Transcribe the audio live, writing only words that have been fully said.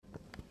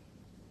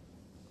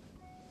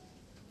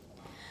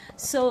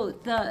So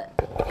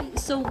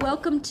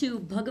welcome to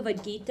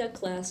Bhagavad Gita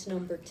class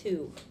number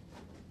 2.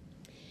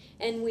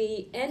 And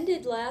we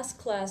ended last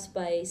class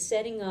by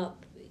setting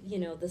up,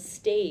 the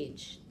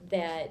stage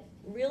that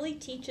really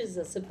teaches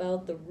us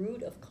about the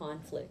root of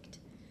conflict.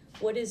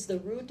 What is the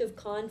root of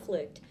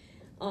conflict?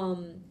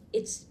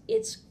 It's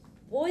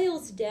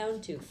boils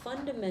down to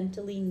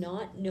fundamentally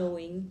not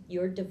knowing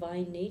your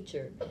divine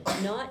nature,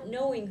 not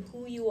knowing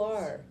who you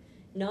are,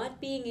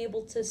 not being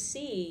able to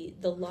see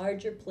the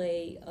larger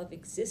play of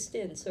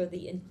existence or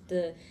the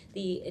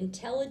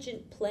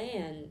intelligent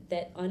plan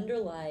that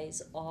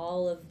underlies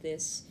all of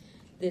this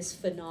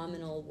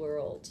phenomenal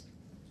world.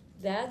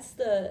 That's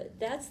the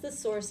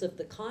source of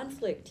the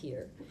conflict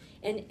here.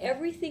 And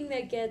everything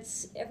that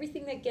gets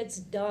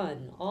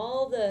done,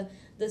 all the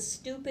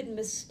stupid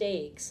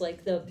mistakes,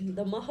 like the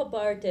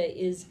Mahabharata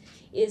is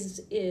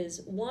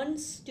one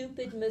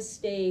stupid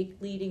mistake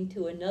leading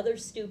to another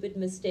stupid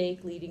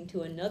mistake, leading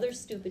to another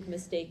stupid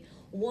mistake,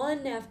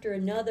 one after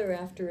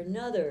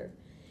another,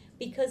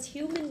 because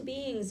human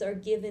beings are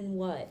given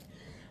what?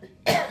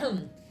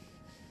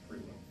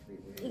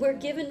 We're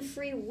given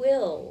free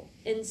will,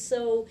 and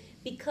so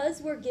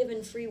because we're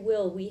given free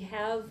will, we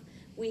have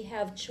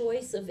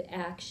choice of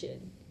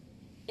action.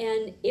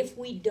 And if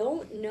we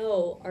don't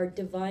know our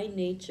divine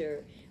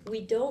nature,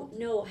 we don't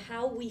know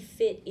how we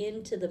fit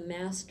into the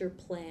master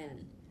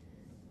plan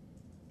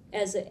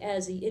as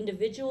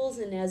individuals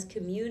and as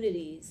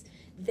communities,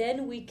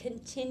 then we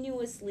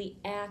continuously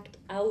act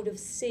out of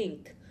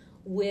sync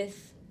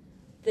with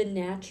the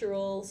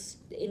natural,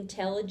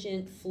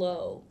 intelligent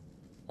flow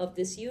of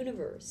this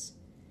universe.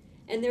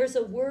 And there's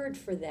a word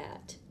for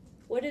that.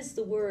 What is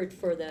the word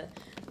for the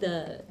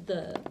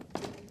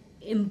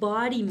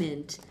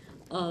embodiment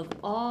of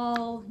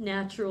all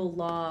natural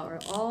law or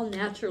all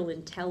natural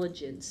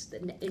intelligence, the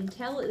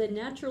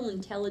natural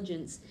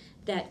intelligence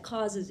that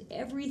causes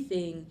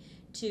everything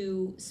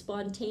to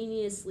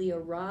spontaneously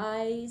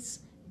arise,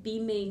 be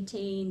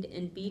maintained,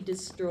 and be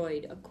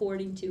destroyed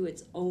according to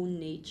its own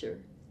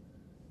nature?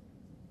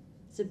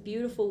 It's a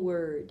beautiful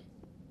word.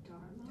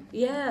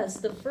 Yes,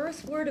 the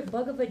first word of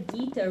Bhagavad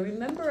Gita.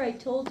 Remember I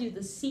told you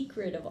the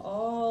secret of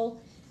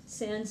all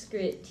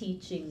Sanskrit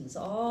teachings,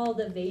 all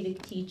the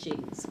Vedic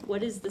teachings.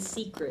 What is the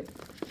secret?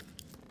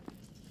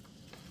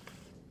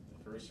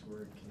 The first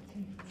word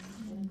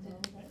contains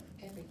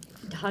everything.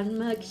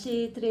 Dharma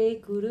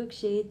kshetre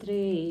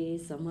kurukshetre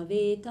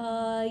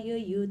samavetaya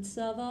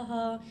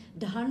yutsavaha.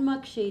 Dharma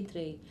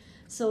kshetre.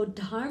 So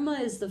dharma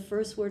is the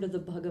first word of the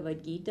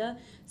Bhagavad Gita.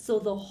 So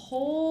the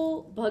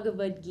whole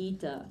Bhagavad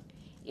Gita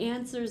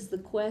answers the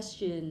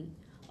question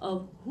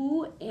of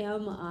who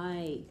am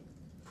I?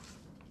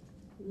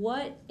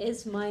 What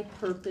is my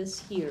purpose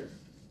here?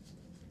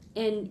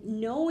 And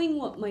knowing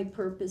what my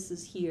purpose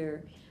is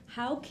here,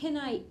 how can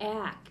I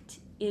act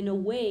in a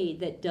way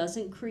that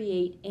doesn't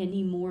create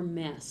any more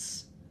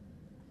mess?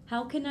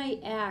 How can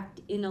I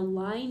act in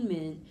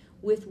alignment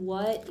with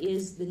what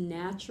is the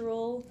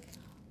natural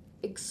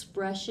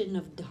expression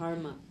of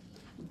dharma?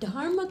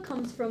 Dharma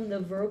comes from the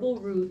verbal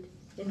root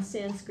in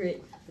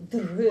Sanskrit,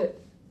 dhr,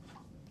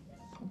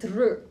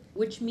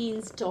 which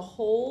means to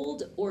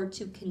hold or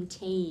to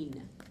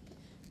contain.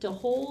 To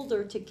hold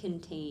or to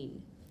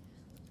contain.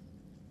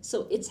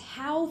 So it's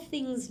how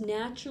things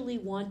naturally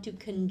want to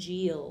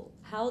congeal,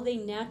 how they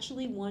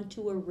naturally want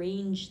to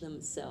arrange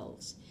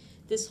themselves.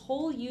 This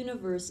whole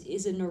universe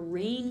is an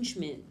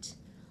arrangement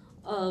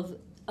of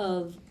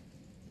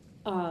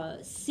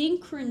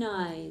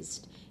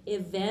synchronized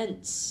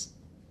events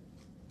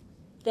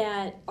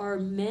that are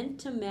meant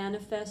to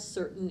manifest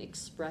certain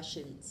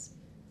expressions.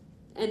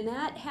 And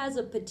that has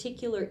a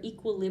particular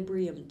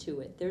equilibrium to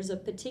it. There's a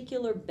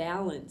particular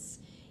balance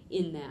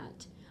in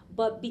that.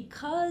 But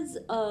because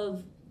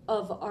of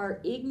our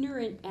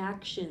ignorant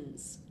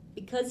actions,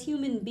 because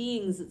human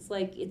beings, it's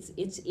like it's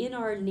in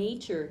our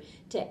nature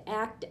to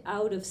act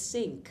out of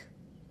sync.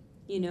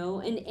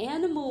 An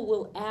animal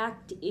will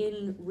act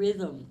in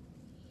rhythm.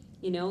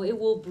 It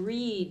will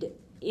breed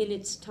in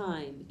its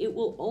time. It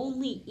will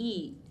only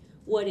eat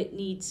what it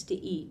needs to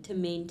eat to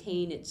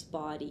maintain its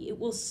body. It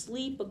will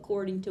sleep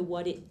according to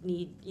what it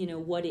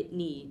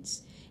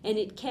needs. And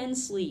it can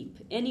sleep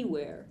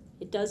anywhere.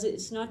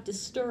 It's not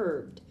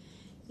disturbed.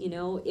 It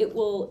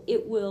will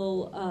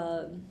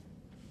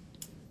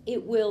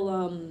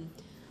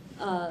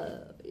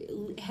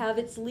have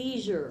its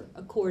leisure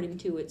according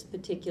to its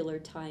particular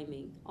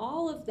timing.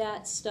 All of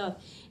that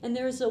stuff. And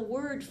there's a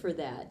word for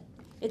that.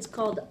 It's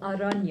called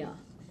aranya.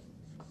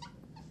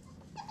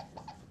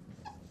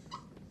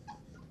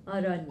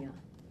 Aranya.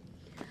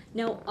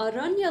 Now,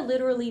 aranya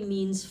literally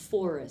means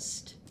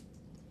forest.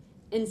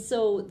 And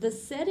so the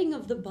setting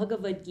of the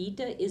Bhagavad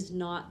Gita is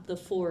not the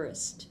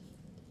forest.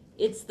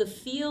 It's the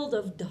field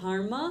of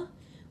dharma,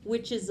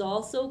 which is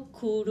also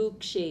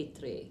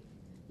kurukshetre.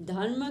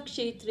 Dharma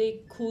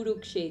kshetre,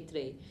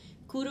 kurukshetre.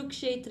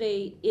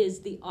 Kurukshetre is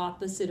the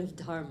opposite of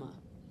dharma.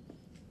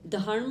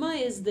 Dharma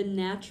is the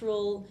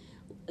natural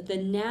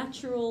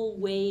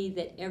way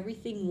that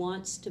everything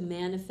wants to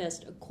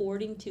manifest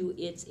according to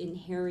its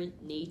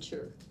inherent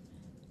nature.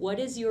 What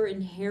is your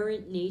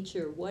inherent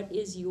nature? What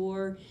is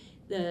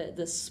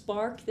the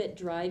spark that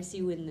drives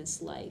you in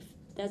this life?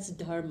 That's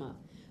dharma.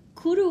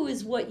 Kuru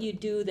is what you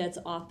do that's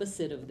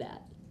opposite of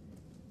that.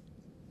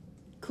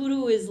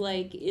 Kuru is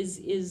like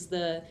is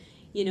the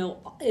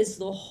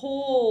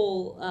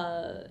whole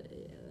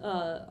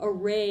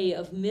array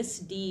of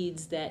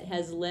misdeeds that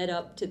has led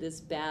up to this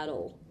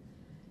battle.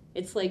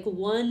 It's like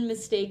one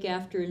mistake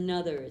after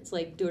another. It's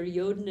like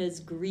Duryodhana's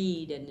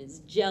greed and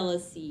his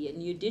jealousy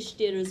and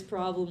Yudhishthira's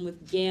problem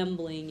with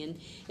gambling, and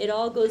it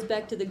all goes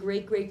back to the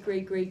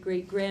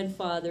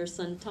great-great-great-great-great-grandfather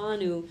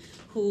Santanu,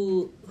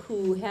 who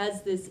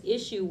has this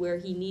issue where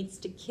he needs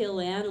to kill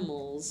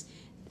animals,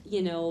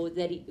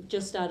 that he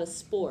just out of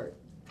sport.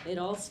 It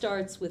all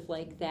starts with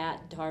like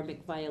that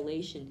dharmic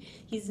violation.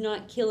 He's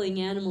not killing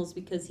animals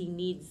because he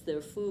needs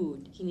their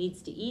food. He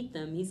needs to eat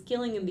them. He's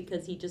killing them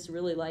because he just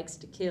really likes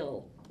to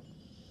kill.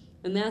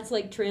 And that's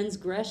like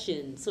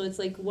transgression. So it's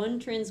like one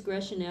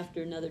transgression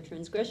after another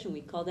transgression. We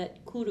call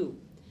that kuru.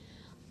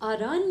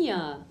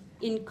 Aranya,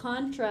 in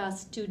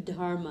contrast to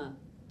dharma.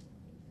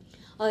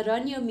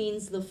 Aranya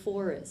means the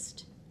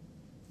forest.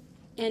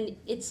 And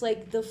it's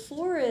like the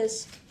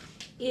forest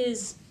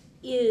is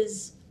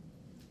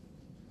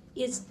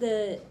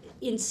the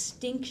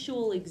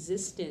instinctual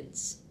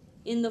existence.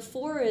 In the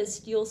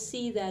forest, you'll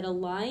see that a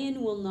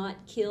lion will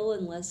not kill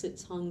unless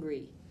it's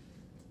hungry,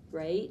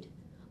 right?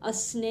 A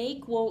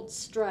snake won't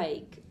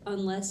strike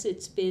unless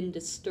it's been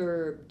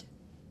disturbed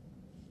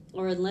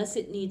or unless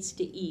it needs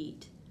to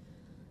eat.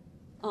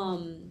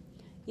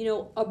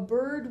 A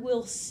bird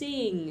will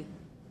sing,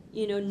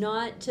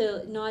 not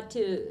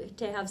to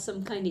have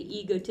some kind of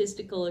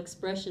egotistical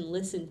expression,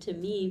 listen to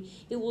me.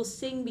 It will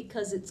sing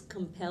because it's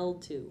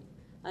compelled to,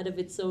 out of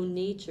its own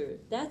nature.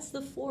 That's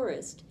the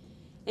forest.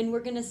 And we're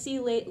going to see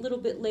a little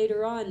bit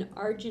later on,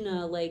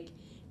 Arjuna,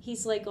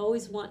 he's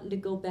always wanting to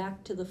go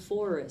back to the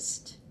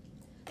forest.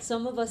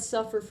 Some of us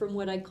suffer from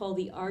what I call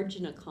the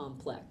Arjuna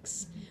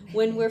complex.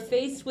 When we're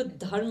faced with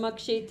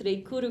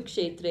dharmakshetre,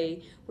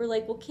 kurukshetre, we're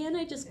like, well, can't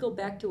I just go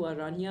back to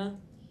Aranya?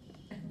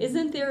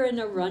 Isn't there an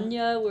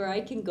Aranya where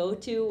I can go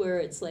to where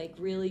it's like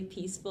really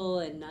peaceful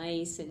and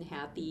nice and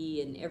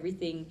happy and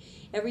everything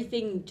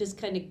just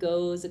kind of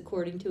goes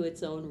according to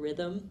its own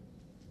rhythm?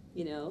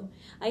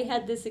 I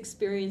had this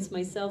experience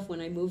myself when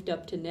I moved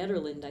up to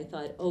Netherlands. I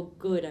thought, oh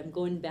good, I'm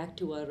going back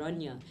to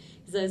Aranya.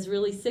 Because I was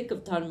really sick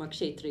of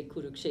dharmakshetre,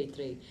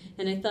 kurukshetre.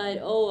 And I thought,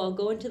 I'll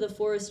go into the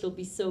forest, it'll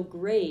be so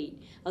great.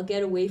 I'll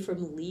get away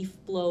from leaf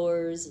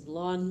blowers and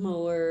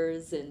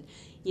lawnmowers and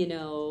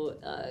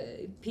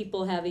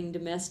people having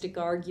domestic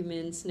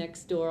arguments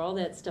next door, all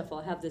that stuff.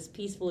 I'll have this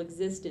peaceful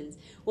existence.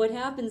 What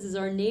happens is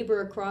our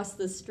neighbor across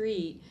the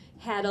street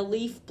had a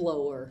leaf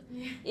blower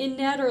in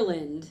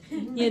Netherlands,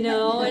 and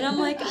I'm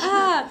like,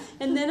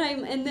 and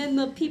then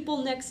the people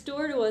next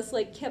door to us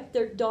kept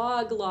their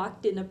dog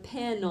locked in a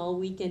pen all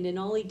weekend, and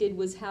all he did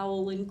was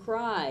howl and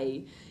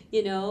cry.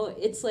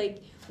 It's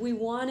like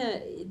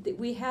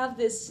we have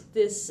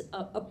this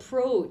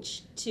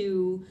approach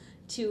to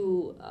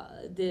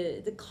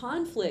the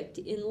conflict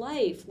in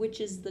life, which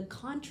is the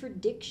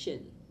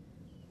contradiction.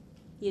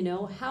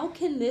 How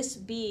can this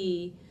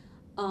be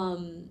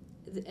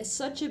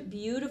such a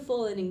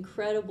beautiful and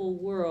incredible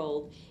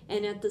world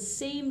and at the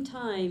same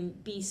time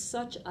be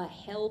such a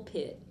hell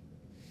pit?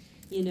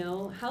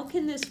 How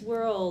can this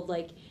world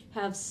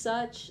have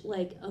such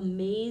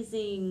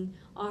amazing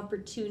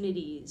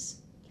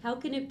opportunities? How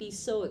can it be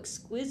so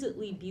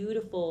exquisitely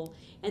beautiful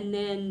and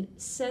then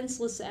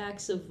senseless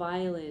acts of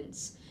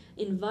violence,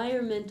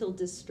 environmental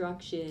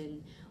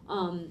destruction,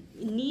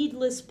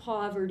 needless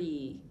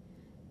poverty,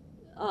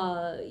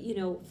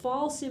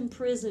 false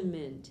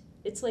imprisonment?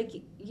 It's like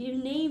you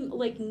name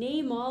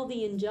all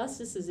the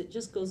injustices. It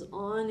just goes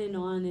on and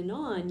on and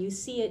on. You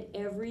see it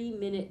every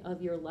minute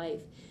of your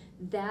life.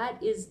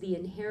 That is the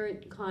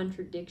inherent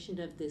contradiction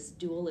of this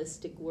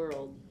dualistic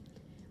world.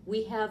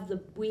 We have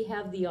the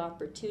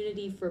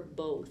opportunity for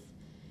both.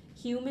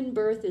 Human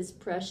birth is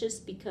precious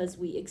because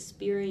we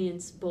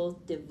experience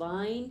both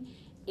divine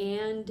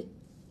and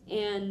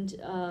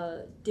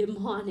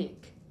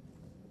demonic.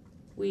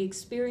 We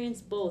experience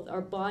both.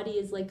 Our body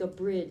is like a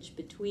bridge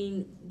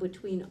between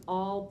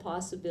all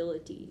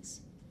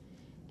possibilities.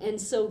 And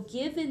so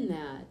given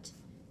that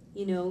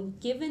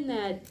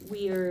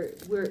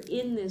we're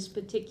in this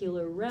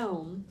particular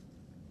realm,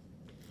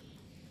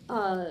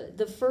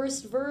 the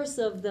first verse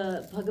of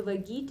the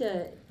Bhagavad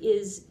Gita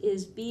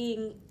is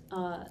being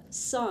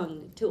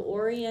sung to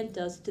orient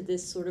us to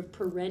this sort of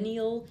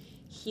perennial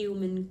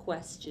human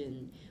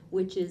question,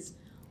 which is,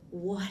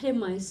 what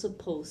am I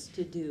supposed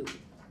to do?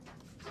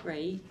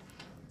 Right?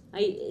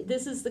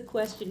 This is the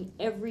question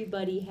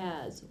everybody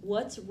has.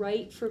 What's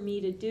right for me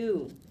to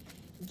do?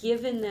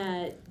 Given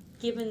that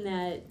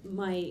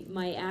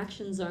my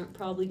actions aren't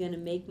probably going to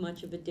make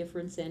much of a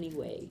difference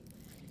anyway.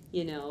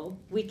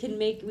 We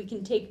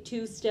can take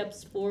 2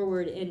 steps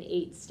forward and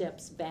 8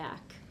 steps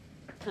back,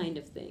 kind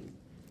of thing.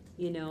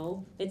 You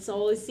know, it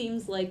always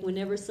seems like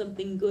whenever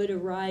something good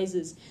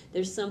arises,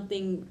 there's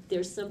something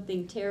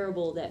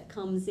terrible that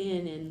comes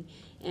in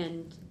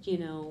and you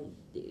know,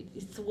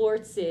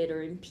 thwarts it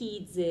or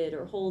impedes it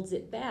or holds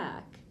it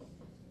back.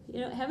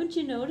 You know, haven't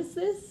you noticed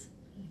this?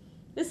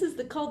 This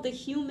is called the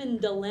human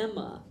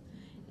dilemma.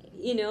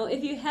 You know,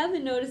 if you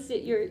haven't noticed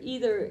it, you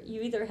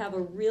either have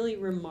a really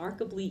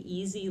remarkably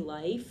easy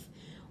life,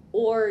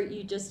 or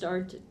you just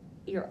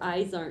your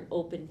eyes aren't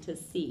open to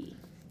see,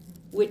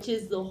 which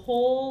is the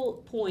whole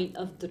point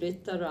of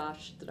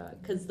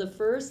Dhritarashtra. Because the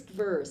first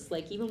verse,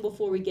 like even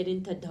before we get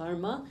into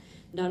Dharma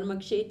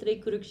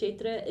Kshetra,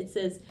 Kurukshetra, it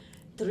says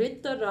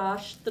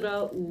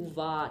Dhritarashtra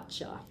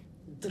uvacha.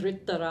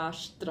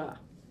 Dhritarashtra.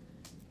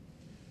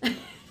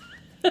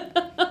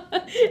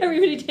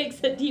 Everybody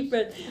takes a deep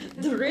breath.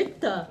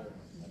 Drita.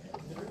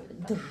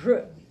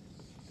 Drita.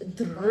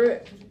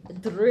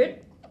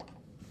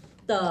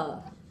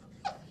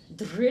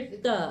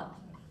 Drita.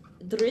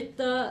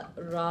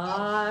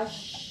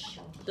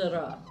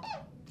 Dhritarashtra.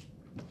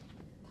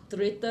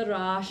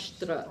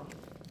 Dhritarashtra.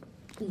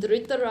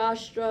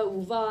 Dhritarashtra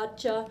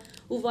uvacha.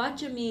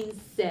 Uvacha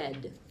means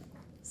said.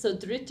 So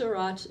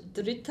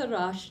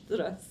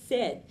Dhritarashtra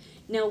said.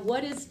 Now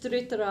what is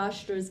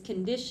Dhritarashtra's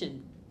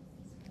condition?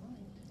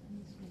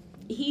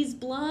 He's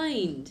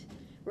blind,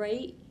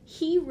 right?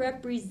 He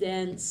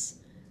represents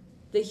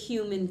the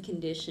human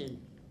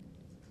condition.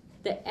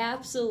 The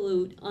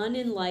absolute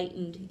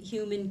unenlightened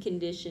human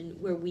condition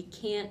where we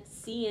can't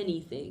see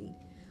anything.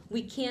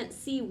 We can't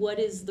see what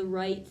is the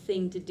right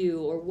thing to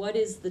do or what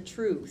is the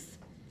truth.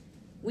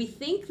 We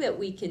think that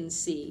we can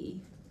see,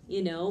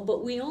 you know,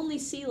 but we only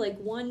see like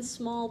one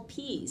small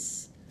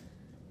piece.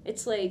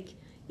 It's like,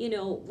 you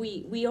know,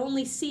 we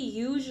only see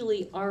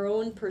usually our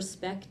own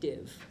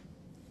perspective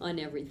on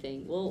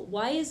everything. Well,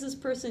 why is this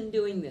person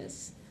doing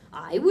this?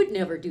 I would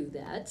never do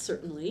that,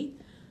 certainly.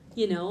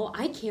 You know,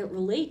 I can't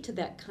relate to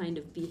that kind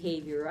of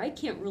behavior. I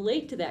can't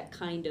relate to that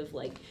kind of,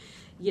 like,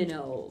 you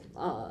know,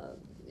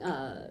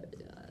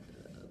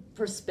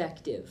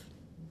 perspective.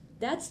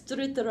 That's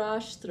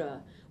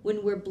Dhritarashtra,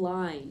 when we're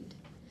blind.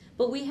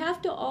 But we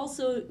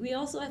also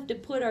have to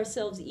put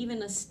ourselves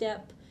even a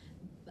step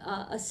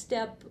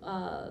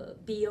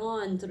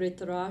beyond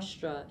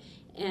Dhritarashtra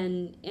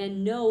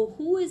and know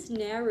who is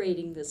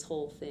narrating this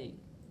whole thing.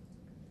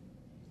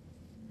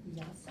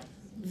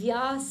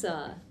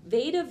 Vyasa.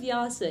 Veda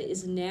Vyasa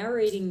is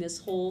narrating this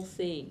whole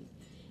thing.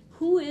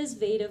 Who is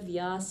Veda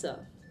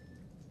Vyasa?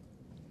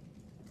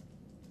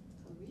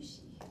 A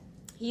rishi.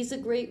 He's a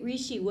great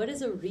rishi. What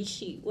is a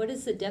rishi? What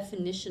is the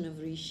definition of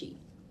rishi?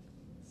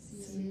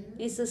 Seer.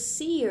 He's a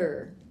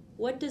seer.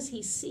 What does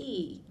he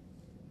see?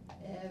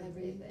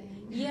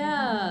 Everything.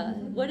 Yeah.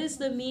 What is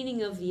the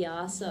meaning of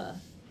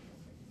Vyasa?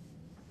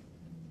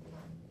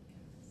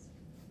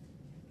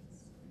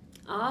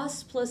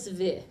 As plus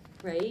vi,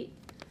 right?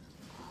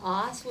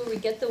 As, where we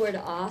get the word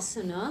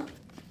asana,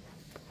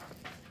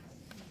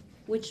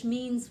 which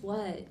means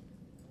what?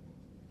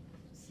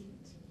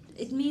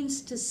 It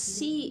means to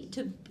see,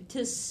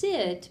 to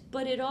sit,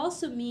 but it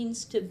also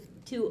means to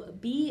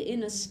be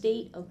in a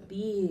state of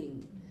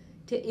being,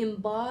 to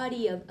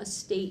embody a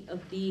state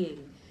of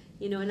being.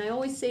 You know, and I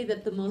always say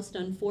that the most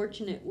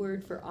unfortunate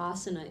word for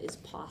asana is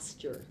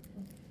posture.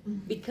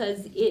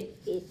 Because it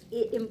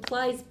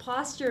implies,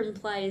 posture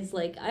implies,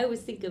 like, I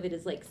always think of it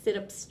as like, sit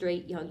up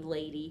straight, young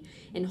lady,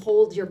 and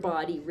hold your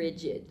body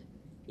rigid.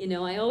 You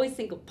know, I always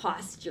think of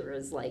posture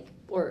as like,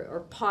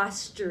 or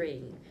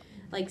posturing,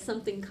 like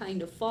something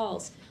kind of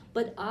false.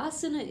 But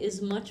asana is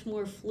much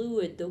more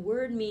fluid. The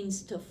word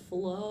means to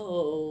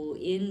flow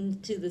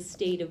into the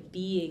state of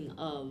being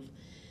of.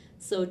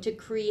 So to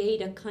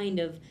create a kind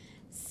of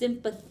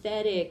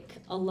sympathetic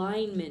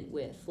alignment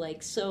with,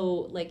 like,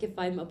 so, like if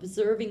I'm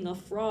observing a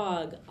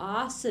frog,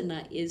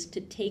 asana is to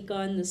take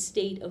on the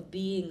state of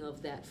being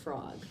of that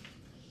frog,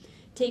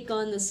 take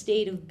on the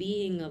state of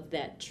being of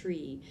that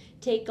tree,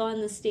 take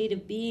on the state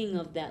of being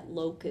of that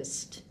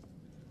locust.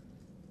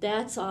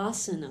 That's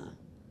asana,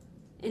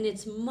 and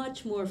it's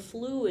much more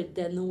fluid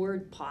than the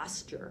word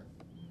posture,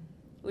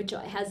 which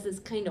has this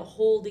kind of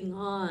holding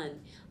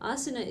on.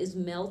 Asana is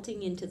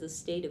melting into the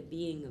state of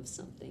being of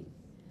something.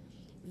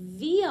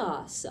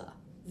 Vyasa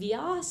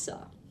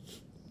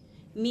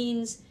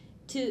means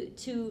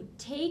to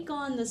take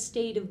on the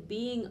state of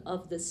being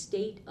of the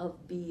state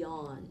of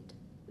beyond.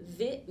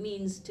 Vit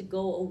means to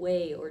go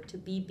away or to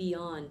be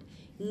beyond.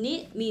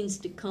 Nit means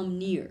to come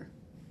near,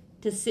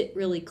 to sit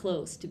really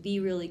close, to be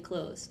really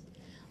close.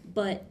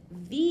 But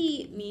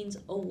V means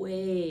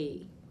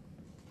away.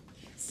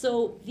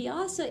 So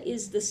Vyasa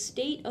is the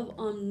state of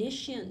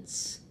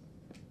omniscience.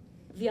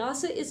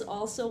 Vyasa is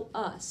also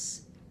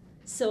us.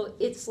 So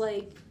it's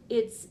like,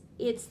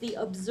 it's the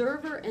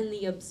observer and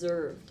the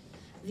observed.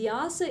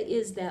 Vyasa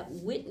is that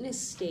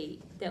witness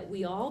state that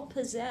we all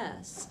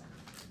possess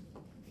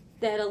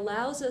that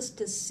allows us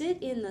to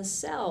sit in the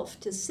self,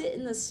 to sit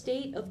in the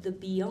state of the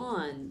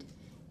beyond,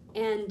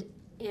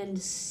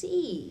 and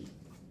see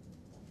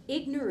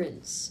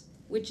ignorance,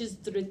 which is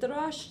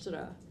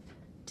Dhritarashtra,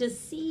 to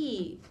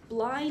see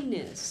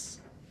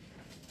blindness,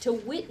 to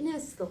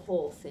witness the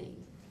whole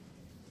thing,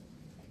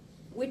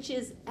 which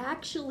is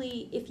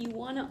actually, if you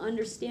want to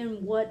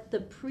understand what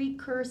the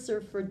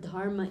precursor for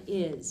Dharma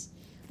is.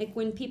 Like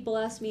when people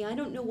ask me, I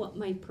don't know what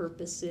my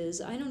purpose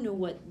is. I don't know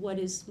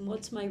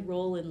what's my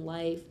role in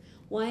life.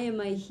 Why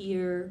am I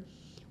here?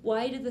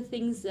 Why do the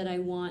things that I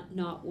want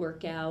not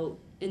work out?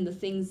 And the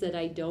things that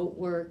I don't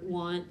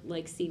want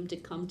like seem to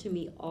come to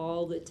me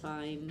all the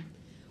time?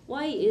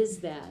 Why is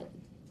that?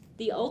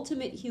 The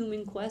ultimate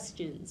human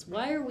questions.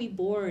 Why are we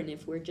born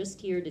if we're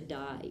just here to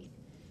die?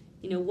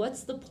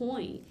 What's the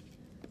point?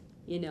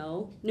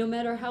 No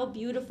matter how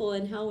beautiful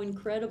and how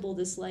incredible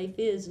this life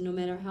is, no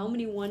matter how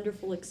many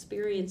wonderful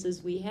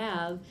experiences we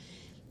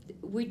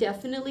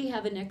definitely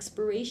have an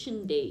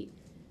expiration date.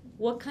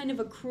 What kind of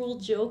a cruel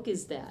joke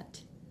is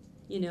that?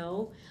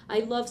 I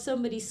love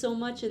somebody so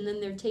much and then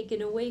they're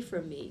taken away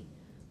from me.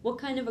 What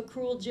kind of a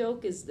cruel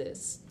joke is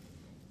this?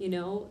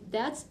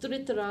 That's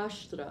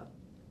Dhritarashtra.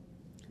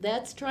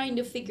 That's trying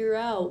to figure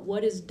out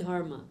what is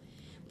Dharma.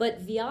 But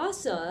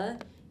Vyasa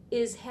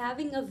is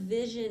having a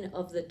vision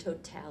of the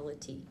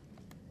totality.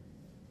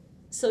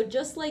 So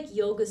just like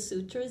Yoga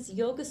Sutras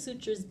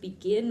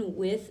begin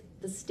with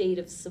the state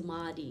of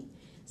Samadhi.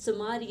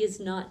 Samadhi is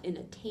not an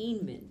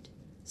attainment.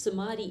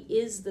 Samadhi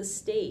is the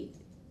state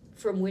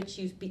from which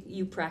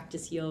you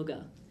practice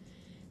yoga.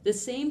 The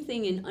same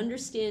thing in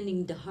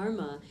understanding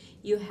Dharma,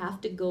 you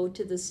have to go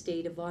to the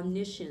state of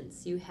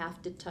omniscience. You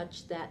have to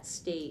touch that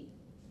state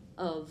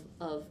of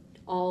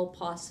all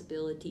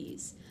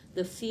possibilities.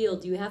 The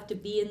field, you have to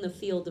be in the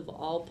field of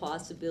all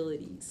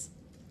possibilities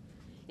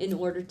in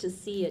order to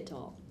see it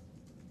all.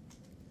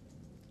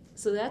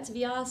 So that's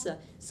Vyasa.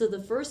 So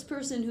the first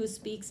person who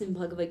speaks in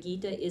Bhagavad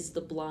Gita is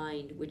the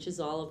blind, which is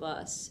all of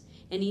us.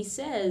 And he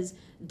says,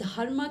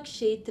 Dharma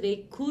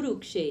kshetre kuru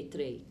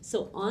kshetre.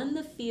 So on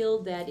the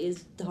field that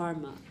is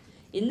Dharma.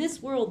 In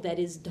this world that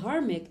is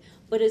dharmic,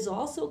 but is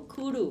also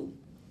kuru,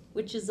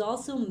 which is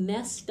also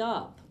messed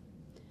up.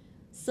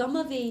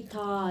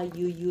 Samaveta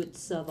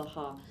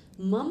yuyutsavaha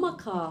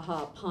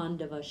mamakaha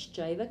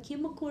pandavaschaiva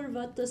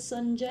kimakurvata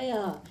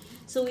sanjaya.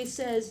 So he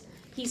speaks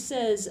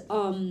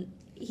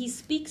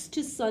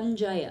to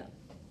Sanjaya.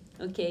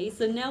 Okay,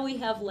 so now we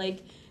have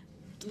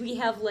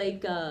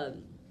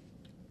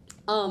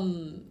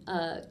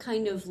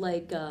kind of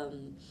like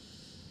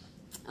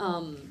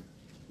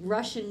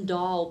Russian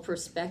doll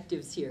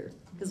perspectives here,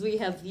 because we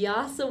have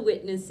Vyasa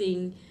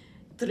witnessing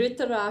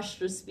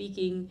Dhritarashtra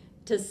speaking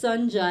to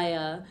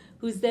Sanjaya,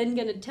 who's then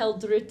going to tell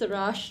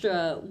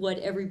Dhritarashtra what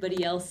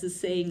everybody else is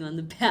saying on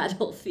the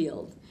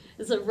battlefield.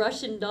 It's a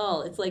Russian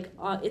doll. It's like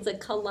it's a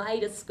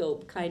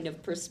kaleidoscope kind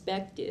of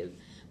perspective,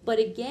 but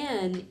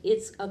again,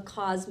 it's a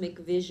cosmic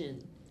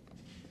vision,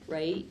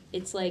 right?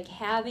 It's like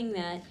having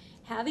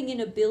an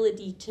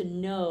ability to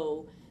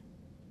know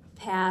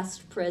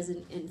past,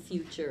 present, and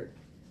future.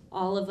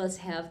 All of us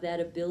have that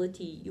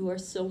ability. You are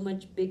so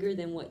much bigger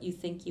than what you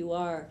think you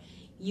are.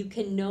 You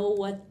can know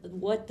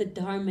what the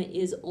Dharma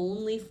is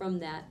only from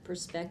that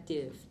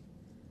perspective.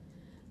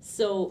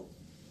 So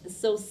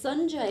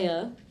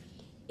Sanjaya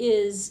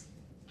is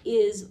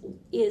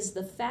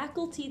the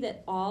faculty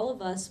that all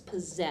of us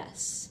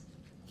possess.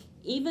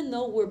 Even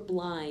though we're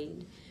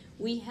blind,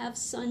 we have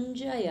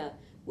Sanjaya,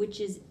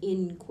 which is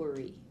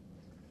inquiry.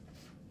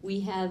 We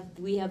have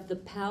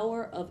the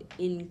power of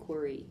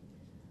inquiry.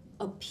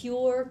 A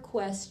pure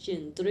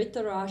question.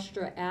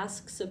 Dhritarashtra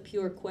asks a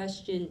pure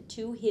question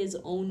to his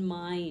own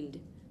mind.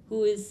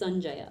 Who is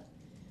Sanjaya?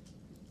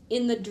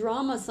 In the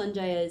drama,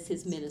 Sanjaya is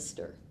his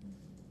minister.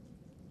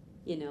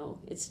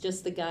 It's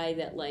just the guy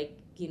that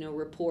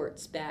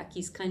reports back.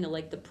 He's kind of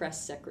like the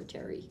press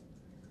secretary.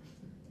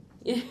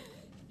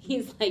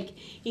 He's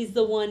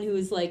the one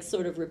who's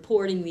sort of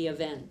reporting the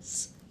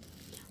events.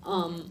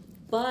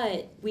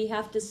 But we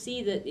have to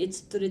see that it's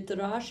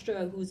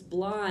Dhritarashtra who's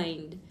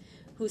blind,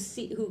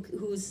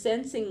 who's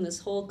sensing this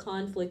whole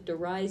conflict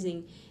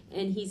arising,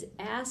 and he's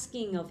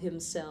asking of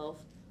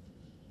himself,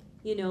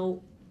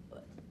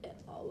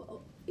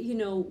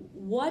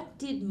 what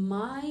did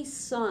my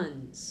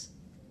sons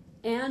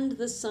and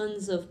the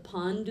sons of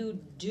Pandu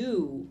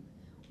do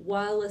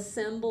while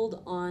assembled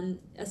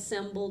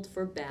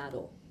for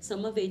battle?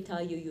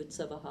 Samaveta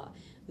yuyutsavaha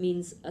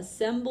means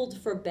assembled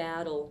for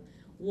battle.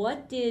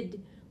 What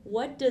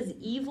does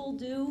evil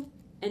do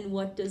and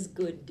what does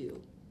good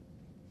do?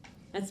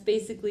 That's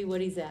basically what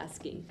he's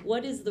asking.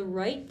 What is the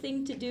right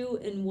thing to do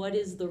and what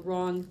is the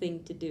wrong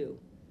thing to do?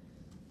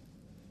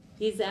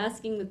 He's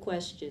asking the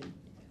question,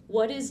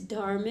 what is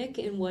dharmic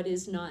and what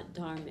is not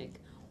dharmic?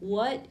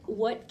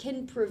 What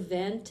can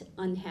prevent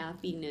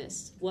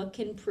unhappiness? What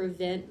can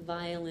prevent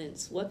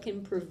violence? What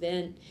can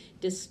prevent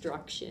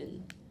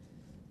destruction?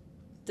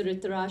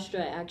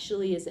 Dhritarashtra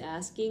actually is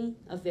asking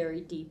a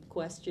very deep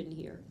question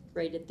here,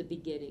 right at the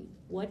beginning.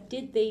 What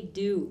did they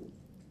do?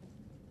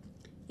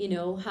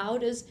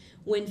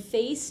 When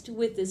faced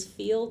with this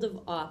field of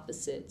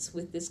opposites,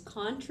 with this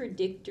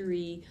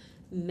contradictory,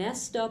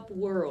 messed up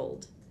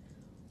world,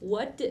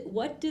 what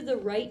do the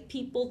right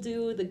people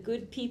do, the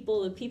good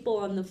people, the people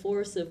on the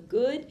force of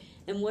good,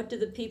 and what do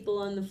the people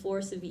on the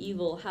force of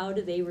evil, how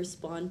do they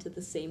respond to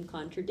the same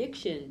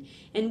contradiction?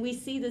 And we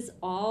see this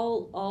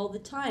all the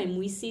time.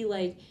 We see,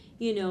 like,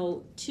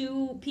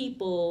 two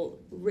people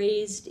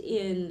raised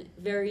in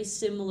very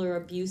similar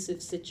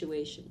abusive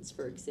situations,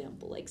 for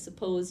example, like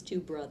suppose two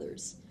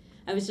brothers.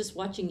 I was just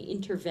watching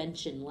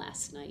Intervention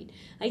last night.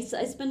 I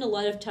spend a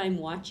lot of time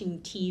watching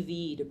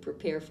TV to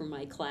prepare for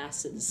my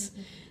classes.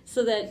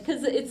 So that,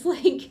 because it's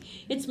like,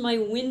 it's my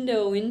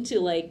window into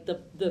like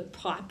the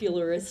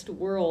popularist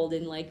world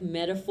and like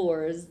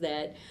metaphors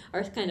that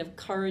are kind of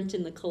current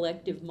in the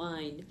collective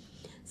mind.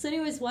 So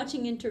anyways,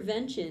 watching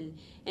Intervention,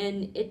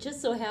 and it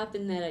just so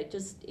happened that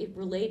it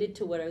related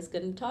to what I was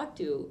going to talk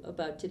to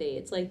about today.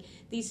 It's like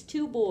these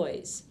two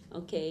boys,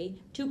 okay,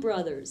 two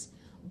brothers,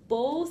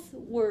 both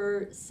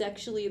were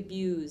sexually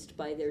abused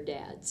by their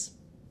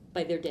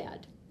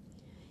dad.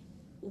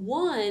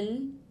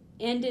 One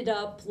ended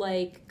up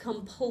like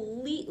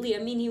completely, I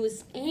mean, he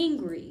was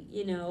angry,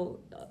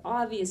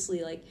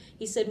 obviously, like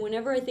he said,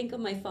 whenever I think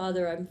of my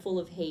father, I'm full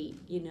of hate,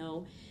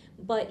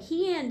 but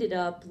he ended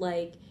up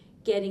like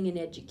getting an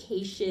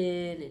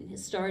education and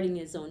starting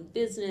his own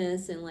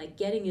business and like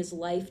getting his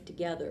life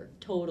together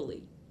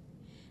totally.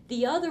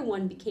 The other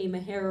one became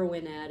a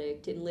heroin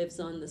addict and lives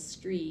on the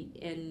street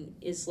and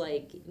is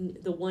like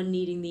the one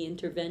needing the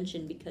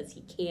intervention because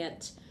he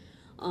can't,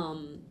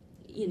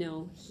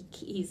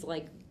 he's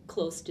like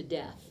close to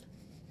death.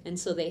 And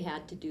so they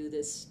had to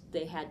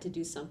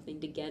do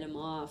something to get him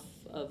off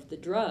of the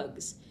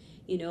drugs,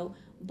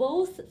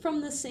 both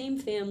from the same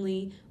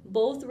family,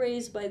 both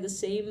raised by the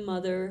same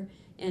mother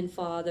and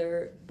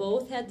father,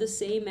 both had the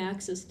same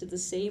access to the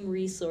same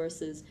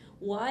resources.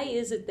 Why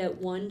is it that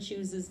one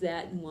chooses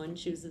that and one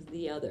chooses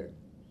the other?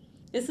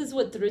 This is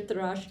what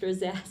Dhritarashtra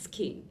is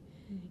asking.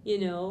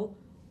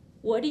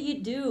 What do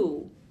you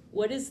do?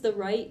 What is the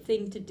right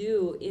thing to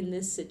do in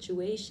this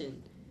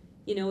situation?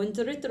 And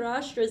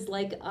Dhritarashtra is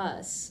like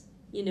us,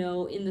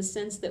 in the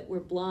sense that we're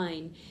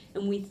blind,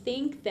 and we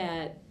think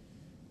that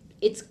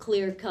it's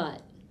clear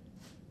cut,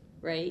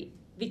 right?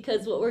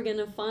 Because what we're going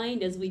to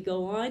find as we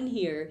go on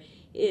here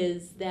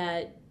is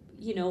that,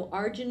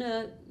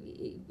 Arjuna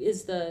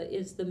is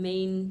the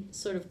main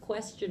sort of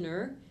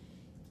questioner.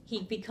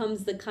 He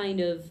becomes the kind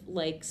of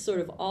like sort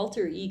of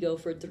alter ego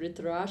for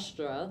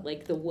Dhritarashtra,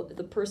 like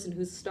the person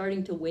who's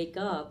starting to wake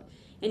up,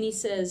 and he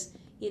says,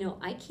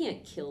 I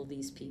can't kill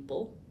these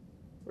people,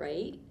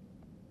 right?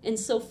 And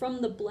so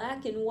from the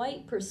black and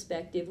white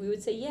perspective, we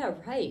would say, yeah,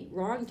 right,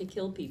 wrong to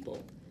kill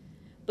people.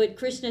 But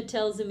Krishna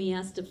tells him he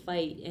has to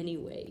fight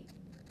anyway.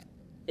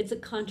 It's a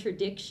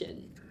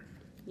contradiction.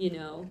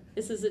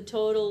 This is it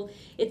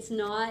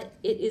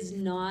is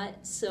not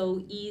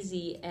so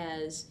easy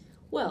as,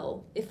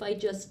 well, if I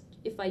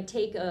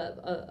take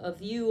a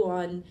view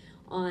on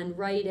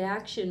right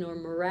action or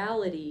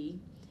morality,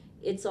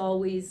 it's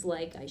always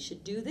like I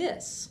should do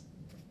this,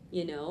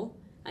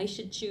 I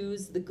should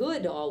choose the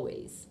good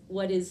always,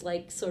 what is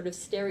like sort of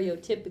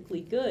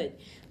stereotypically good.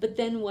 But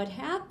then what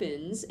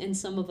happens, and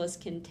some of us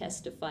can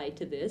testify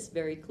to this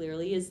very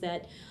clearly, is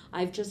that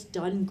I've just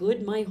done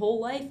good my whole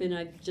life and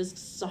I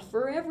just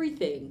suffer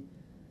everything,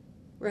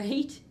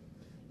 right?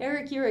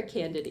 Eric, you're a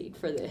candidate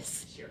for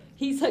this. Sure.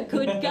 He's a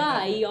good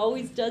guy. He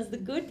always does the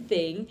good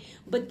thing.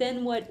 But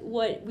then what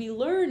we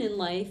learn in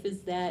life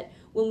is that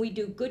when we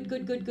do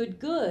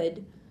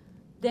good,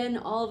 then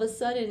all of a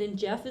sudden, and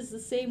Jeff is the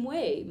same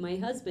way, my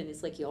husband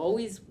is like, he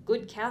always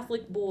good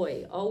Catholic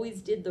boy, always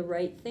did the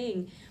right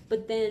thing,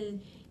 but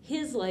then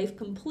his life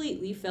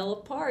completely fell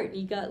apart and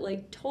he got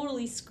like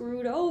totally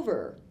screwed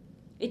over.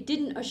 It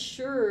didn't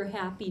assure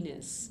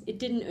happiness. It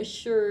didn't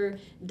assure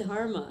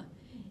dharma.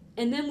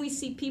 And then we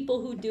see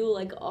people who do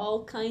like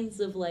all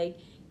kinds of like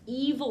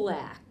evil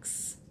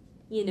acts,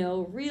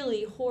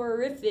 really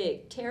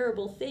horrific,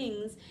 terrible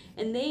things,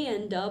 and they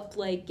end up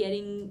like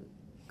getting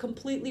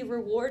completely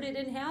rewarded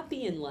and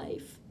happy in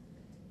life.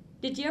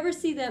 Did you ever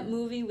see that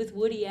movie with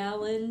Woody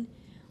Allen?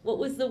 What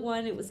was the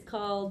one? It was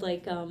called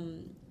like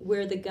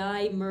where the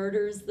guy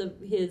murders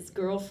his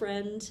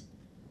girlfriend.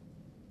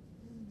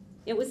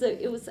 It was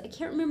I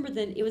can't remember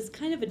it was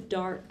kind of a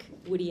dark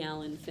Woody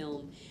Allen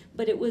film,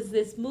 but it was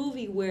this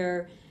movie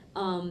where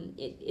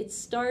it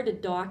starred a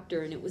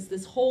doctor, and it was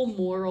this whole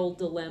moral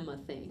dilemma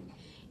thing.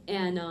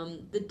 And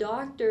the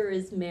doctor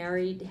is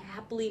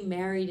happily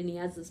married, and he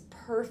has this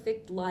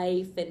perfect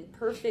life and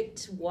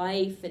perfect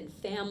wife and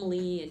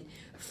family and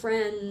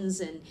friends,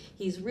 and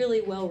he's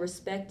really well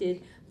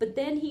respected. But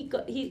then he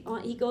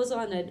goes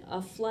on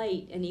a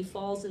flight, and he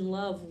falls in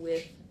love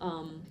with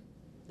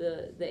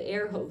the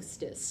air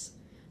hostess,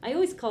 I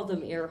always call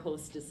them air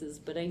hostesses,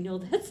 but I know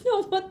that's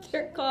not what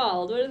they're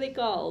called. What are they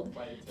called?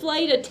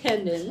 Flight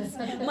attendants.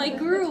 My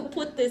guru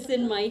put this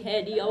in my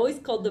head. He always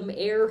called them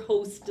air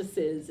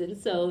hostesses. And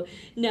so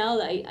now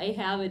I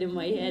have it in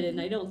my head,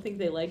 and I don't think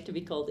they like to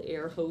be called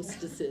air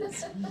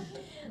hostesses.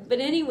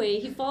 But anyway,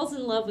 he falls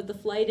in love with the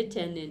flight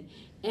attendant,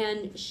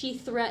 and she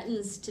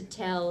threatens to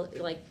tell,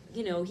 like,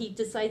 you know, he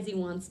decides he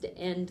wants to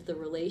end the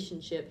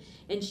relationship,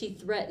 and she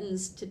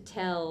threatens to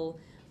tell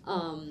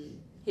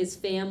his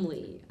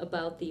family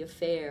about the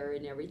affair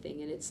and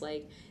everything. And it's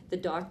like the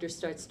doctor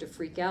starts to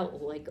freak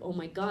out, like, oh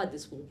my God,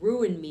 this will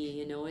ruin me,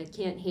 you know, I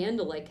can't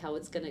handle like how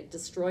it's going to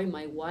destroy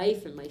my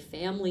wife and my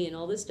family and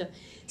all this stuff.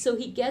 So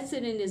he gets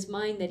it in his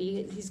mind that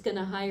he's going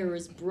to hire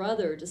his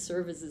brother to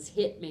serve as his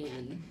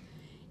hitman.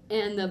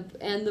 And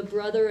the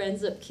brother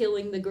ends up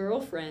killing the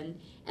girlfriend,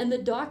 and the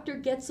doctor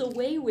gets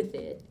away with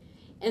it.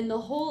 And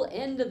the whole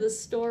end of the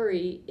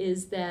story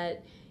is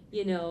that,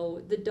 you know,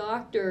 the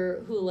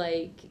doctor who,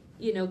 like,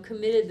 you know,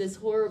 committed this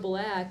horrible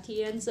act,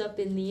 he ends up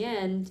in the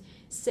end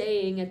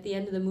saying at the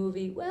end of the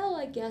movie, well,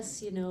 I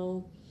guess, you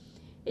know,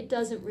 it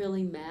doesn't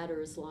really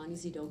matter as long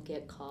as you don't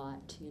get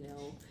caught, you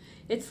know.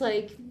 It's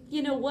like,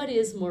 you know, what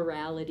is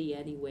morality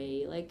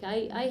anyway? Like,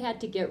 I had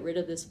to get rid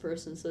of this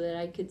person so that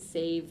I could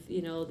save,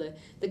 you know,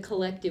 the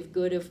collective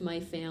good of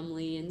my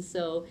family, and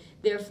so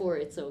therefore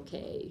it's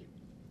okay.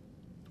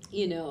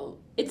 You know,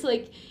 it's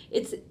like,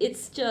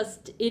 it's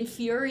just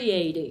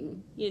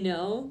infuriating, you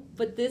know,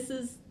 but this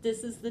is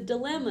the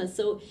dilemma.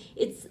 So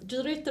it's,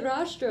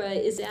 Dhritarashtra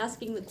is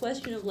asking the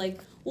question of like,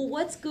 well,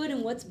 what's good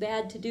and what's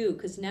bad to do?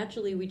 Because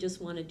naturally we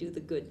just want to do the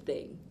good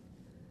thing.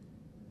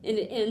 And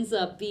it ends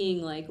up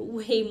being like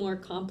way more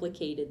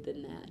complicated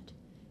than that,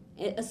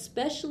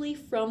 especially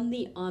from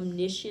the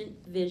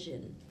omniscient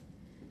vision.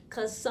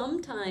 Because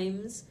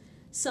sometimes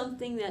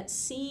something that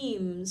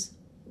seems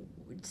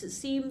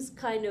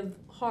kind of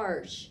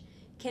harsh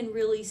can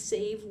really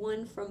save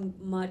one from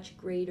much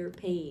greater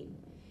pain.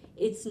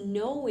 It's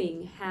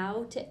knowing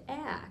how to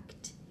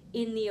act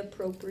in the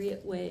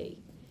appropriate way,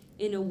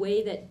 in a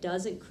way that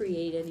doesn't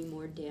create any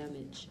more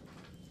damage.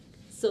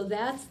 So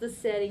that's the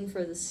setting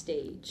for the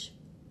stage.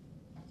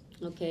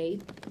 Okay,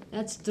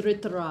 that's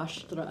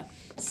Dhritarashtra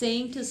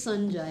saying to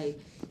Sanjay,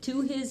 to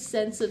his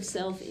sense of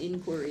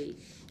self-inquiry,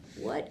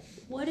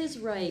 what is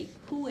right?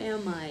 Who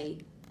am I?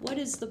 What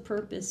is the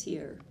purpose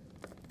here?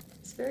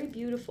 It's very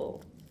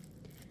beautiful.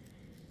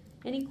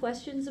 Any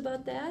questions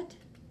about that?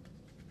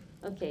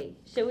 Okay,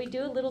 shall we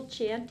do a little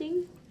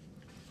chanting?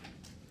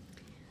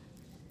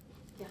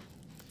 Yeah.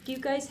 Do you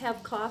guys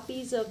have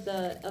copies of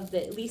the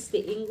at least the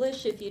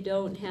English? If you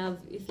don't have,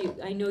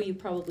 I know you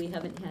probably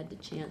haven't had the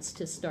chance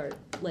to start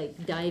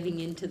like diving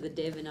into the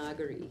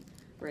Devanagari,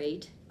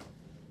 right?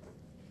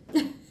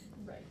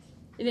 Right.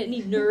 Did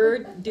any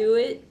nerd do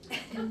it?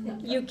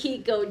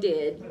 Yukiko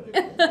did.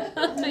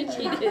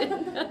 She did.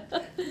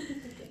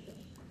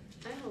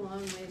 I'm a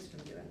long ways from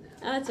doing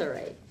that. That's all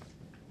right.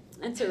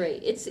 That's all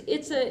right. It's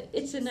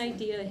an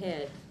idea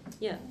ahead.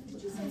 Yeah.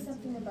 Did you say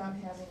something about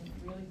having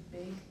really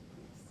big,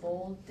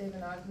 bold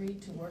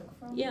Devanagari to work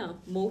from? Yeah,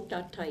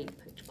 Mota type.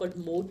 It's called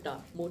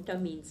Mota. Mota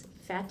means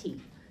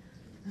fatty.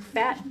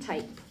 Fat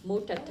type.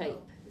 Mota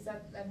type.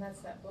 And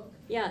that's that book?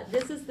 Yeah,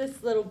 this is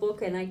this little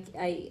book, and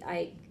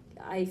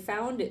I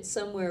found it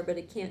somewhere, but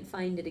I can't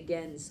find it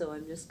again, so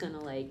I'm just gonna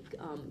like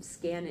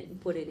scan it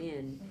and put it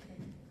in.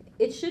 Okay.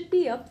 It should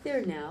be up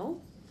there now.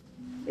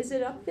 Is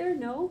it up there?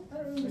 No? I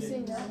don't remember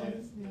seeing that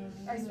one.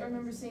 I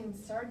remember seeing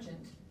Sergeant.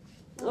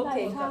 What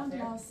Okay. I found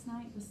last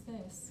night was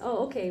this.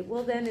 Oh, okay.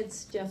 Well, then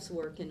it's Jeff's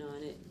working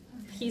on it.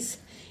 He's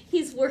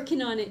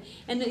working on it,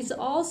 and it's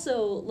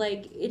also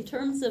like in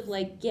terms of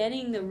like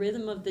getting the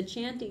rhythm of the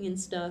chanting and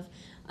stuff.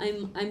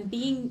 I'm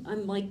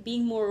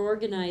being more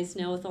organized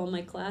now with all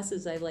my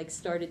classes. I like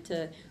started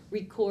to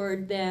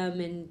record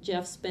them, and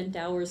Jeff spent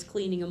hours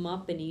cleaning them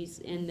up,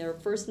 and their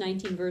first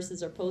 19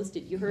 verses are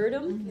posted. You heard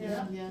them?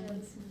 Yeah.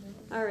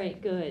 All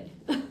right, good.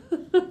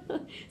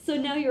 So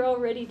now you're all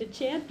ready to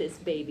chant this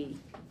baby.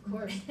 Of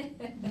course.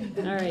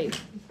 All right.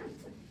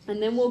 And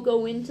then we'll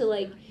go into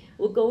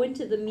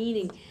the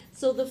meaning.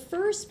 So the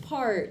first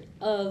part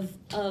of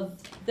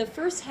the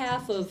first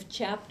half of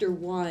chapter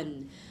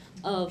 1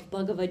 of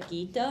Bhagavad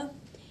Gita,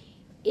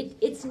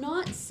 it's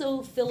not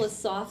so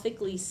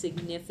philosophically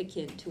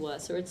significant to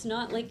us, or it's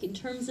not like in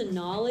terms of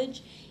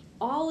knowledge.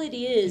 All it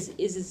is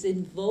it's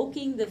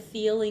invoking the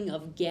feeling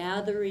of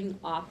gathering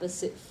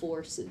opposite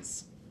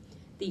forces.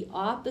 The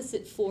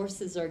opposite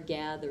forces are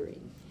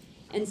gathering.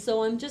 And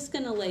so I'm just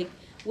going to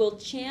we'll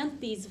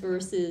chant these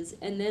verses,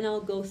 and then I'll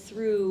go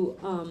through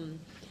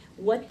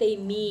what they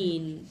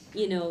mean,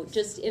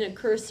 just in a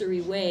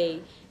cursory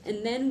way.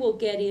 And then we'll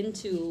get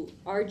into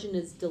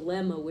Arjuna's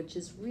dilemma, which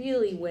is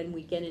really when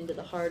we get into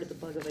the heart of the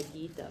Bhagavad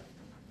Gita.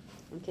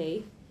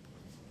 Okay?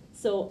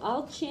 So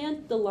I'll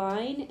chant the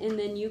line, and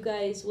then you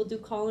guys will do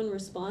call and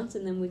response,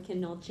 and then we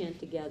can all chant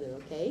together,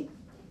 okay?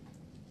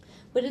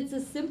 But it's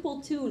a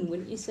simple tune,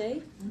 wouldn't you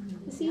say?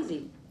 Mm-hmm. It's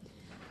easy.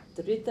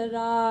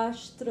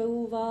 Dhritarashtra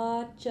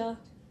uvacha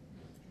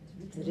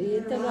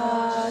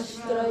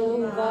Dhritarashtra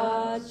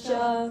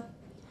uvacha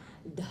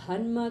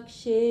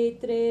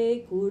Dharmakshetre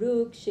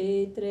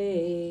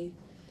Kurukshetre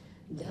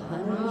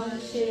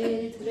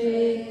Dharmakshetre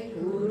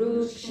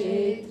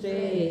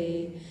Kurukshetre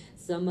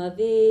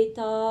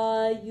Samaveta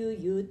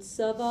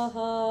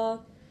Yuyutsavaha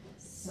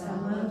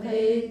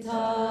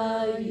Samaveta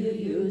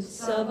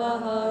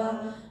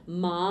Yuyutsavaha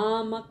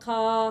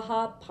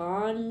Mamakaha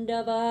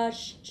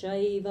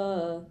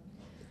Pandavaschaiva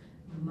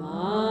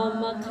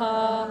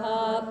Mamakaha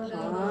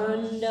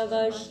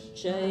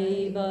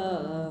Pandavaschaiva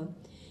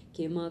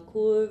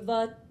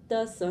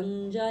Kimakurvata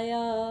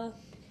Sanjaya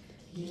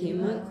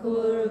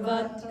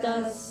Kimakurvata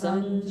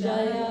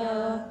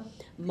Sanjaya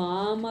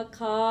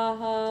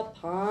Mamakaha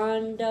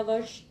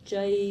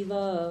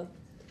Pandavaschaiva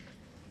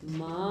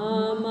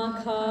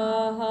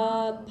Mamakaha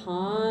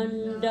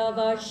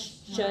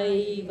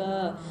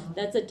Pandavaschaiva.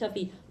 That's a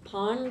toughie.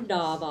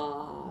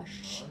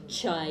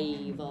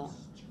 Pandavaschaiva.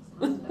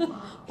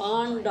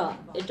 Panda.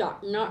 It's a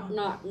not.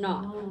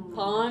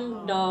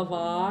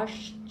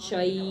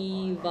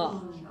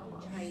 Pandavaschaiva.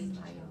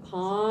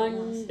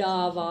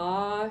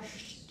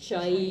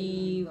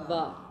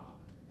 Pandavaschaiva.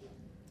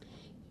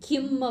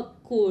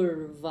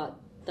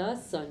 Kimakurvata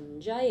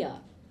Sanjaya.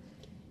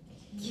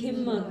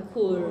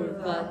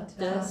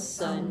 Kimakurvata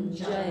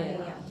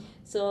Sanjaya.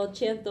 So I'll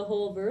chant the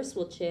whole verse.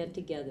 We'll chant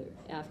together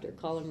after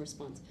call and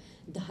response.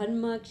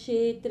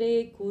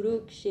 Dharmakshetre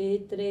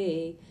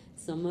Kurukshetre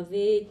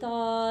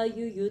Samaveta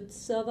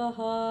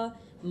Yuyutsavaha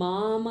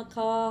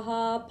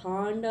Mamakaha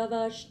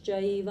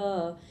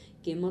Pandavaschaiva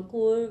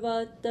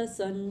Kimakurvata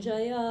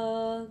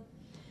Sanjaya.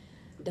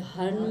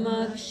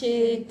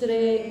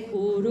 Dharmakshetre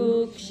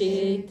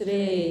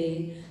Kurukshetre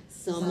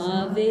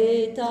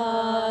Samaveta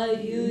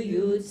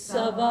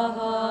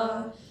Yuyutsavaha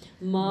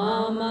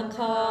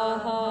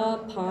Mamakaha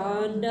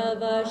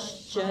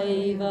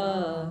Pandavaschaiva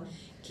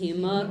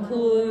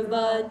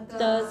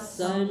Kimakurvata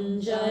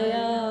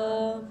Sanjaya.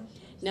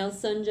 Now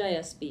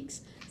Sanjaya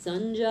speaks.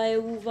 Sanjaya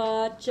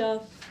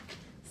Uvacha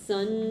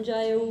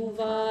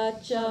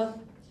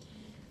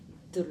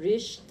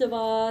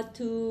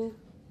Drishtavatu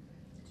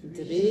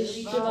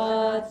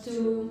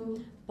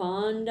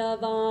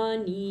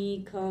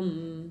Pandavanikam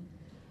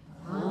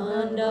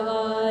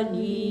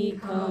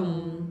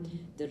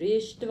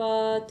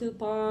Drishtavatu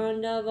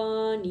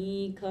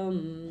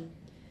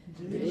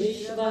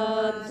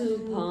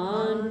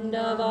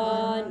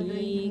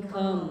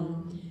Pandavanikam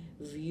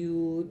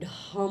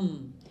Vyudham.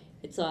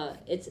 It's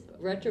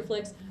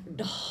retroflex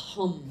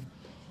dham.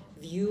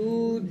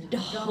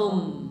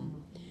 Vyudham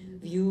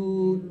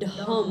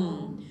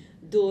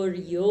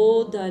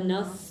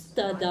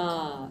Duryodhanastada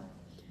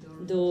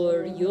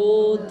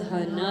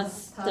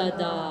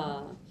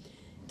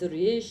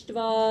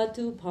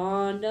Drishtavatu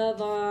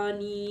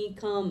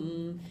Pandavanikam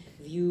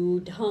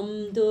Vyudham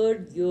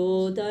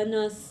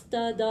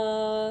Duryodhanastada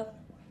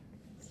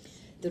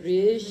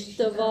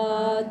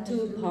Drishtavatu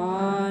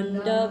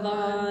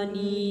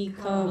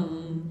Pandavanikam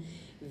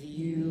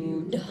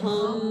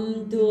Vyudham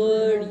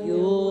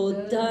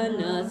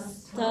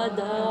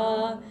Duryodhanastada.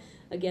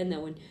 Again,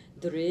 that one.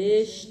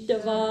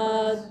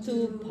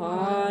 Drishtavatu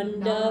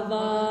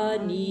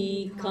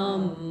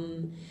Pandavanikam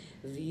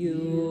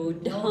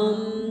Vyudham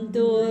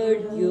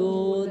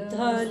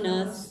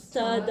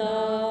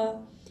Duryodhanastada.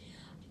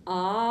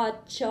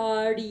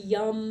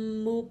 Acharyam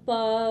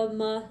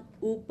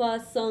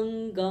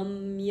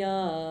upasangamya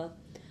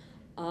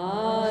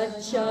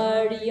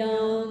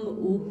Acharyam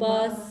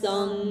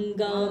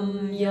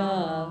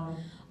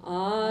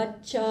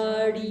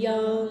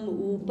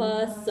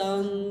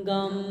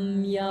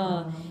upasangamya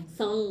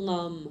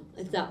Sangam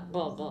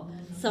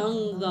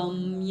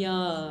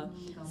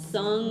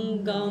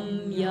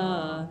Sangamya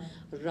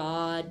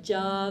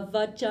Raja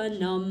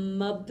Vachanam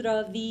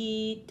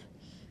Abravit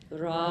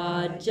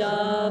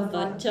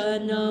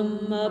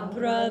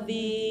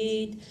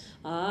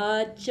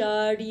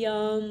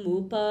Acharyam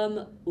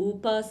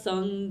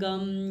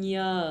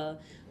upasangamya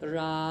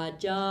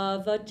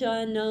Raja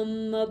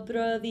Vachanam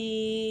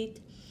Abravit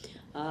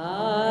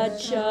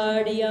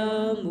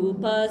Acharyam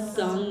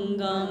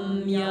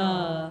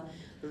upasangamya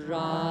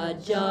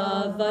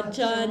Raja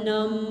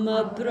Vachanam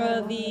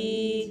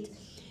Abravit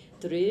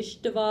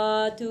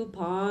Drishtavatu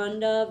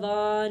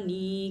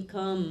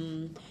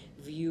Pandavanikam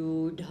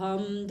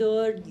Vyudham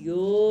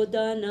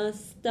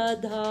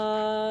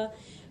Duryodhanastada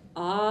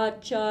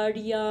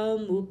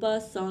Acharyam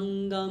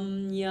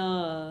upasangamya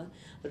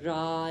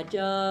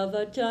Raja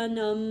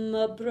Vachanam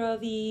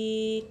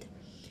Abravit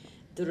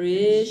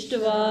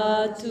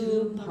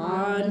Drishtavatu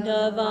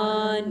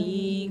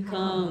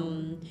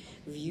Pandavanikam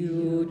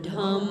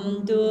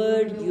Vyudham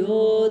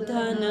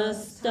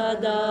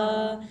Duryodhanastada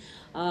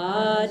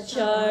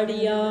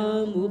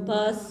Acharyam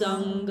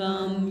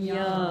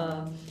upasangamya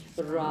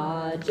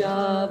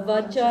Raja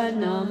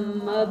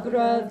Vachanam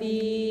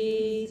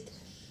Abravit.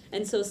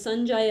 And so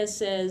Sanjaya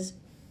says,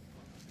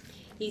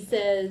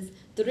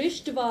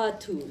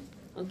 Drishtavatu,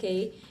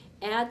 okay,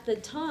 at the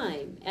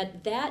time,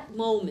 at that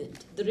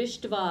moment,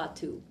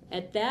 Drishtavatu,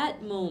 at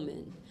that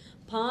moment,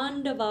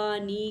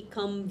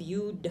 Pandavanikam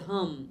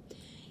Vyudham,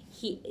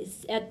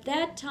 at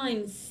that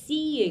time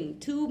seeing,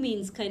 tu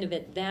means kind of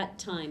at that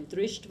time,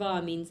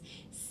 drishtva means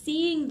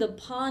seeing the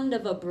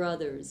Pandava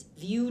brothers,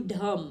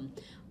 vyudham,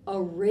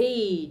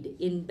 arrayed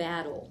in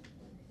battle.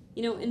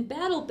 You know, and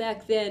battle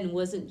back then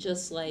wasn't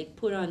just like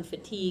put on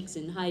fatigues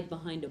and hide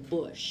behind a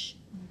bush.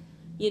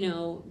 You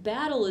know,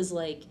 battle is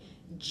like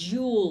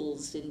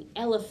jewels and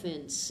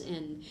elephants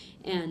and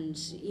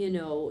you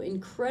know,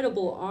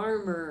 incredible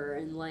armor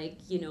and like,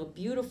 you know,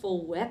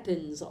 beautiful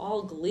weapons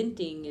all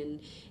glinting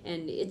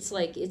and it's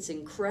like, it's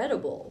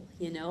incredible,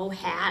 you know,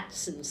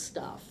 hats and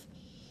stuff.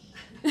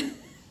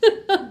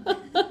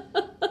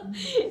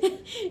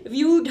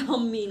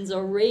 Vyudham means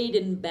arrayed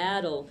in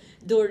battle.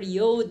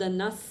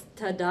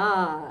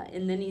 Duryodhanastada.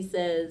 And then he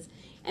says,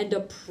 and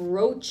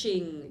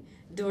approaching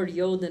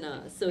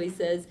Duryodhana. So he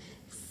says,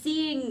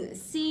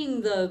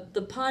 seeing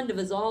the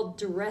Pandavas all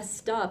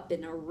dressed up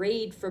and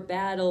arrayed for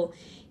battle,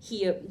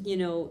 he, you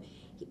know,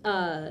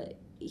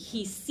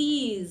 he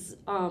sees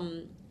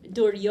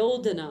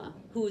Duryodhana,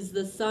 who's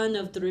the son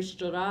of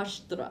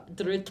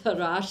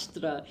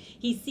Dhritarashtra.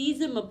 He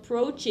sees him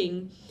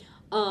approaching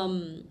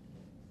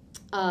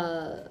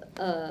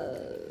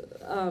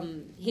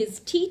his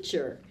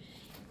teacher,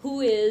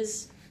 who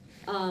is,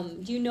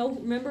 do you know,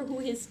 remember who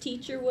his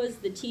teacher was,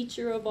 the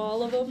teacher of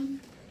all of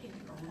them?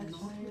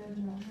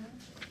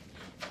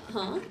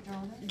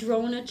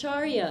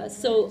 Dronacharya.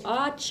 So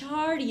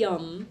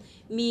acharyam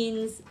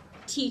means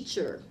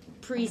teacher,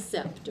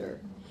 preceptor.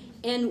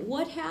 And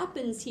what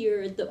happens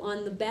here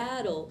on the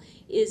battle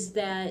is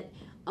that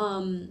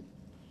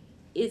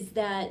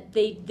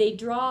they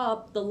draw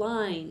up the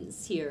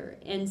lines here.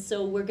 And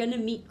so we're going to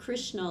meet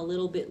Krishna a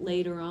little bit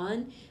later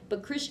on.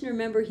 But Krishna,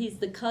 remember, he's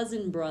the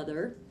cousin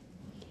brother.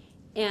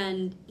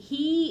 And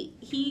he's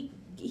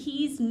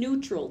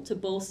neutral to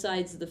both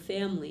sides of the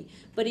family.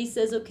 But he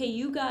says, okay,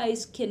 you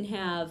guys can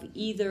have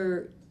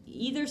either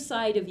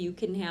side of you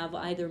can have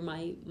either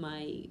my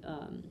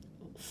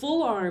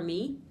full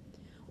army,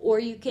 or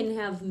you can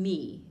have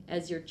me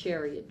as your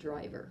chariot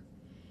driver.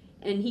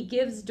 And he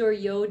gives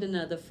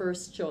Duryodhana the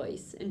first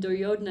choice. And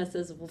Duryodhana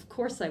says, well, of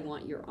course I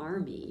want your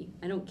army.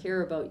 I don't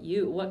care about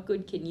you. What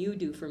good can you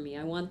do for me?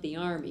 I want the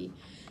army.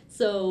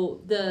 So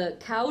the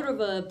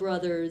Kaurava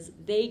brothers,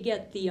 they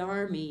get the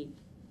army.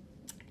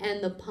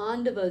 And the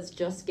Pandavas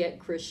just get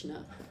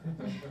Krishna.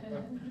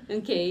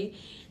 Okay?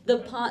 The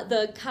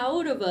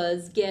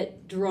Kauravas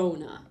get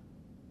Drona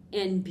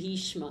and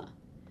Bhishma.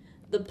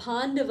 The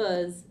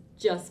Pandavas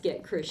just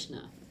get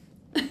Krishna.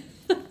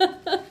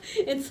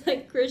 It's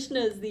like Krishna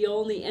is the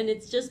only, and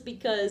it's just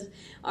because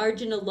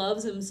Arjuna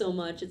loves him so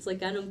much. It's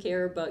like, I don't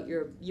care about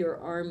your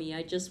army.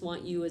 I just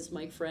want you as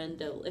my friend.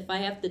 If I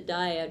have to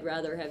die, I'd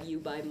rather have you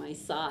by my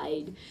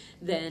side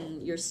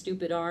than your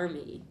stupid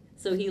army.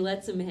 So he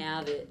lets him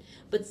have it.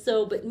 But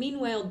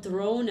meanwhile,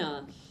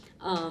 Drona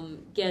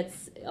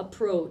gets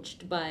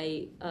approached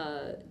by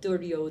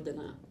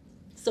Duryodhana.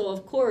 So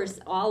of course,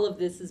 all of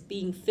this is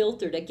being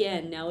filtered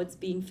again. Now it's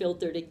being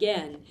filtered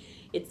again.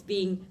 It's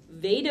being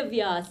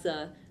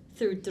Vedavyasa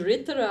through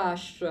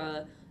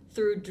Dhritarashtra,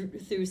 through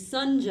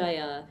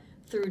Sanjaya,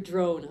 through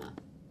Drona.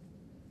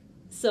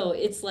 So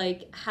it's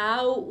like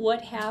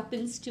what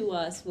happens to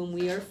us when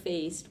we are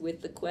faced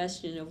with the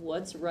question of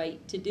what's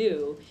right to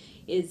do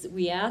is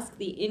we ask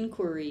the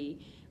inquiry,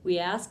 we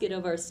ask it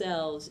of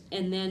ourselves,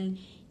 and then,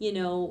 you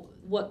know,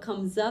 what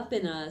comes up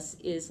in us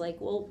is like,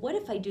 well, what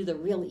if I do the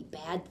really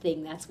bad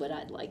thing? That's what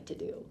I'd like to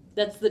do.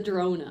 That's the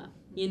Drona.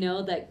 You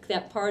know,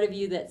 that part of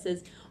you that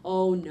says,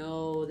 oh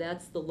no,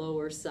 that's the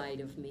lower side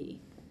of me.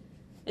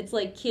 It's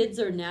like kids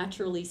are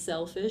naturally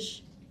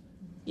selfish,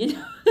 you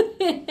know,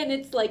 and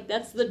it's like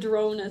that's the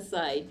Drona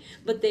side,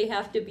 but they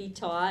have to be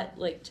taught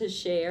like to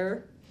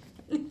share.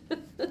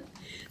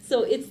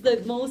 So it's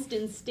the most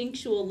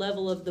instinctual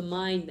level of the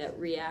mind that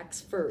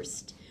reacts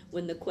first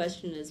when the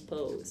question is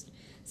posed.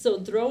 So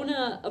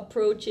Drona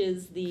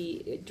approaches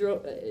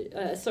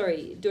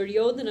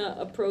Duryodhana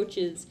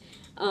approaches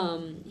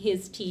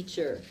his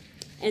teacher,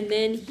 and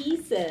then he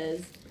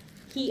says,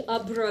 he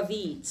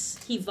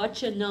abravits, he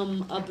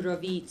vachanam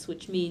abravits,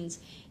 which means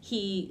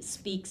he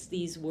speaks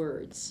these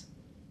words.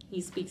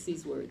 He speaks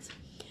these words.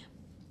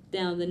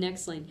 Now the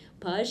next line,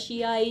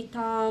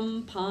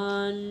 Pashyaitam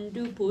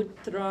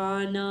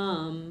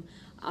panduputranam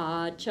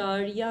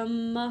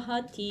acharyam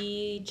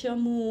mahati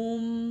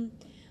chamum.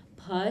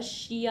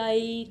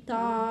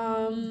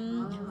 Pashyaitam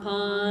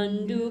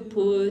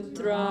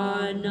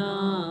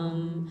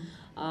panduputranam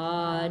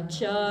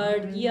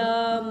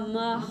acharya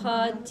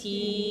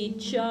mahati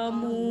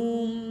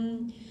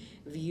chamum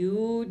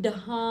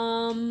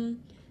vyudham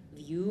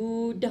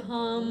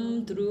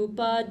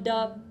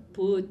drupada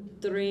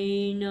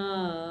putrena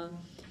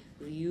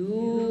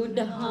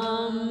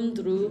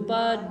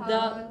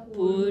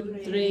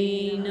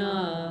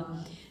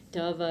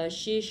Tava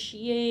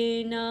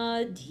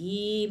shishyena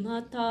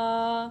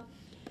dhimata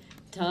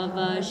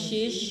Tava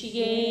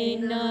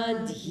shishyena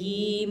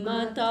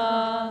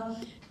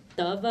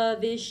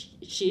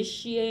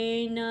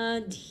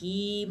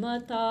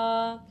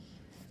dhimata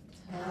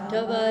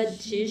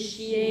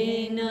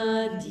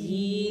Tavachishyena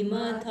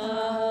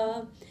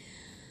dhimata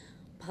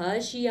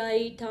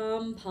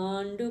Pashyaitam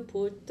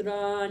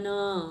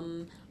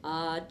Panduputranam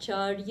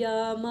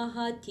Acharya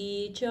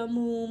Mahati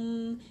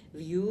Chamum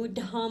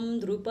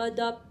Vyudham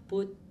Drupada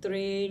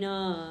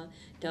Putrena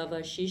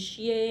Tava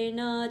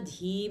Shishyena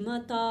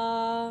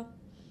Dhimata.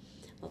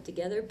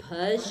 Altogether,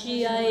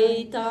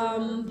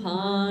 Pashyaitam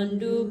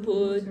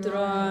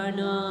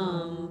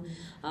Panduputranam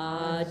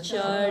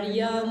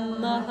Acharya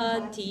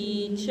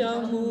Mahati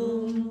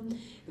Chamum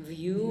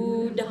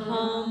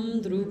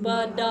Vyudham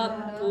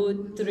Drupada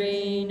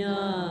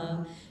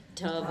Putrena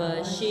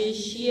Tava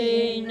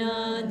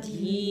Shishyena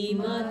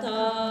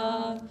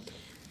Dhimata.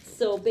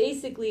 So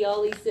basically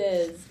all he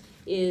says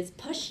is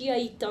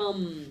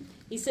Pashyaitam.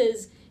 He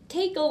says,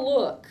 take a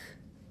look.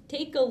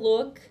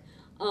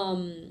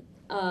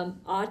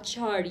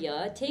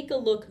 Acharya, take a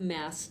look,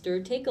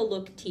 master, take a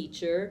look,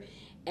 teacher,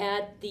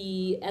 at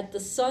the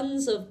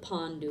sons of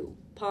Pandu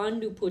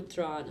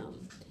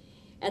Putranam,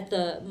 at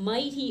the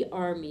mighty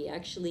army.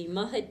 Actually,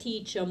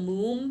 Mahati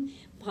Chamum,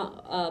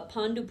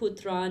 Pandu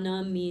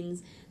Putrana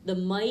means the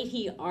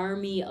mighty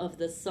army of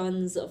the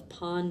sons of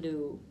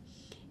Pandu.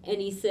 And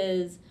he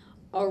says,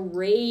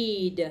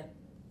 arrayed,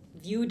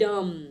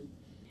 Vyudam,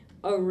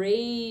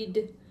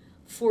 arrayed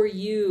for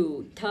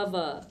you,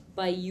 Tava,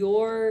 by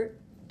your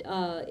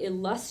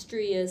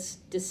illustrious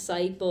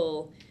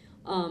disciple,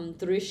 Drupada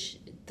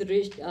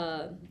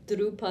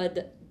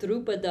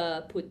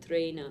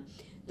Putrena.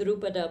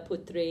 Drupada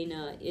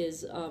Putrena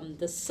is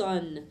the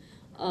son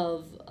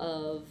of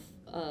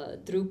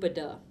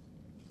Drupada.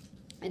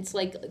 It's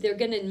like they're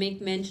going to make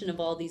mention of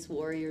all these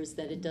warriors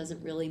that it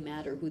doesn't really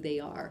matter who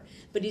they are.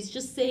 But he's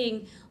just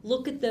saying,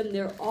 look at them,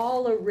 they're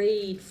all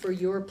arrayed for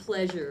your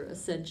pleasure,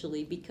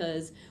 essentially,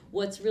 because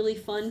what's really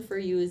fun for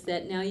you is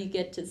that now you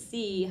get to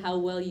see how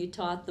well you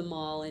taught them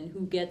all and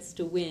who gets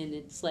to win.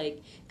 It's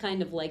like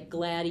kind of like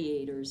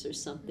gladiators or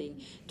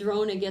something.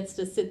 Drona gets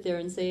to sit there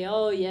and say,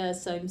 oh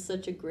yes, I'm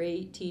such a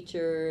great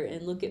teacher,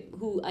 and look at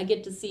who I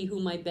get to see who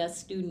my best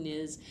student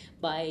is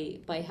by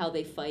how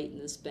they fight in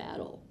this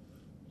battle.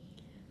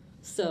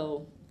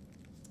 So,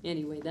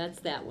 anyway, that's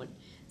that one.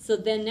 So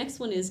then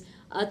next one is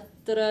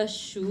Atra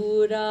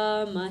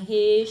Shura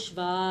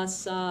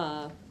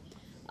Maheshvasa.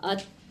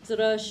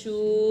 Atra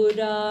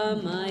Shura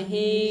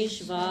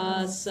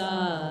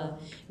Maheshvasa.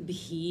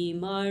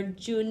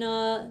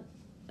 Bhimarjuna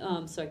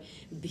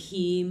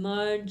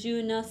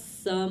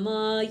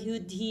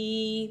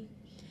Samayudhi.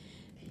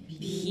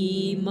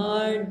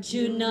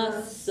 Bhimarjuna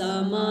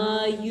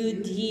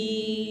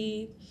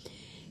Samayudhi.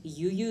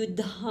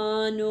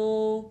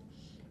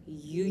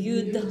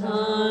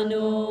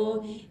 Yuyudhano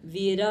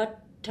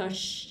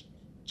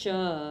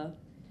Viratascha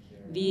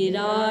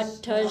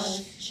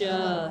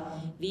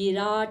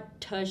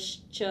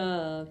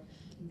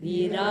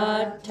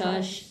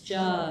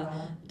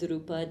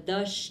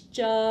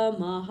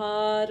Drupadascha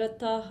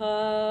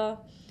Maharataha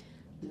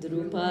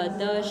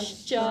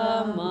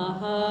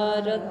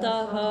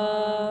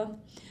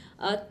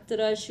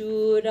Atra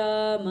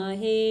Shura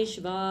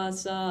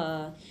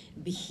Maheshvasa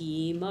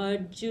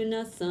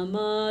Bhimarjuna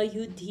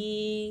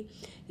Samayudhi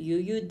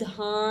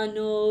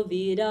Yuyudhano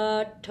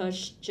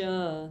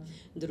Viratascha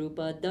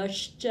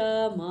Drupadascha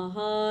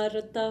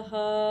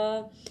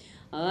Maharataha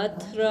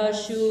Atra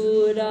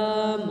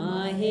Shura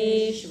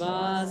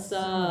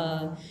Maheshvasa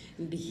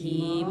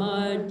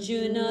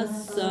Bhimarjuna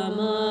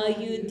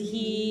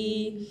Samayudhi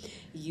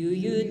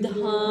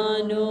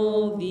Yuyudhano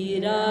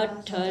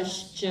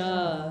Viratascha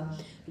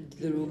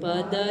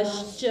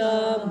Drupadascha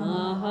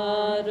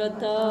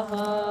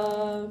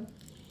Maharataha.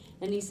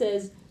 And he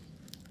says,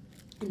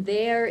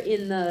 there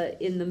in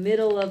the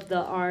middle of the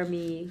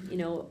army,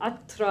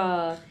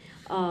 Atra,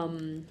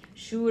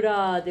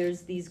 Shura,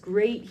 there's these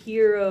great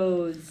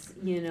heroes,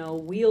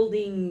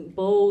 wielding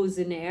bows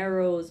and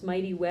arrows,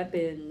 mighty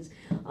weapons,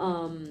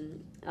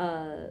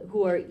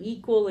 who are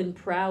equal in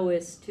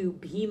prowess to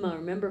Bhima.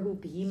 Remember who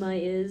Bhima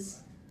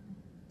is?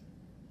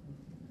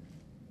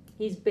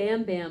 He's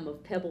Bam Bam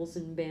of Pebbles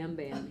and Bam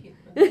Bam.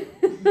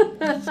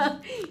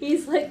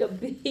 He's like a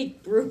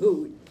big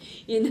brute,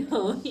 He's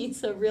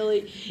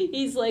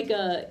like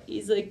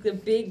the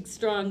big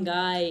strong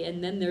guy.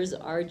 And then there's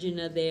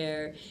Arjuna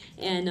there,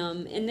 and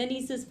then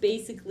he's just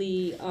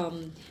basically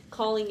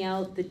calling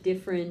out the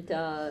different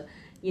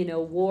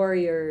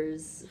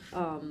warriors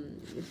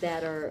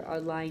that are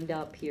lined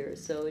up here.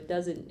 So it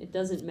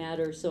doesn't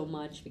matter so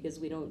much because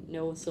we don't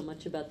know so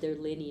much about their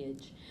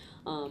lineage,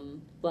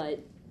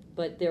 but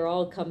they're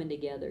all coming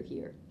together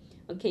here.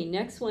 Okay,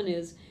 next one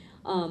is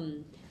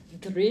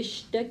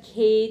Drishta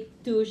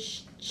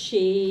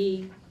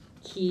Ketushche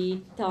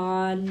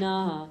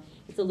Kitana.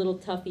 It's a little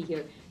toughy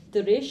here.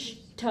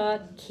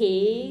 Drishta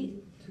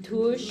Ketushche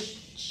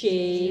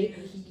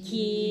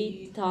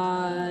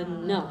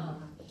Kitana.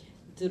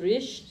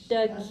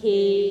 Drishta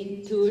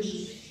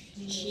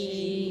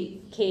Ketushche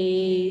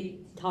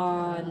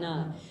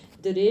Kitana.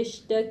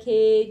 Drishta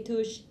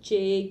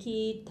Ketushche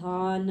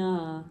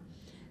Kitana.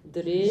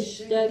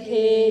 Drishta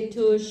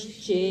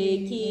Ketushche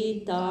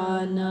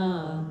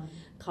Kitana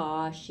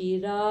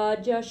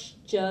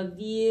Kashirajascha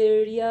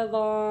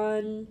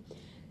viryavan.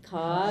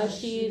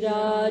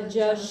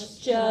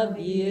 Kashirajascha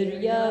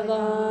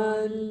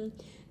viryavan.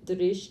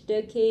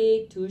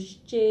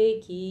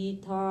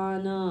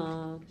 Drishtaketushchekitana.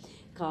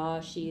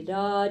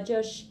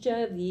 Kashirajascha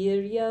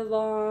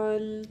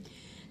viryavan.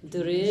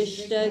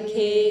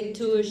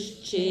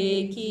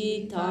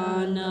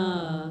 Drishtaketushchekitana.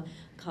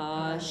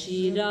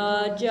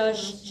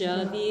 Kashirajascha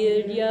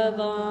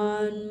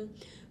viryavan.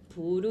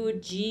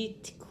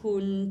 Purujit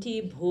kunti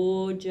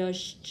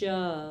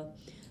bhojascha.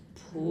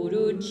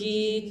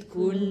 Purujit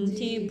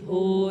kunti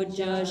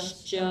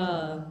bhojascha.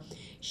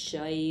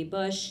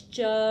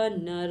 Shaibascha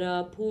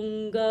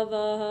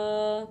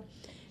narapungavaha.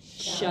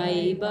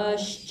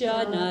 Shaibascha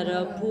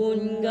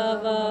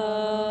narapungavaha.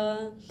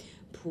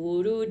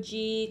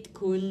 Purujit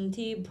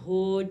kunti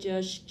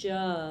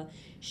bhojascha.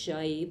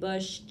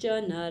 Shaibascha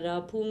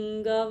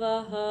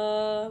narapungavaha.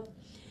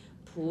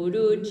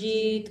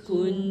 Purujit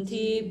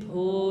kunti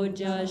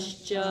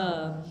bhojascha.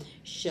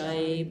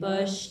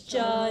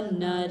 Shaibascha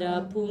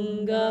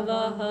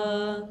narapungavaha.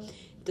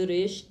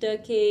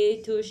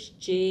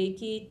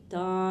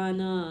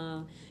 Drishtaketushchekitana.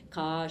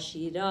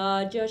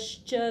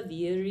 Kashirajascha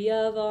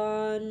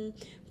viryavan.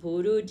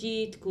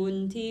 Purujit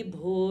kunti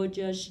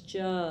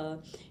bhojascha.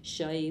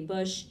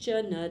 Shaibascha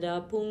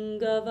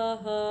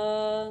narapungavaha.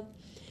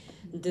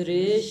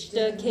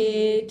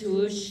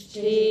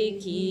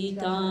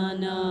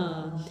 Drishtaketushchekitana.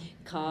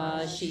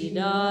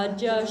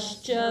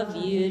 Kashirajascha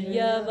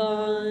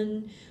viryavan.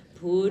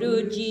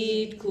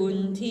 Purujit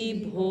kunti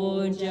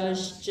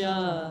bhojascha.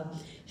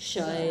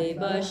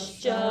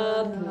 Shaibascha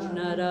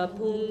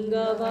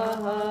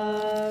narapungavaha.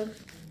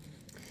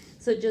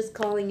 So just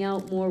calling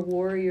out more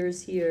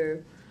warriors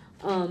here.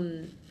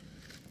 So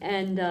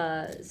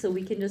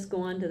we can just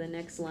go on to the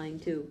next line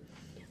too.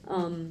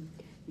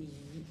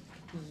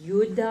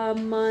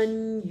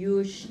 Yuddhaman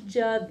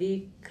yushcha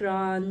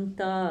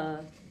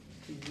vikranta.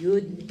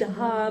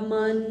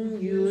 Yuddhaman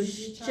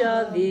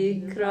yushcha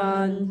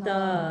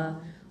vikranta.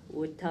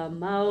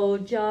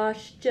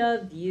 Uttamaujascha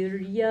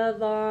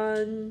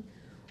viryavan.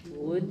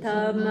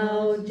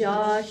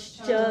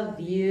 Uttamaujascha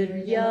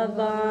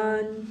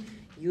viryavan.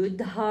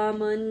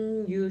 Yuddhaman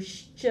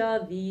yushcha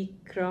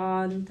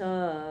vikranta.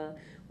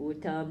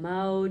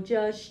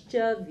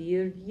 Uttamaujascha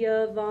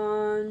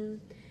viryavan.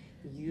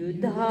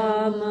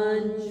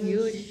 Yuddhaman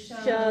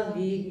yushcha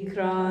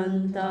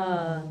vikranta.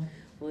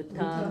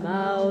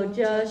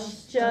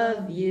 Uttamaujascha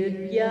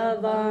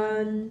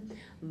viryavan.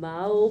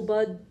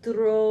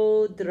 Maubhadro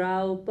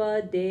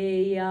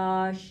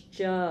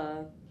draupadeyascha.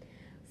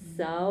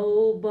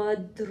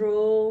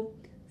 Saubhadro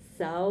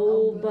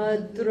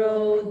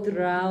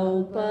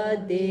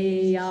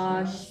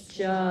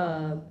draupadeyascha.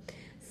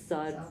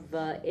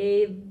 Sarva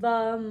eva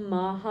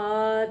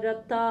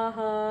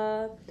maharataha.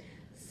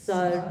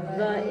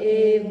 Sarva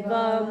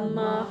eva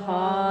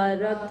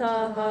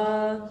maharataha.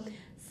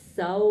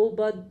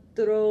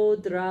 Saubhadro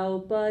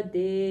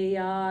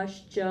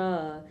draupadeyascha.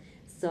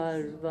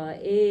 Sarva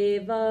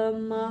eva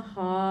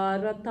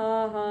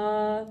maharataha.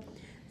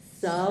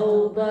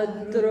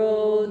 Saubhadro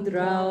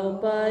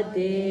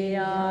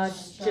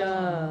draupadeyascha.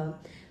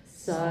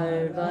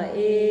 Sarva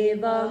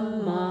eva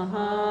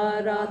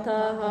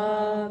maharataha.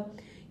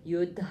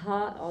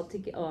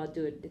 I'll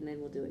do it and then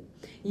we'll do it.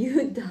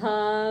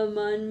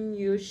 Yuddhaman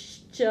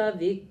yushcha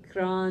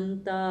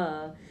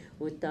vikranta.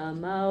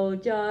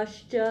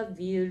 Uttamaujascha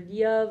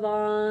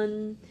viryavan.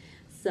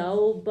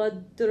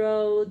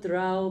 Saubhadro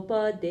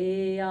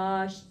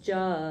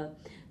draupadeyascha.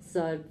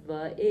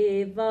 Sarva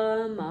eva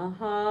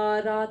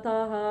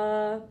maharataha.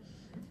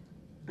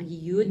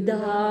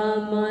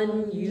 Yuddhaman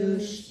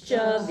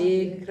yushcha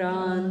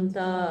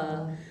vikranta.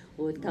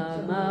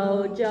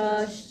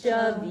 Uttamaujascha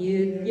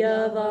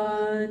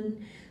viryavan.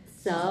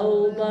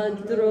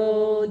 Saubhadro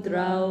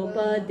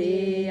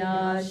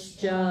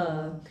draupadeyascha.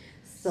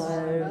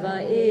 Sarva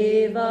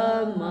eva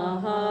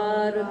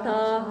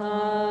maharataha.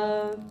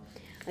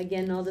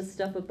 Again, all the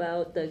stuff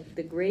about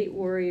the great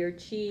warrior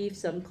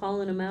chiefs. I'm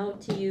calling them out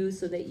to you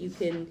so that you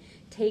can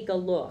take a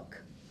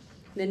look.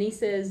 Then he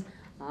says,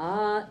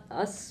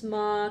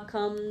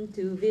 Asmakam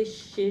tu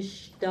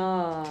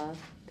vishishta.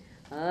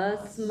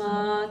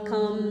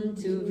 Asmakam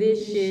tu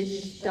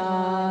vishishta.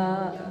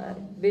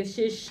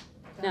 Vishishta.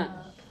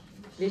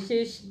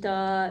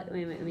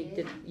 Wait a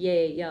minute.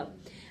 Yeah.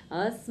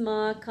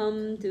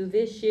 Asmakam tu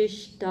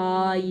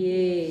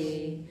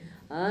vishishtaye.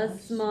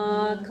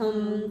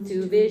 Asmakam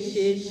tu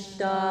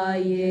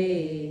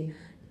vishishtaye.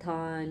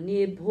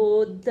 Tani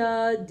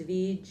bodha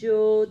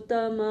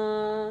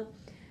dvijotama.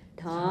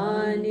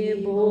 Tani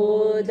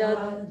bodha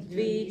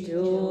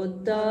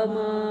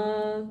dvijotama.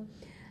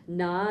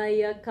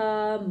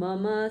 Nayaka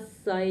mama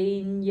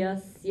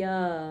sainyasya.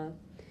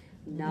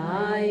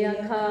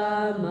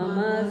 Nayaka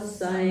mama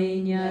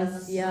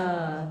sainyasya.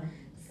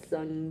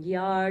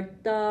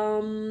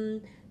 Sangyartam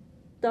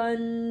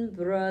tan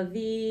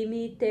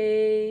bravimite.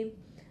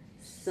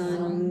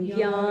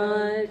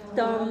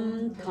 Sangyartam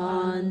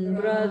tan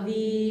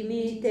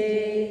bravimite.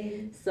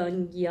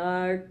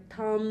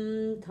 Sangyartam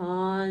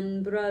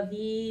tan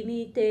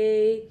bravimi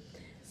te.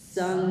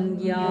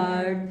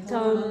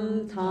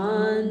 Sangyartam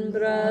tan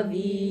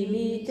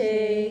bravimi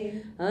te.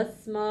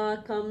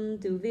 Asmakam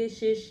tu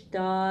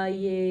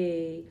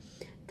vishishtaye.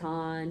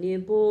 Tani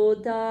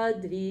bodha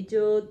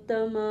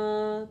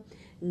dvijottama.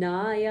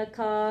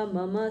 Nayaka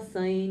mama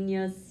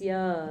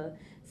sainyasya.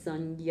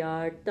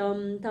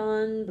 Sangyartam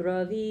tan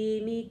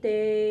bravimi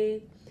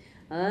te.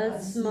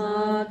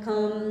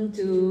 Asmakam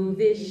tu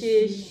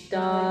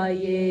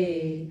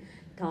vishishtaye.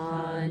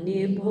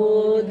 Tani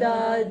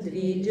bodha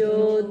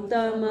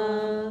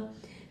dvijottama.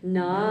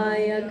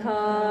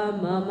 Nayaka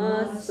mama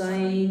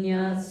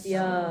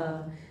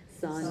sainyasya.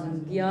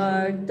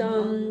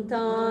 Sangyartam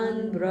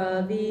tan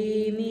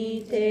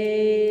bravimi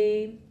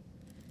te.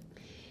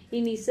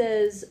 And he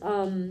says,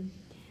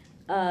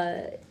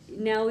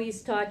 now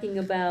he's talking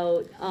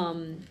about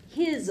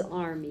his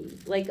army.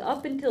 Like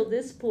up until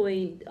this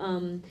point,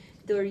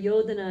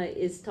 Duryodhana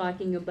is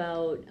talking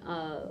about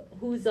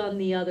who's on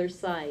the other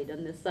side,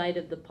 on the side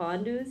of the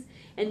Pandus.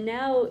 And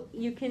now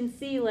you can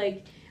see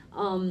like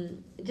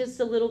just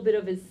a little bit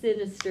of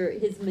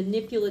his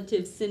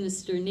manipulative,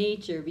 sinister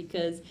nature,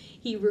 because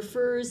he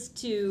refers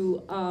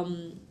to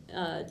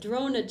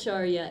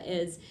Dronacharya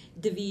as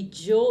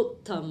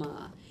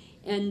Dvijottama.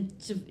 And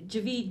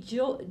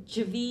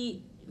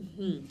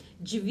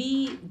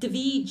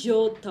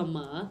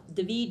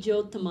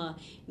Dvijottama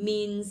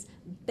means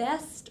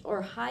best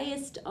or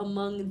highest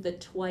among the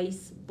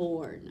twice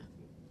born.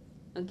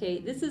 Okay,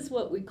 this is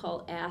what we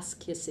call ass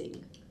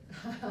kissing.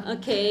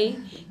 Okay,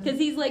 because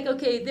he's like,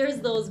 okay, there's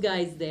those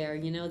guys there,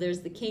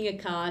 there's the king of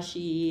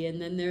Kashi, and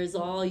then there's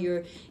all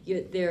their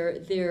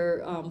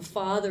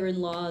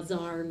father-in-law's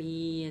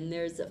army, and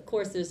there's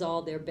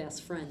all their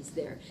best friends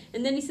there.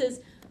 And then he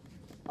says,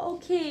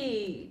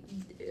 okay,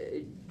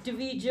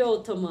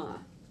 Dvijottama,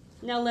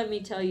 now let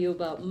me tell you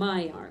about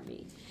my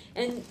army.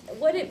 And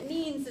what it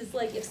means is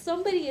like if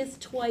somebody is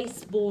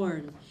twice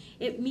born,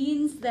 it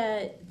means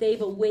that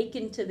they've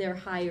awakened to their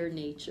higher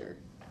nature.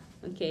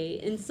 Okay,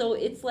 and so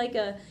it's like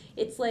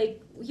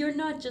you're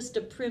not just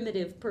a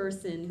primitive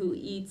person who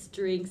eats,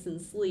 drinks,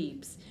 and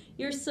sleeps.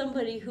 You're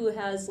somebody who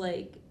has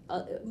like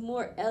a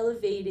more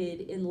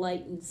elevated,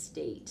 enlightened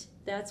state.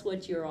 That's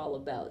what you're all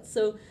about.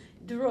 So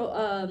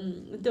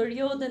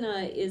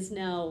Duryodhana is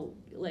now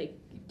like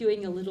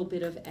doing a little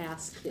bit of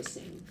ass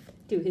kissing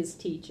to his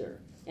teacher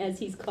as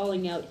he's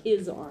calling out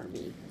his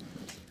army.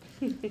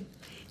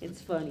 It's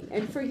funny.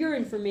 And for your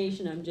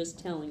information, I'm just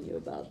telling you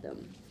about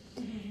them.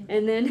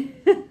 And then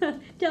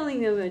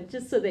telling them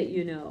just so that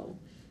you know.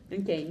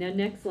 Okay, now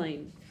next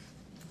line.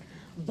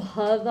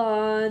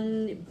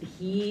 Bhavan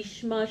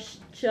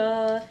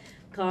bhishmascha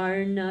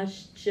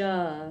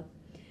karnascha.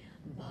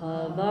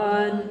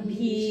 Bhavan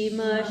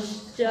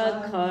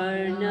bhimascha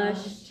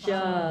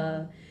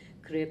karnascha.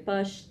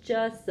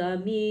 Kripascha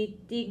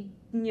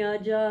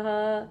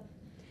samitignajaha.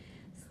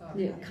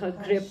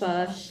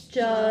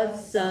 Kripascha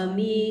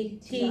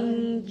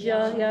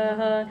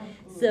samitingjaha.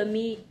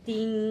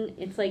 Samiting,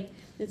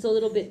 it's a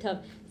little bit tough.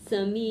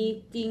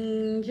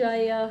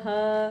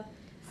 Samitingjayaha.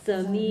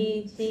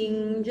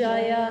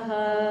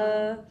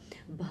 Samitingjayaha.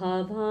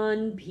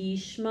 Bhavan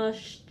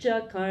bhishmascha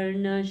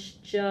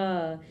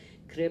karnascha.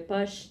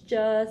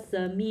 Kripascha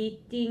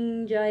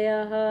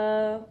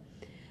samitingjayaha.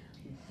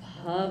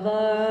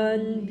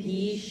 Bhavan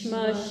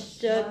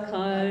bhishmascha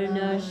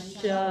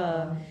karnascha.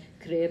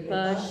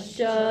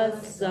 Kripascha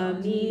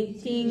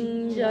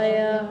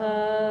samitingjayaha.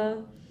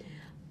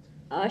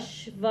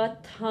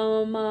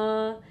 Ashvatthama,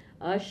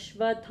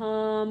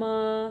 Ashvatthama,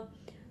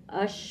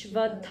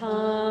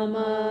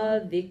 Ashvatthama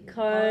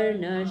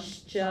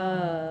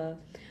vikarnascha.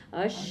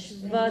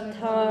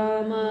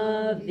 Ashvatthama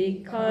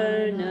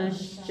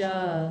vikarnascha.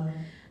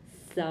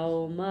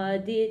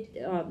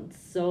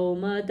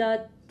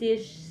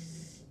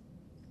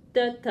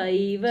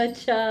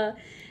 Saumadatistataivacha.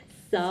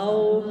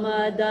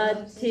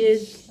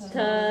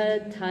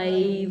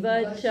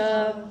 Saumadatistataivacha.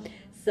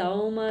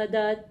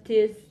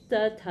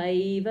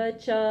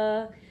 Saumadatistataivacha.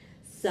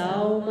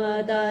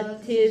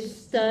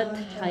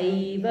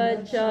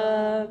 Saumadatistataivacha.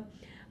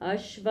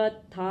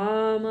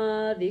 Ashvatthama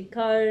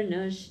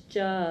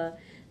vikarnascha.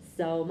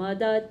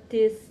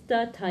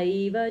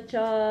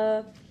 Saumadatistataivacha.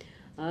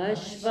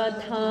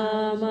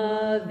 Ashvatthama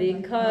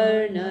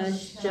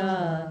vikarnascha.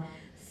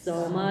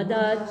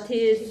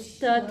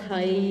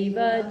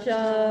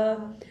 Saumadatistataivacha.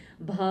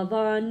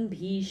 Bhavan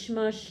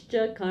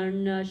bhishmascha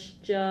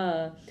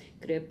karnascha.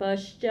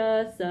 Kripascha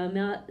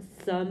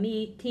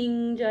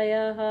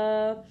samitingjayaha.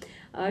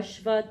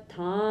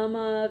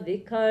 Ashvatthama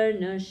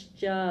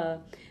vikarnascha.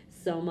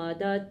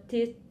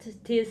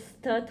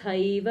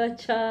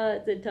 Saumadatistataivacha.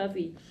 It's a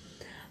toughie.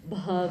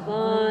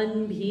 Bhavan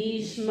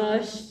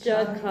bhishmascha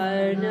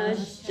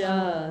karnascha.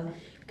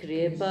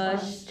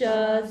 Kripascha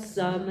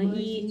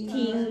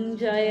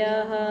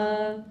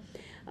samitingjayaha.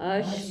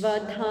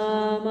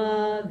 Ashvatthama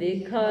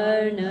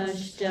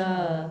vikarnascha.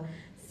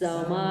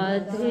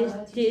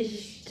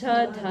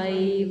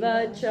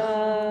 Saumadatistataivacha.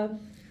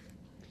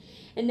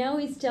 And now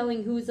he's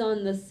telling who's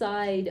on the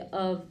side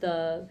of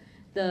the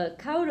the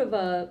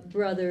Kaurava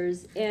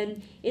brothers,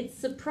 and it's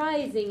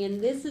surprising,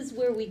 and this is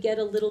where we get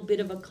a little bit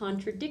of a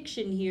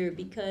contradiction here,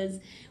 because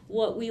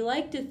what we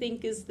like to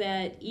think is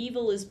that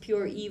evil is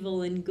pure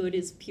evil and good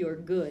is pure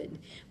good.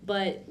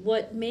 But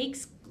what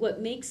makes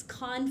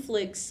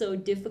conflict so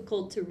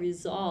difficult to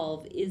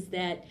resolve is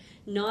that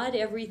not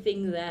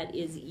everything that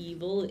is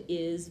evil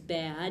is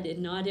bad,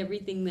 and not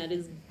everything that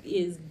is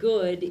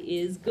good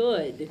is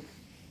good.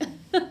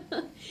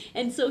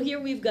 And so here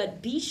we've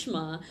got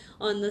Bhishma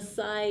on the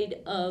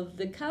side of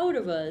the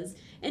Kauravas,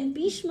 and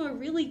Bhishma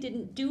really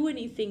didn't do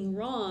anything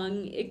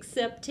wrong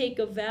except take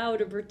a vow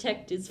to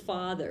protect his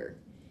father.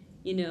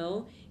 You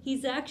know,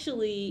 he's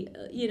actually,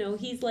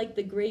 he's like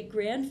the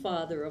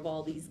great-grandfather of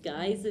all these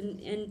guys,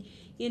 and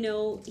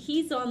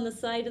he's on the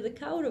side of the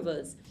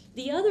Kauravas.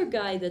 The other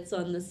guy that's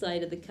on the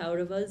side of the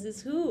Kauravas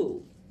is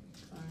who?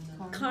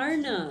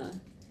 Karna.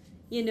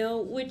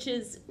 Which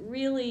is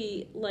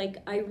really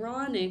like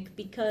ironic,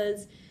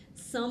 because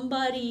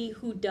somebody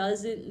who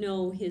doesn't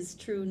know his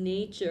true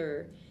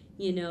nature,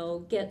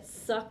 gets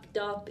sucked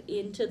up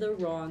into the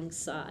wrong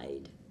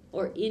side,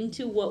 or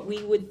into what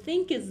we would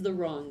think is the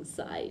wrong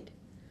side,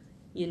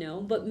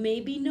 but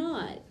maybe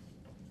not.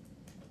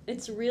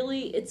 It's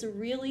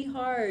really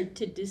hard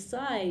to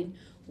decide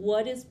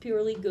what is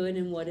purely good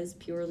and what is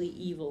purely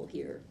evil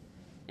here.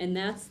 And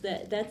that's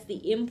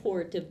the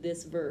import of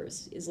this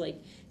verse, is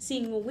like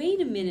seeing, well, wait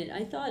a minute,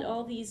 I thought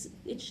all these,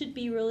 it should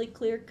be really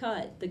clear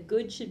cut. The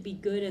good should be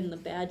good and the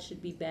bad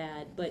should be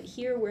bad. But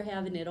here we're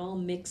having it all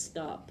mixed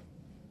up.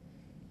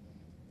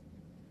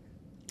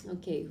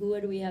 Okay,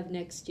 who do we have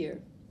next year?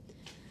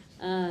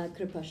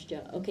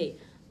 Kripascha. Okay.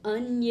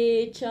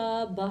 Anye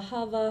cha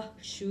bahava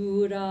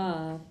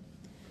shura.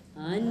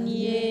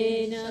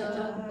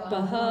 Anyena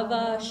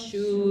bahava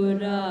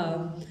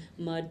shura.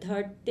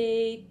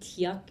 Madharte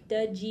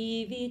tyakta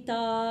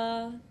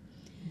jivita.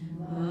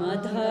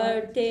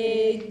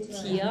 Madharte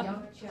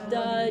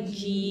tyakta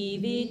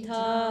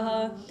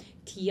jivita.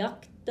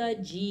 Tyakta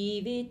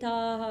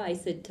jivita. I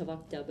said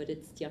tavakta, but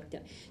it's tyakta.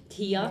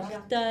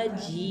 Tyakta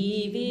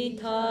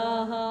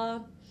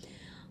jivita.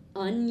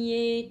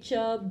 Anye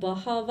cha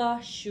bahava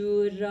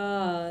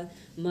shura.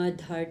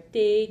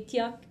 Madharte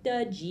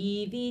tyakta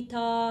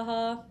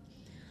jivita.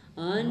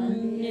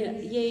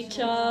 Anye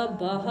cha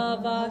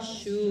bahava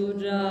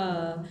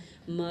shura.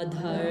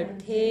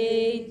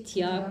 Madharte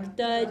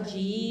tyakta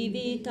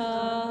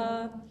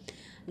jivita.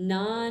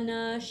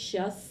 Nana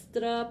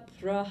shastra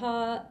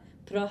praharana.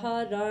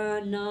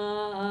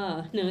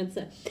 No, it's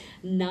a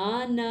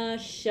Nana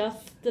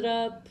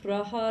shastra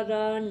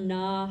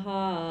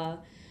praharanaha.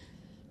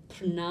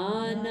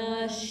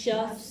 Nana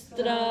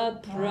shastra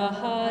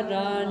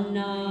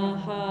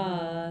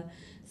praharanaha.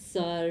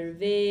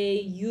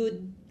 Sarve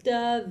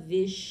yudda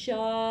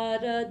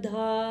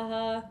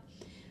visharadaha.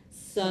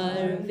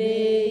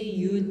 Sarve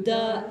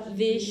yudda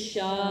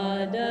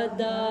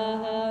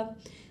visharadaha.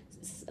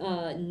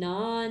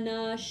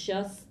 Nana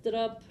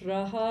shastra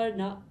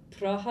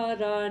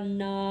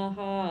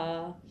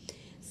praharanaha.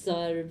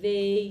 Sarve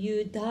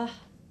yudda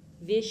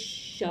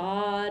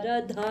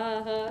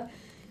visharadaha.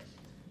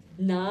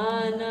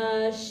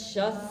 Nana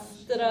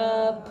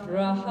shastra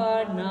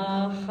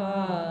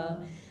praharanaha.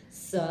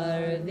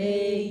 Sarve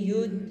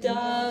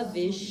yudda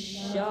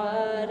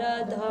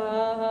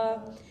visharadaha.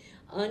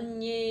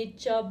 Anye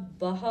cha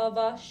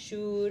bahava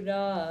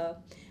shura.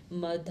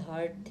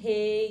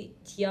 Madharte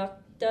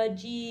tyakta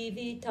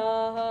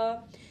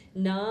jivitaha.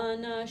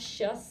 Nana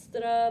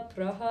shastra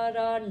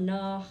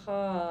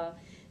praharanaha.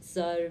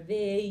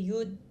 Sarve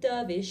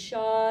yudda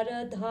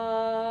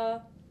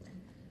visharadaha.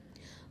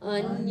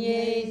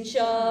 Anye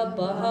cha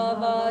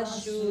bahava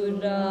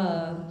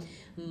shura.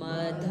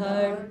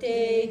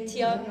 Madharte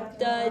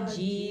tyakta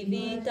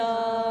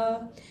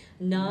jivita.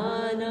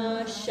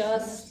 Nana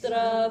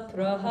shastra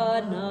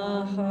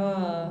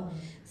prahanaha.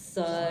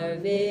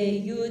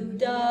 Sarve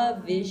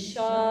yudda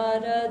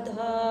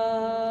visharadha.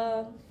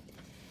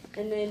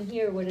 And then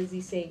here, what is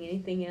he saying?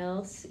 Anything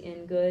else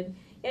in good?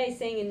 Yeah, he's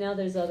saying, and now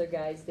there's other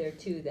guys there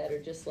too that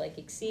are just like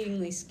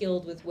exceedingly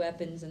skilled with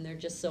weapons, and they're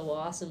just so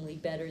awesomely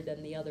better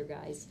than the other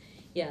guys.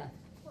 Yeah.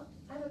 Well,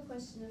 I have a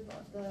question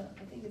about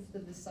I think it's the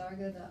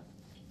Visarga, the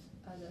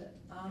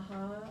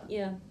aha.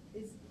 Yeah.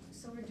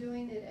 So we're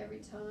doing it every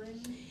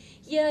time?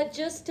 Yeah,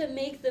 just to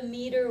make the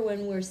meter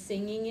when we're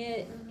singing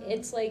it.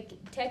 It's like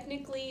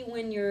technically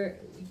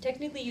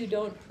you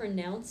don't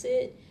pronounce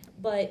it,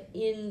 but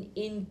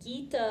in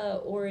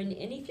Gita or in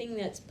anything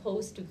that's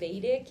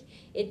post-Vedic,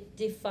 it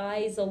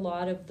defies a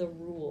lot of the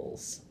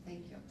rules.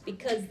 Thank you.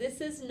 Because this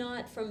is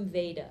not from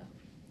Veda.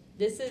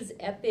 This is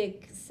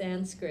epic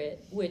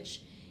Sanskrit,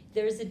 which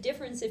there's a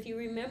difference. If you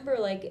remember,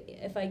 like,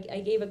 if I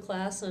gave a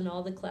class on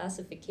all the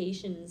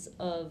classifications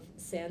of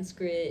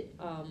Sanskrit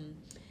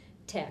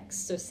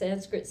texts, so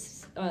Sanskrit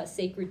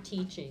sacred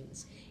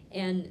teachings,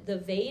 and the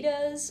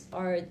Vedas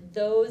are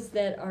those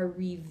that are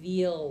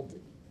revealed.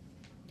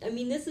 I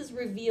mean, this is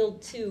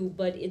revealed too,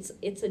 but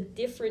it's a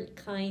different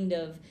kind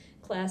of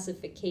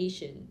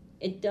classification.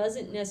 It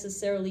doesn't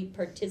necessarily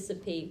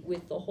participate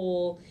with the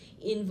whole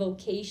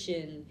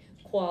invocation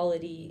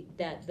quality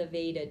that the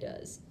Veda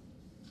does.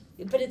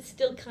 But it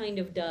still kind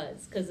of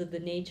does because of the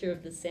nature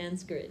of the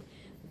Sanskrit.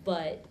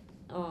 But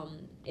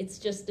it's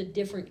just a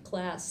different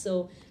class.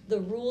 So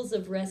the rules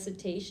of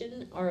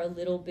recitation are a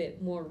little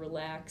bit more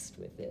relaxed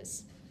with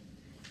this.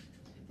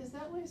 Is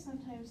that why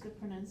sometimes the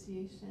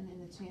pronunciation in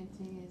the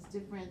chanting is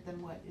different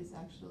than what is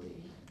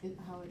actually,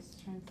 how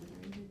it's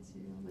transliterated to?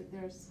 Like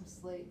there are some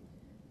slight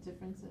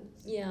differences.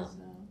 Yeah.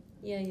 So.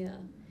 Yeah.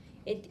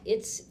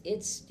 It's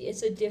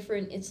a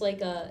different, it's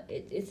like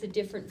it's a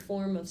different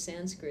form of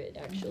Sanskrit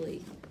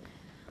actually.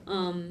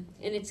 And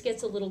it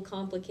gets a little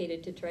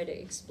complicated to try to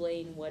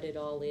explain what it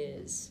all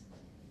is,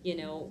 you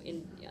know.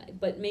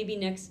 But maybe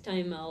next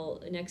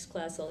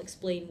class I'll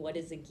explain what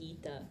is a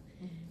Gita.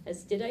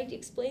 Did I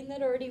explain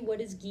that already? What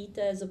is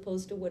Gita as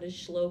opposed to what is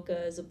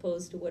Shloka, as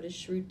opposed to what is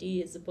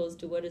Shruti, as opposed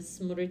to what is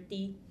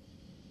Smriti?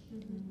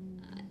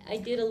 I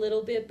did a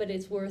little bit, but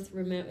it's worth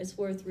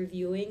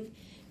reviewing,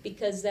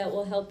 because that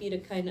will help you to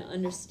kind of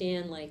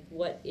understand like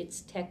what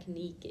its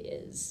technique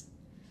is.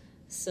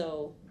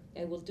 So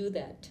I will do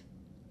that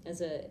as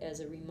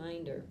a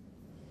reminder.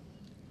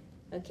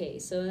 Okay,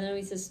 so now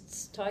he's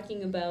just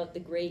talking about the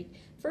great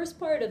first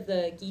part of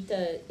the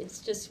Gita. It's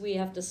just we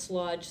have to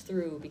slodge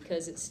through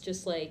because it's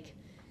just like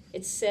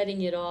it's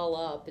setting it all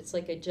up. It's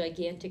like a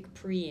gigantic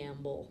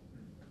preamble.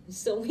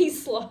 So we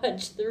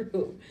slodge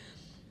through.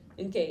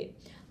 Okay.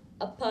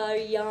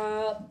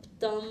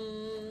 Aparyaptam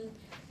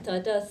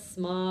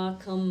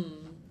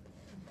tadasmakam.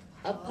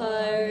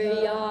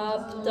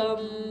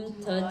 Aparyaptam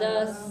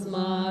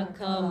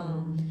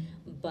tadasmakam.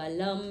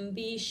 Balam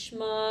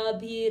bhishma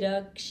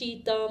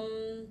bhirakshitam.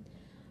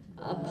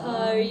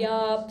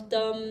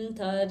 Aparyaptam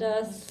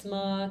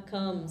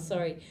tadasmakam.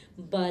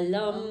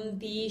 Balam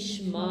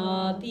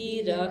bhishma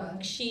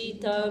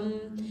bhirakshitam.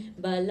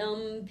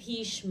 Balam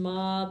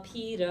bhishma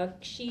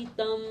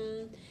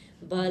bhirakshitam.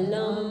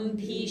 Balam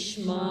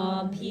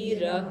bhishma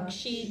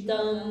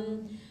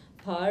bhirakshitam.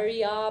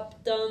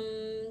 Paryaptam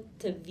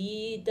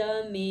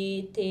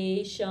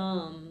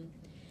tavidametesham.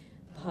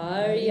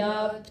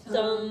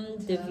 Paryaptam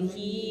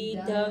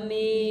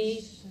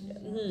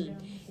tavidamesham.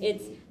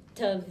 It's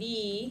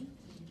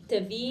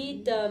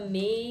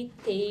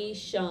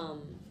tavidametesham.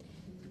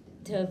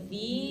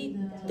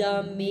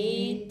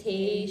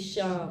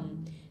 Tavidametesham.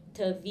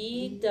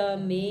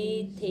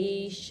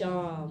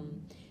 Tavidametesham.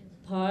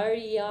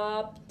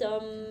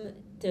 Paryaptam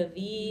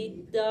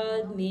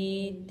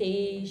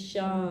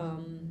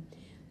tavidametesham.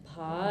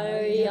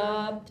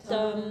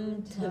 Paryaptam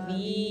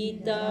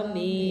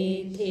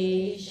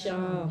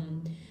tavidametesham.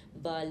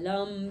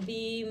 Balam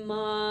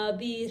bhima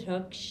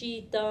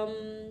bhirakshitam.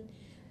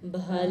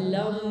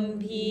 Balam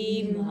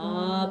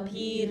bhima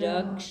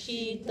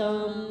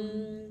bhirakshitam.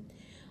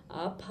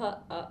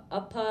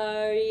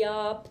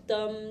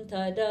 Aparyaptam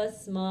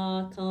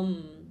tadasmakam.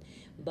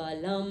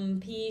 Balam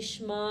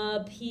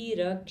bhishma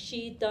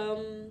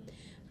bhirakshitam.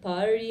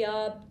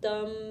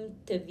 Paryaptam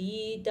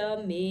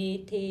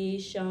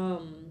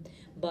tavidametesham.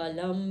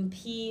 Balam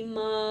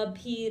bhima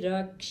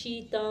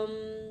bhirakshitam.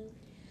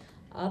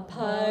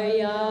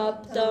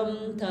 Aparyaptam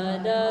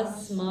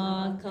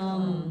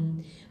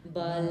tadasmakam.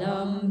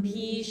 Balam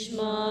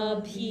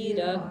bhishma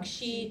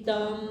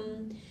bhirakshitam.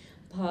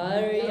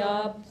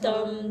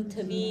 Paryaptam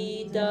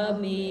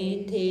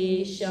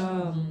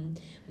tavidametesham.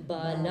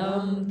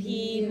 Balam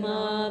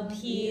bhima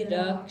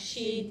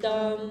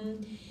bhirakshitam.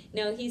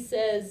 Now he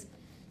says,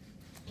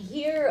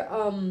 here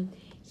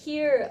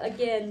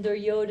again,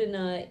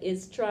 Duryodhana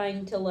is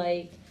trying to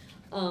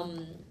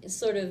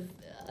sort of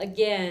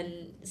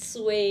again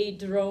sway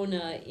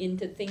Drona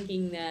into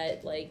thinking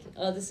that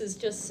this is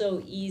just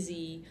so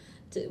easy.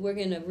 We're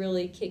gonna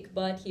really kick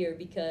butt here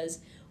because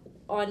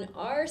on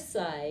our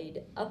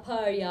side,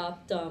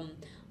 Aparyaptam,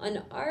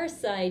 on our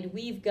side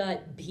we've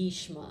got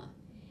Bhishma,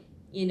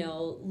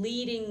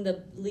 leading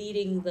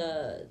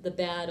the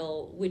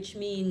battle, which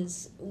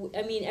means,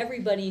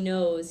 everybody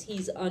knows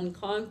he's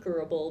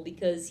unconquerable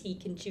because he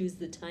can choose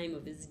the time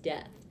of his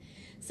death.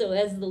 So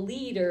as the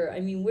leader,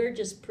 we're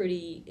just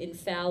pretty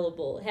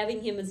infallible.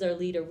 Having him as our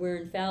leader, we're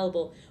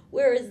infallible.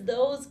 Whereas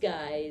those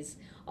guys,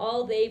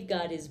 all they've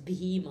got is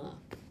Bhima,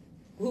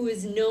 who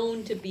is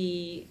known to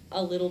be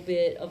a little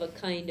bit of a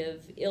kind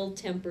of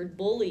ill-tempered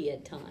bully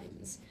at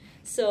times.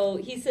 So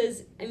he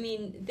says,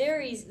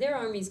 their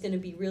army's going to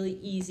be really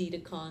easy to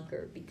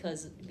conquer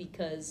because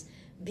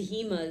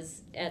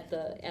Bhima's at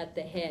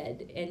the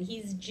head, and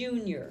he's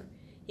junior,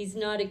 he's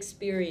not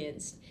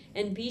experienced,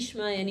 and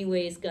Bhishma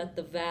anyways got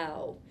the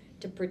vow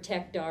to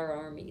protect our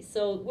army.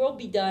 So we'll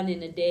be done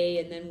in a day,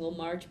 and then we'll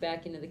march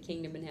back into the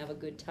kingdom and have a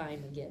good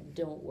time again.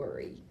 Don't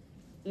worry,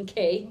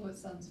 okay? Oh, it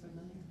sounds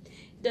familiar.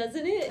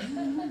 Doesn't it?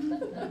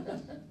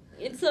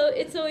 It's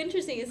so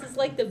interesting. This is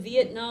like the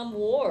Vietnam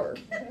War,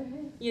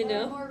 Or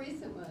a more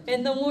recent one.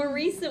 And the more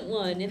recent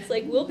one, it's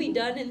like, we'll be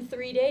done in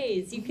 3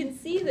 days. You can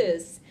see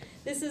this.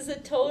 This is a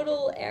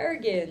total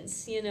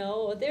arrogance,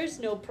 There's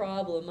no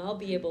problem.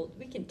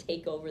 We can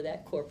take over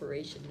that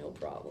corporation, no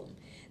problem.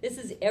 This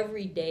is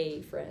every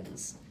day,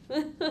 friends.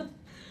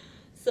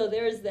 So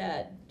there's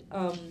that.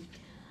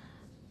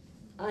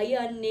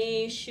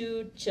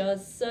 Ayaneshu cha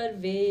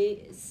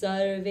sarveshu.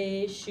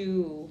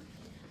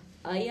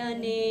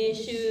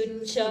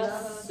 Ayaneshu cha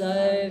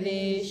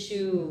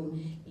sarveshu.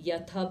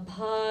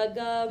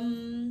 Yatabhagam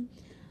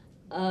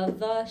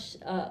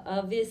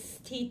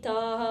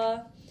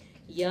avistitaha.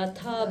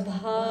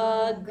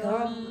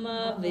 Yatabhagam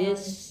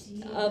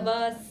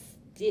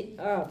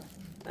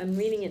I'm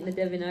reading it in the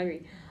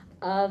Devanagari.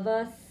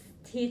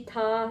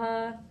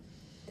 Avastitaha.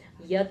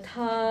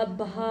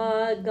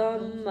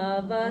 Yatabhagam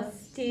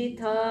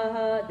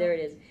avastitaha. There it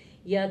is.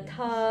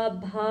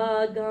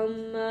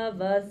 Yatabhagam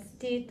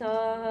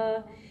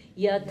avastitaha.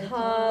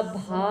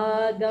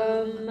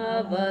 Yatabhagam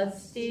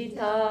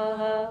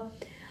avastitaha.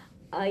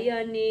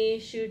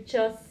 Ayaneshu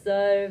cha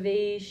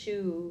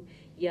sarveshu.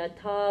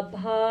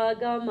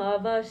 Yatabhagam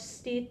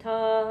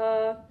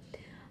avastitaha.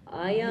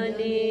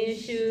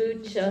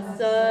 Ayaneshu cha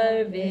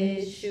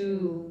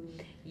sarveshu.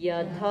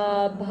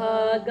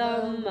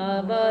 Yatabhagam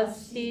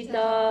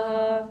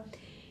avastitaha.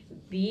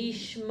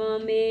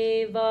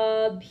 Bhishmameva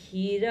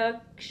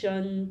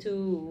bhirakshantu.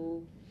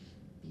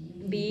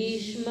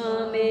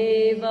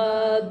 Bhishmameva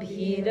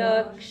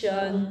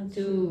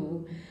bhirakshantu.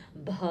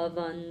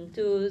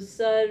 Bhavantu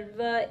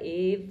sarva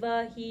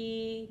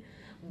evahi.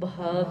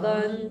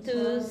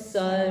 Bhavantu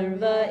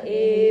sarva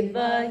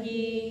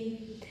evahi.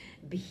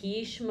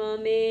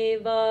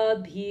 Bhishmameva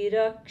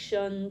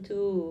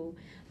bhirakshantu.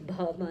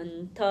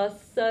 Bhavanta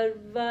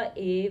sarva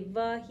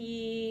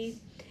evahi.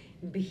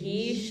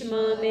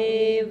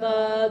 Bhishmameva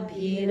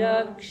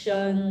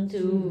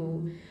bhirakshantu.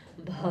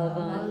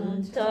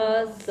 Bhavanta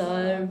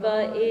sarva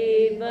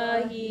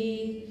evahi.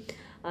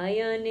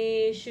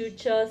 Ayaneshu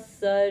cha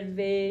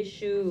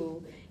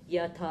sarveshu.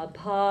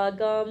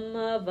 Yatabhagam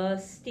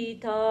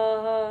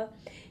avastitaha.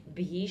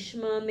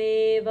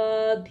 Bhishmameva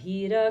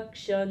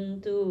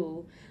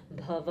bhirakshantu.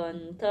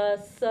 Bhavanta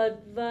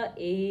sarva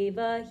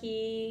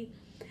evahi.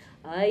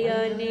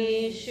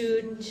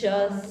 Ayaneshu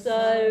cha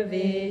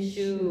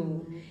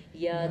sarveshu.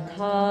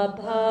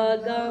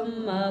 Yatabhagam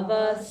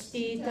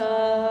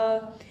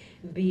avastitaha.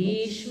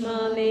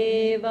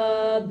 Bhishmameva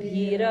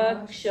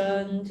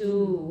bhirakshantu.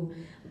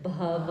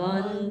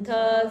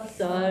 Bhavanta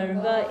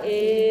sarva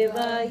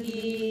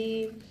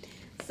evahi.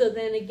 So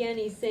then again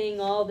he's saying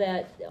all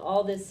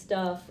this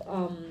stuff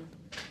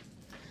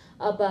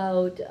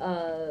about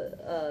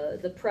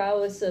the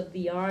prowess of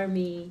the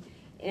army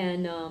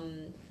and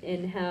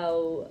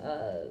how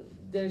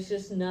there's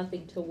just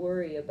nothing to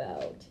worry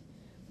about.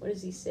 What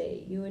does he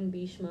say? You and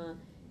Bhishma,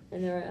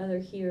 and there are other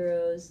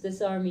heroes.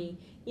 This army,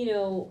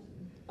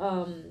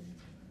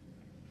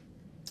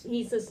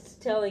 he's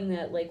just telling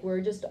that like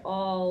we're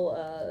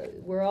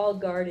all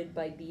guarded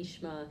by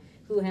Bhishma,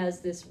 who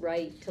has this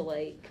right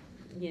to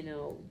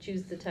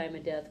choose the time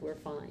of death. We're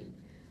fine.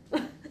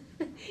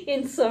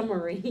 In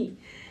summary.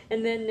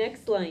 And then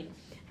next line.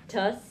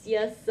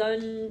 Tasya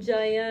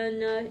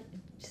sanjayanayan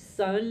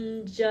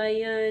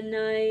sanjanayan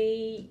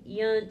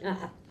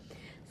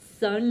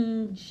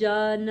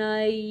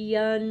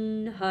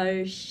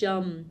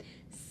harsham.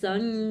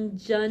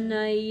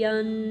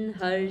 Sanjanayan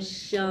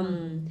harsham.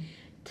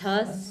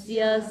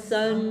 Tasya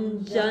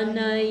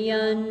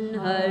sanjanayan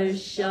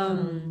harsham.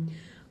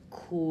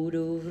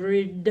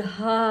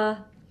 Kuruvridha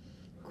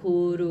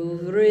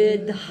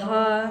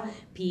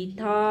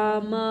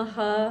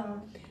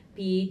pitamaha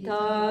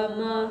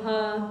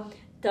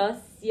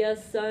tasya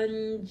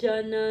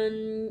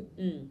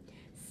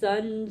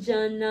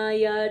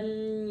sanjanayan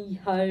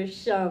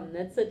harsham.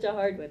 That's such a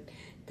hard one.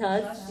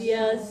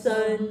 Tasya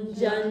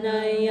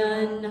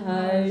sanjanayan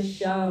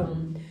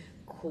harsham.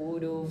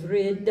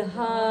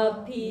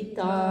 Kuruvridha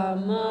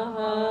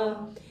pitamaha.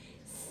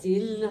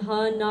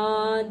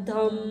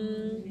 Sinhanadam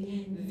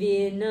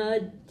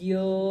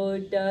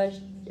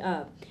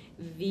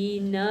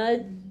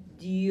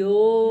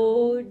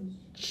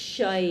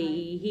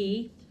vinadyochaihi.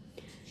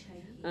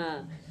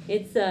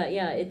 It's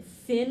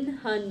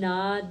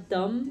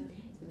Sinhanadam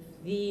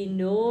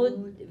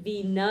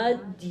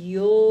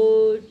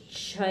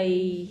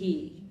vinadyochaihi.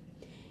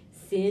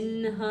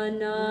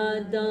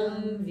 Sinhanadam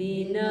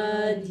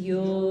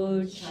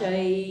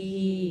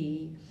vinadyochaihi.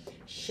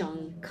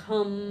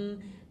 Shankam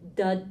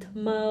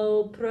Dadmau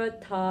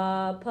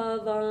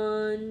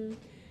pratapavan.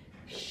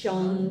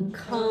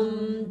 Shankam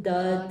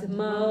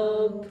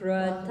dadmau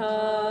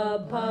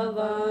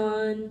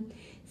pratapavan.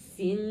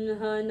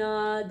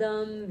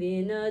 Sinhanadam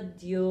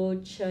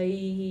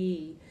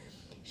vinadyochaihi.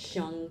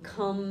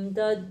 Shankam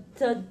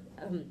dadmau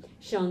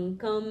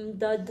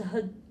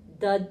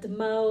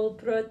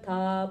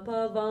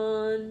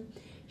pratapavan.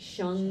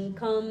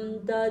 Shankam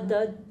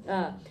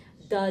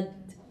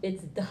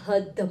it's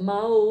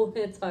dadmau,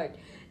 it's hard.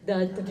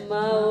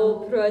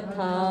 Dadmau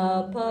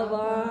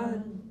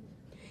pratapavan.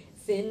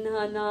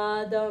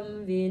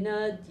 Sinhanadam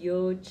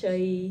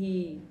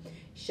vinadyochaihi.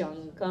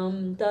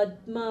 Shankam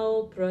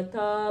dadmau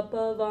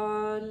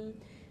pratapavan.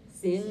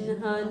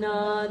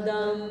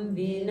 Sinhanadam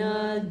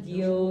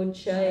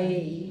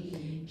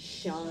vinadyochaihi.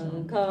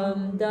 Shankam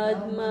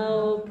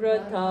dadmau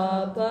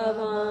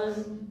pratapavan.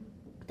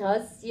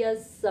 Tasya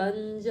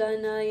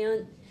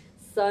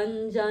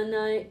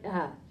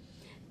sanjanayan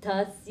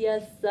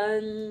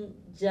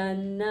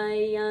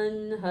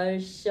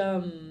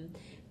harsham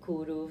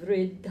kuru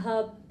vridha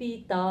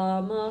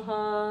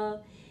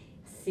pitamaha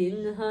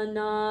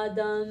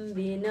sinhanadam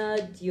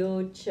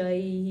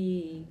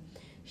vinadyochaihi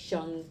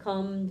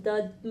shankam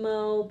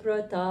dadmau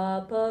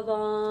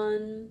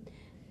pratapavan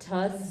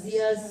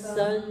tasya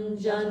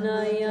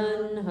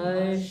sanjanayan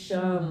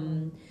harsham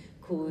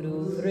kuru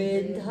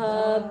vridha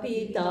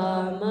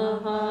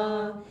pitamaha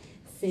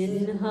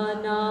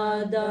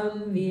sinhanadam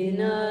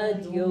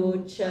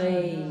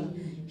vinadyochai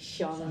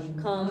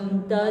shankam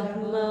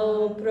dadmau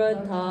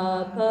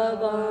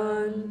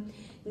pratapavan.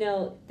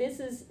 Now this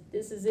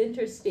is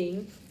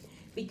interesting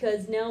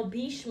because now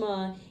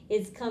Bhishma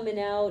is coming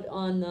out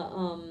on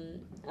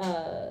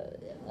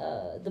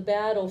the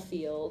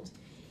battlefield.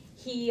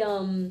 He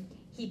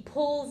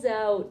pulls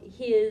out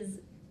his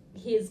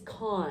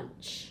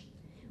conch,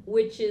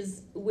 which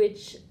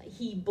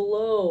he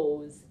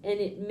blows, and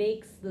it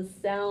makes the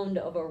sound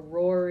of a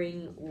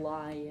roaring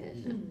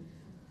lion.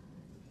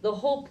 The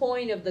whole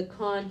point of the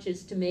conch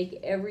is to make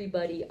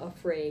everybody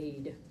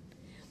afraid.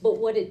 But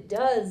what it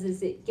does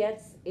is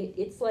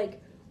it's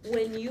like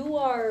when you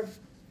are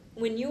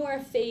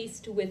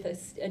faced with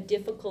a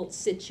difficult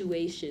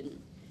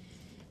situation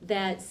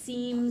that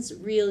seems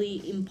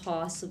really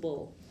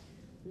impossible,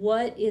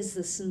 what is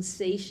the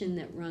sensation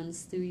that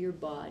runs through your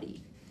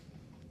body?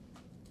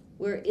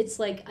 Where it's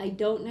like, I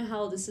don't know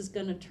how this is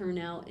going to turn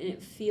out, and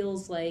it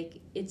feels like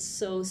it's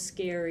so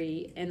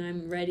scary, and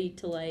I'm ready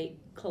to like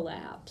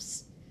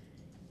collapse.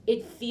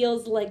 It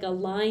feels like a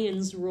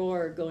lion's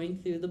roar going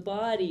through the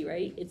body,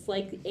 right? It's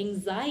like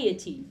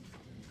anxiety.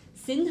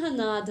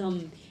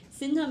 Sinhanadam.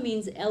 Sinha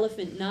means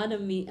elephant. Nada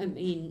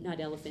not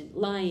elephant.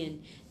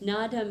 Lion.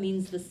 Nada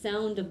means the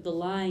sound of the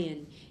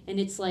lion, and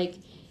it's like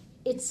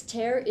it's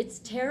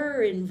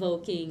terror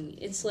invoking.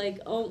 It's like,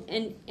 oh,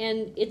 and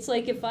it's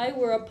like if I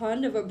were a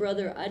Pandava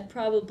brother, I'd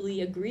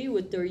probably agree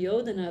with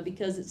Duryodhana,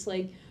 because it's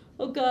like,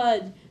 oh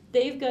God,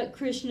 they've got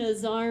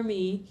Krishna's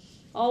army.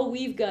 All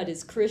we've got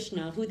is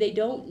Krishna, who they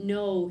don't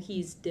know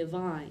he's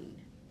divine.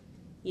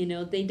 You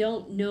know, they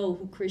don't know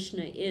who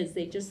Krishna is.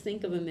 They just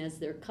think of him as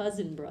their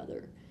cousin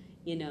brother.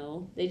 You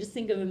know, they just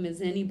think of him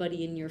as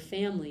anybody in your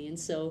family. And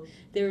so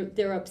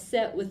they're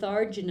upset with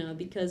Arjuna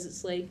because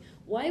it's like,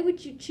 why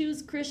would you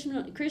choose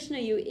Krishna,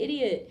 you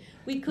idiot?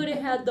 We could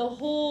have had the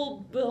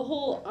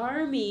whole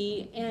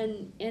army,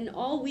 and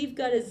all we've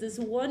got is this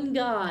one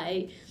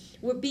guy.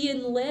 We're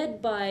being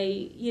led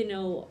by, you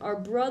know, our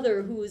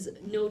brother who's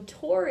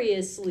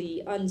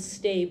notoriously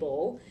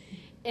unstable.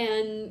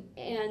 And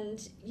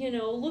you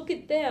know, look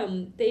at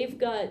them. They've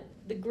got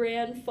the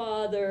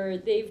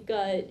grandfather, they've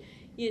got,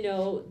 you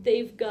know,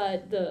 they've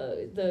got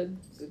the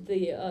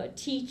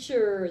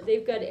teacher,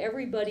 they've got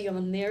everybody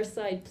on their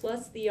side,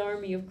 plus the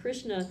army of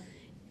Krishna.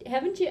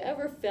 Haven't you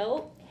ever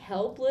felt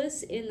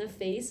helpless in the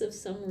face of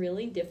some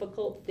really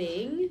difficult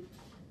thing?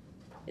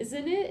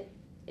 Isn't it?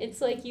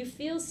 It's like you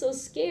feel so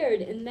scared,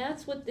 and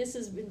that's what this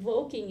is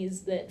invoking,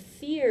 is that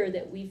fear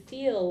that we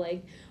feel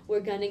like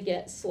we're going to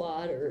get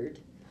slaughtered,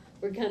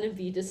 we're going to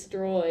be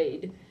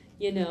destroyed,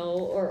 you know,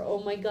 or,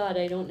 oh my God,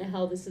 I don't know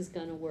how this is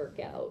going to work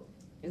out.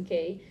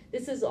 Okay,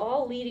 this is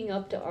all leading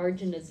up to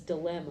Arjuna's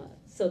dilemma.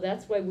 So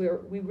that's why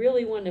we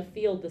really want to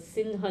feel the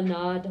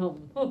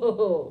Sinhanadam.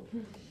 Oh,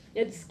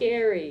 it's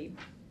scary.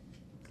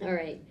 All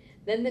right,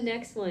 then the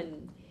next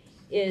one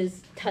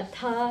is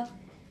Tata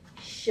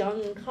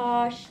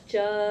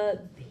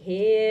Shankascha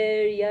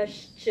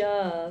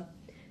Bheryascha.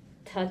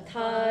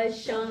 Tata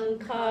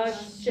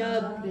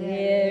Shankascha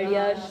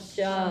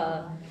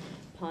Bheryascha.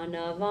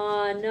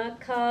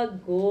 Panavanaka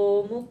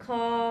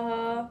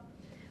Gomukha.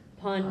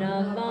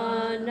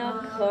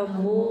 Panavanaka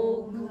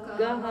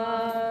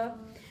Mugaha.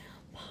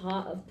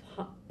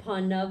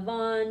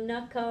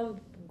 Panavanaka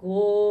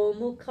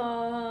Gomukha.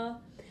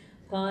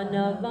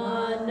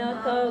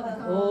 Panavanaka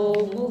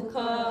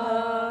Gomukha.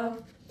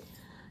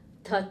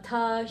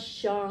 Tata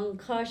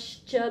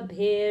Shankascha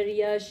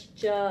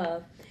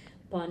Bheryascha.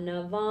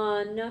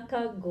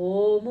 Panavanaka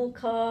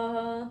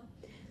Gomukha.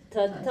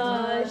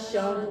 Tata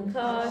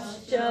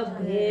Shankascha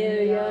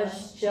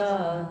Bheryascha.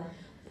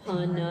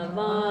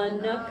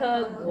 Panavanaka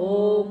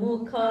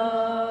Gomukha.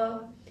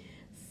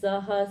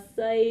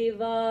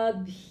 Sahasaiva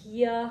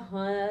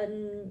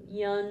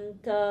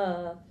Bhyahanyanta.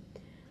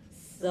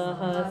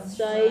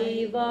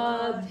 Sahasaiva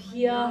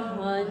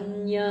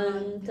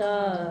Bhyahanyanta.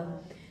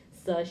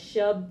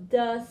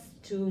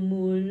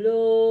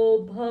 Sashabdastumulo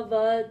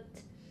bhavat.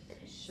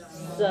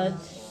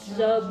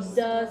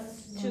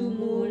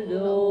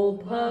 Sashabdastumulo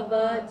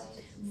bhavat.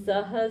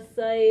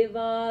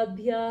 Sahasaiva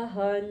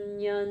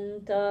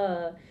bhyahanyanta.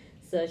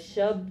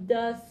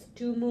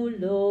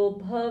 Sashabdastumulo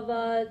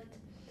bhavat.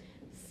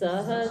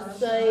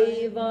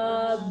 Sahasaiva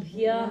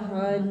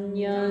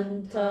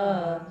bhyahanyanta.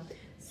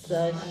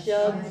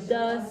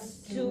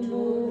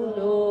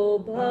 Sashabdastumulo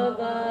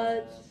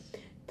bhavat.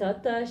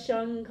 Tata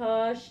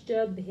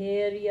Shankascha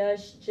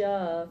Bheryascha.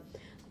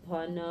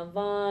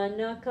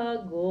 Panavanaka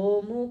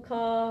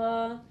Gomukha.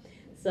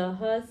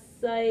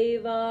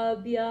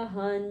 Sahasaiva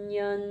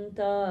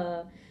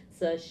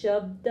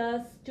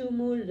Sashabdastu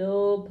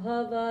mulo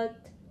bhavat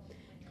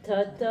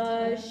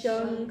Tata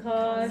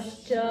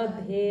shankascha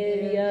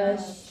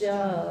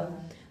bhiryascha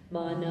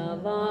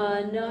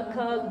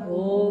Manavanaka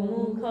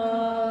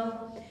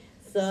gomukha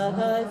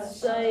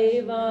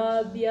Sahasaiva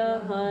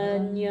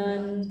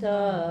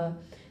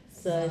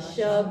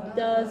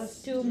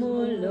Sashabdastu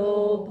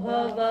mulo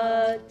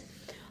bhavat.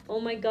 Oh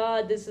my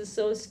God, this is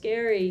so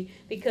scary,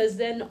 because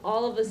then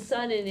all of a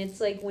sudden it's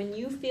like when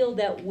you feel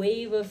that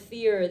wave of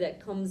fear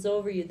that comes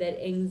over you,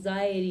 that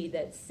anxiety,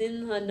 that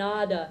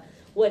sinhanada,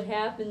 what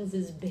happens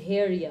is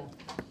bhairya.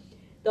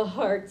 The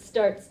heart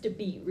starts to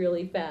beat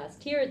really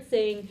fast. Here it's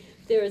saying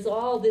there's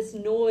all this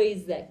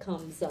noise that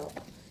comes up,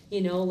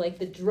 like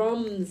the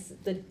drums,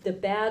 the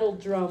battle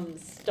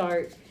drums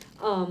start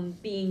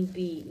being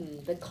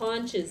beaten, the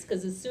conches,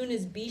 because as soon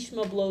as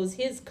Bhishma blows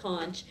his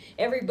conch,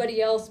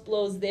 everybody else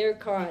blows their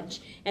conch,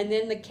 and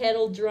then the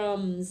kettle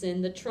drums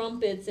and the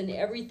trumpets and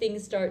everything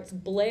starts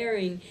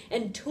blaring,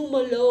 and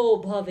tumalo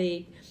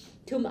bhavat.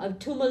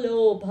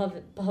 Tumalo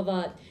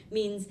bhavat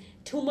means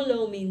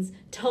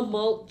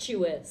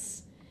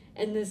tumultuous,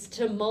 and this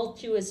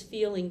tumultuous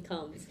feeling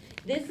comes.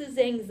 This is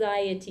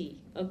anxiety,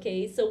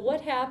 okay? So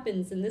what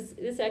happens, and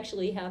this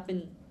actually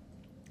happened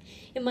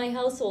in my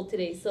household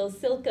today. So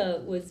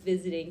Silka was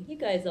visiting. You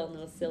guys all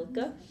know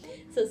Silka.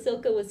 So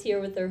Silka was here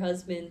with her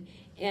husband,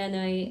 and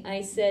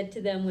I said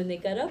to them when they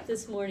got up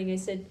this morning, I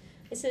said,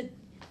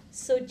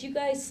 so did you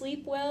guys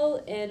sleep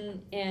well?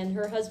 And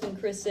her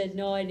husband Chris said,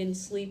 no, I didn't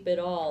sleep at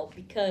all,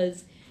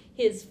 because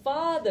his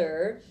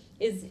father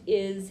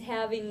is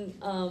having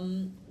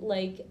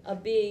like a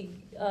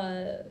big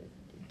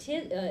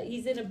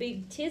he's in a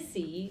big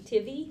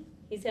tivy.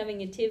 He's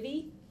having a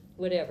tivy,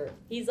 whatever.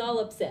 He's all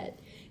upset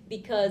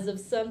because of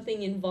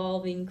something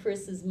involving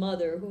Chris's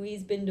mother, who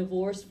he's been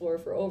divorced for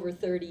over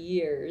 30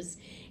 years.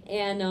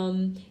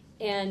 And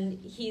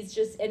he's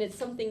just, and it's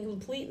something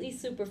completely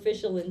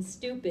superficial and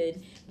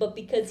stupid, but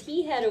because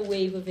he had a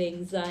wave of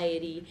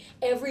anxiety,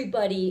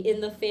 everybody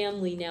in the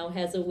family now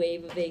has a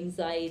wave of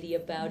anxiety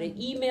about it.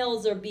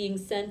 Emails are being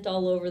sent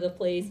all over the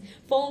place,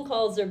 phone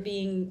calls are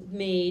being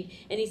made,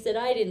 and he said,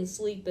 I didn't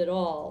sleep at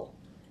all.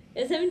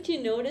 Haven't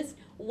you noticed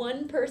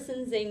one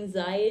person's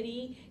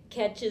anxiety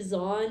catches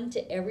on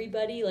to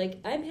everybody? Like,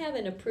 I'm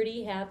having a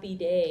pretty happy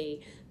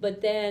day, but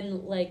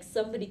then like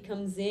somebody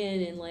comes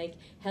in and like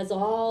has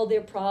all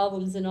their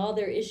problems and all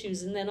their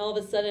issues, and then all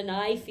of a sudden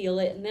I feel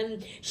it, and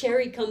then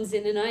Sherry comes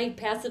in and I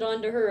pass it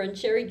on to her, and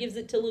Sherry gives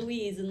it to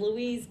Louise, and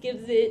Louise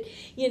gives it,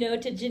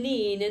 to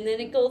Janine, and then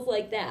it goes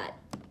like that.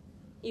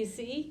 You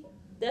see?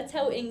 That's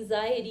how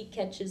anxiety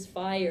catches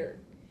fire.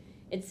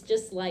 It's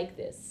just like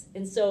this.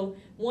 And so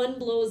one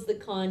blows the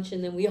conch,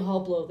 and then we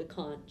all blow the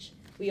conch.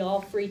 We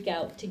all freak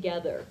out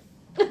together.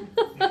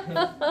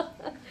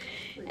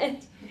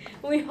 And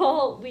we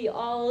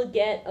all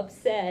get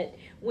upset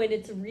when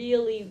it's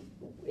really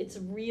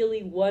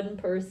one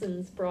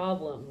person's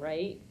problem,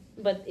 right?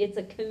 But it's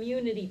a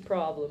community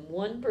problem.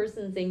 One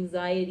person's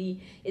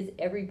anxiety is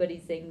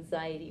everybody's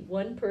anxiety.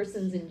 One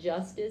person's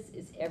injustice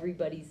is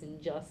everybody's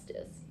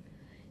injustice.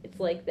 It's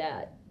like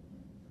that.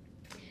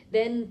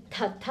 Then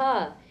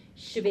tata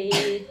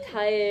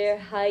shvetair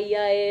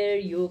hayair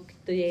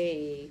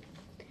yukte.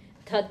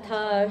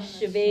 Tata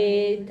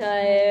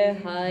shvetair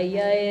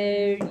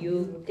hayair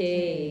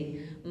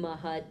yukte.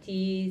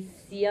 Mahati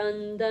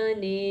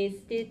syandane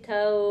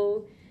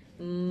stitau.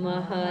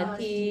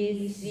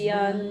 Mahati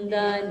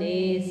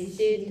syandane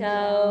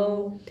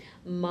stitau.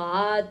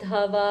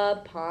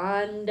 Madhava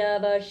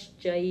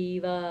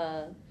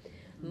pandavaschaiva.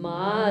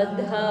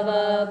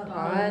 Madhava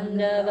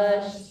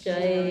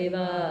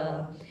pandavaschaiva.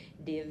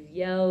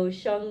 Divyau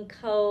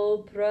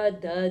shankau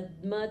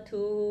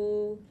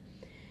pradadmatu.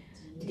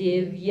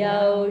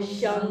 Divyau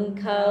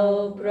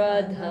shankau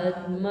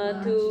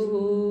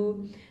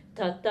pradadmatu.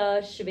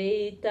 Tata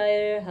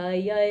shvetair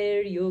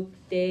hayair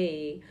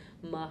yukte.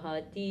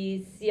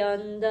 Mahati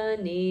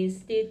syandane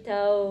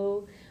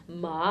stitau.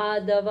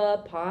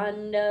 Madhava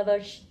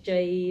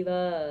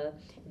pandavaschaiva.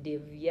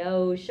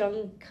 Divyau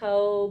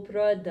shankau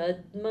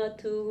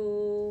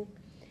pradadmatu.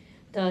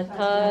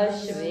 Tata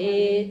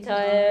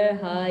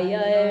shvetair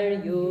hayair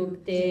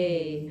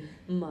yukte.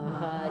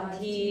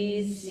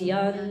 Mahati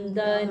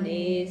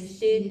syandane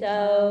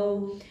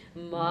stitau.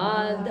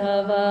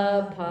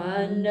 Madhava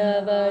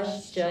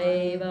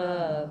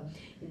pandavaschaiva.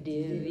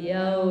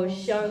 Divyau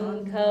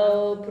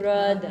shankau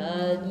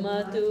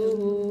pradadmatu.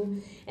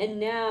 And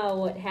now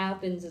what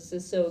happens, this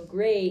is so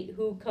great,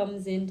 who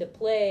comes into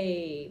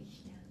play?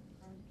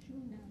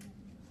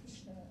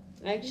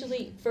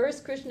 Actually,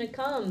 first Krishna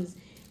comes,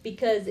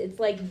 because it's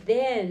like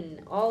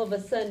then, all of a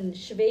sudden,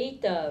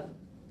 Shveta,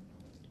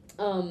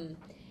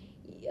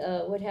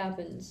 what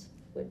happens?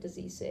 What does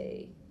he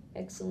say?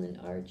 Excellent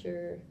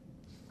archer.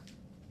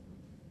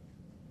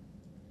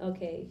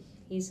 Okay,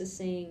 he's just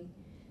saying,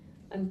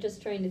 I'm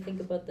just trying to think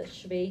about the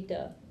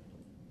Shveta.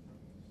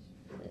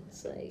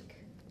 It's like,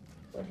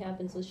 what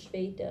happens with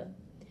Shveta?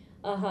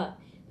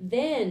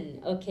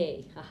 Then,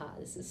 okay,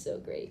 this is so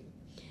great.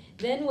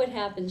 Then what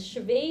happens?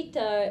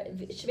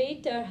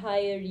 Shveta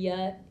hayar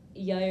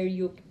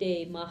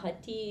yukte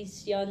mahati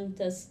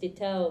syanta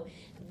stitau.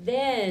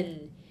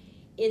 Then,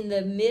 in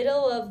the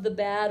middle of the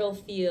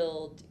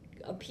battlefield,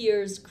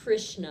 appears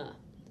Krishna,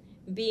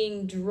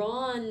 being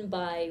drawn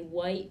by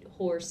white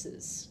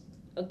horses.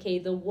 Okay,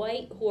 the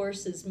white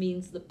horses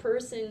means the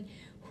person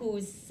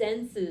whose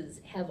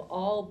senses have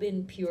all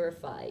been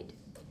purified.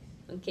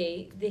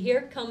 Okay,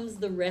 here comes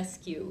the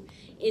rescue.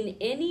 In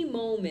any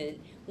moment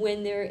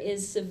when there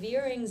is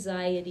severe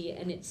anxiety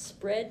and it's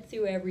spread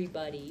through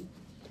everybody,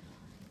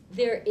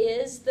 there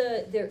is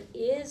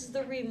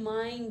the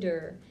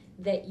reminder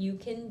that you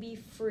can be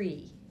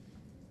free.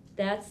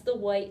 That's the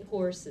white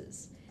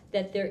horses.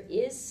 That there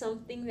is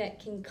something that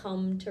can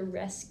come to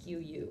rescue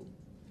you.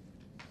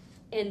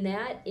 And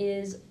that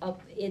is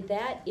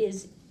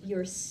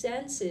your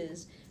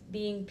senses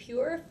being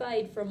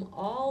purified from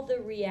all the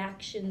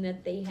reaction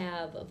that they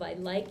have of I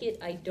like it,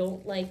 I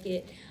don't like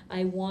it,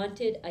 I want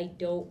it, I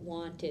don't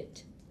want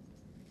it.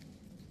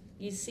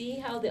 You see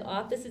how the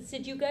opposites,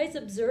 did you guys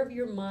observe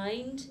your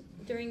mind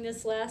during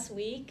this last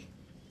week?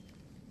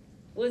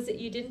 Was it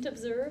you didn't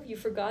observe? You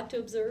forgot to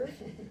observe?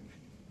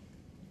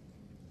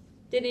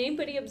 Did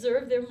anybody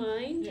observe their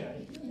mind?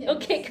 Yeah.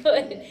 Okay,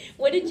 good.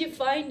 What did you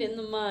find in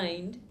the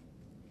mind?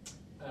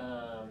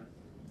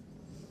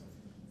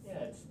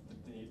 Yeah, it's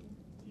the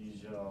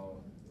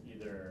usual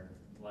either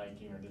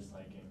liking or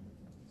disliking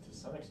to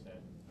some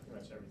extent,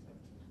 pretty much everything.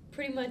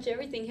 Pretty much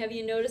everything. Have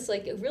you noticed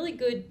like a really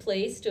good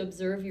place to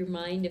observe your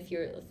mind if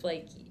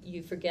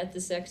you forget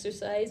this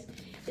exercise?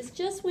 It's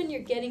just when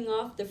you're getting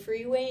off the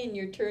freeway and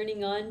you're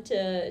turning on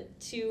to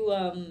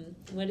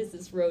what is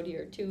this road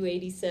here?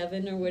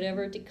 287 or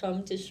whatever to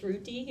come to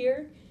Shruti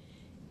here.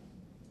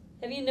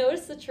 Have you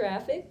noticed the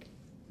traffic?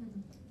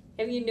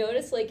 Have you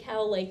noticed like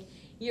how like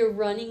you're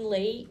running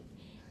late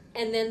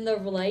and then the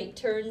light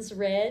turns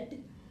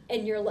red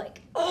and you're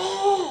like,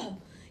 oh,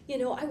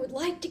 I would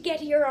like to get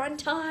here on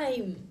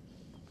time.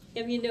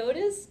 Have you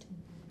noticed?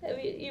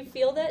 You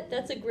feel that?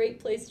 That's a great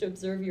place to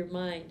observe your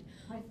mind.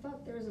 I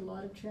thought there was a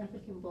lot of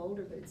traffic in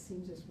Boulder, but it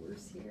seems it's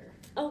worse here.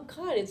 Oh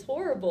God, it's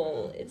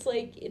horrible. It's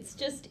like,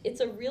 it's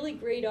a really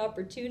great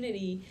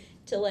opportunity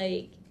to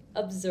like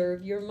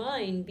observe your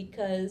mind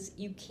because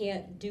you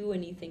can't do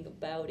anything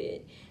about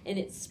it. And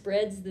it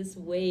spreads this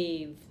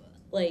wave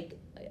like,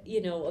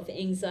 of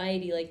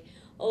anxiety, like,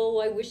 oh,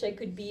 I wish I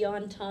could be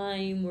on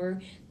time,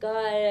 or God,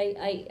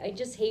 I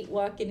just hate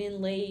walking in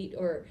late,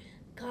 or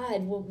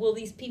God, will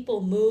these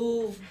people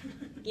move?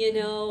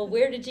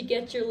 Where did you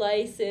get your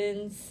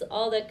license?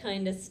 All that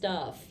kind of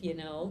stuff,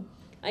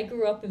 I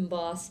grew up in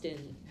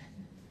Boston.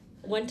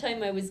 One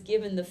time I was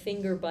given the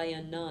finger by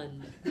a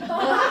nun. That's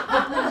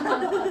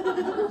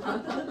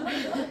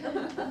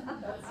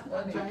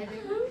funny.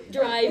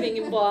 Driving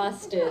in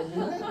Boston.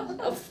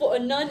 A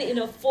nun in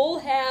a full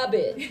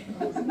habit.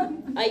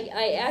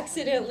 I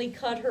accidentally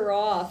cut her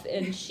off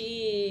and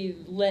she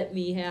let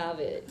me have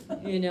it,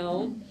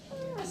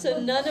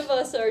 So none of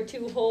us are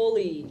too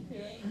holy,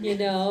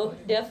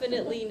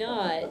 definitely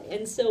not.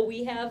 And so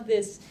we have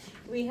this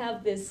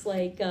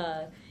like,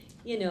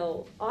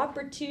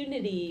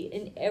 opportunity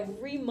in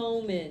every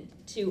moment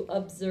to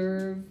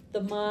observe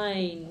the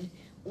mind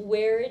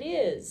where it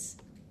is,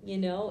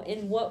 and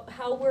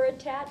how we're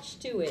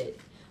attached to it.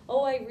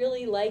 Oh, I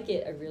really like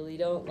it. I really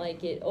don't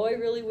like it. Oh, I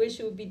really wish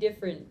it would be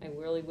different. I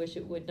really wish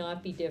it would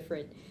not be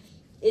different.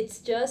 It's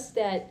just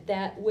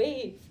that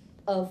wave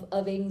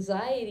of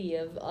anxiety,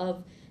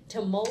 of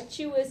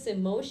tumultuous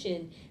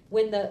emotion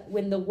when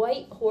the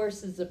white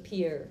horses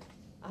appear.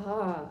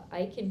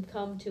 I can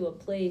come to a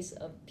place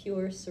of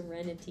pure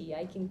serenity.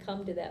 I can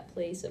come to that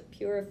place of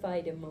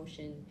purified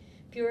emotion,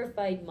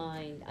 purified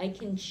mind. I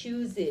can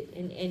choose it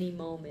in any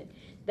moment.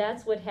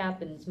 That's what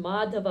happens.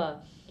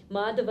 Madhava.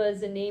 Madhava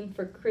is a name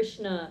for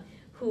Krishna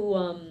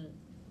who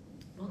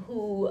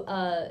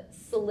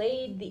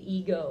slayed the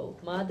ego.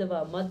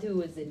 Madhava.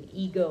 Madhu is an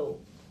ego.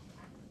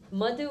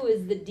 Madhu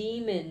is the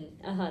demon.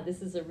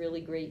 This is a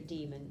really great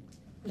demon.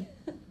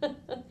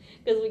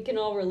 Because we can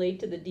all relate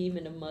to the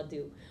demon of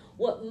Madhu.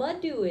 What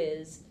Madhu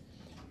is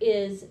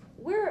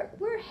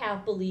we're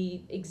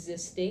happily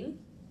existing.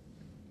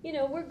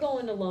 We're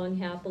going along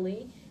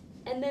happily.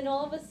 And then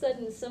all of a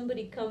sudden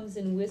somebody comes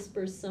and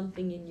whispers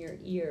something in your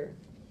ear.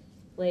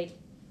 Like,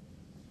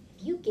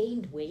 have you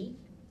gained weight?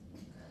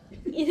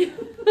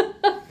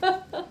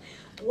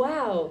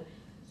 Wow,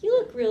 you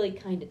look really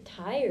kind of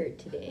tired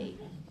today.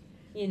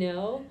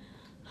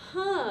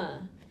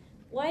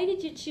 Why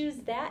did you choose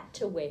that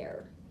to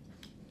wear?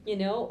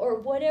 Or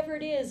whatever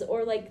it is,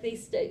 or like they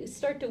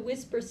start to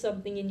whisper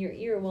something in your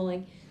ear. Well,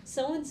 like,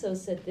 so-and-so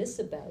said this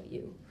about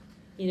you.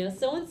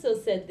 So-and-so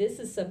said this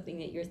is something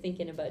that you're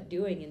thinking about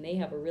doing and they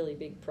have a really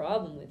big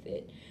problem with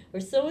it. Or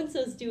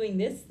so-and-so's doing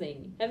this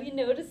thing. Have you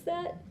noticed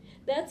that?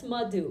 That's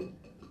Madhu.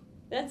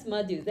 That's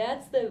Madhu.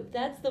 That's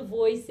the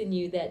voice in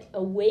you that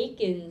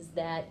awakens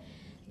that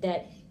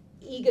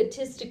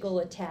egotistical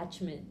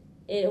attachment.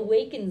 It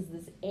awakens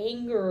this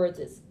anger or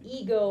this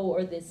ego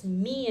or this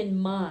me and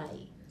my.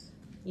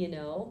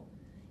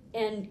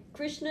 And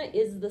Krishna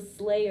is the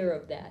slayer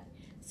of that.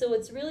 So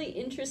it's really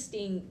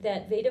interesting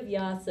that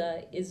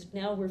Vedavyasa is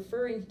now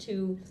referring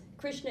to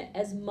Krishna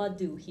as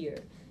Madhu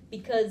here.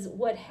 Because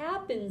what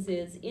happens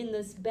is, in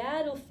this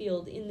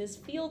battlefield, in this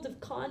field of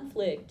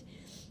conflict,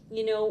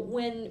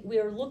 when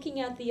we're looking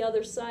at the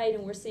other side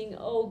and we're saying,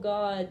 oh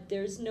God,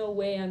 there's no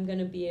way I'm going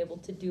to be able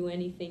to do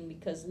anything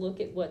because look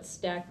at what's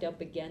stacked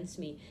up against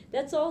me.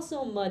 That's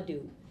also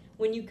Madhu.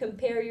 When you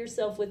compare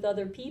yourself with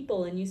other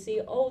people and you see,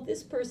 oh,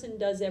 this person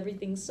does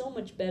everything so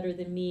much better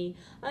than me,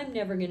 I'm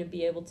never going to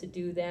be able to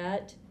do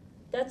that.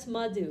 That's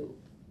Madhu.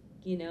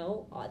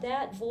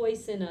 That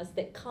voice in us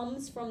that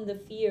comes from the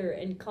fear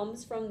and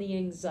comes from the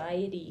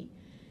anxiety,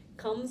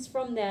 comes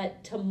from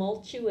that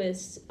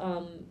tumultuous,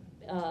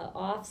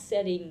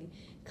 offsetting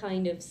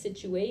kind of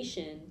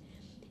situation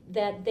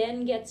that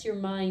then gets your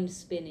mind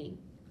spinning.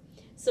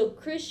 So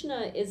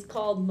Krishna is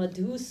called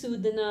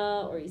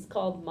Madhusudana, or he's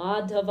called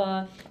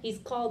Madhava. He's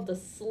called the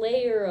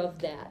slayer of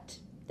that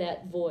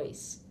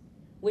voice,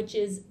 which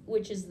is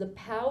the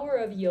power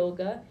of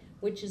yoga,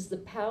 which is the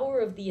power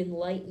of the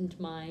enlightened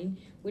mind,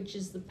 which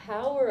is the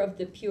power of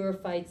the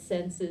purified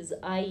senses,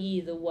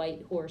 i.e. the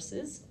white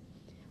horses.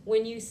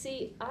 When you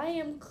see, I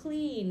am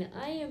clean,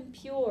 I am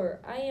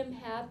pure, I am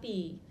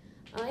happy,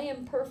 I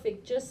am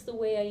perfect just the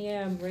way I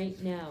am right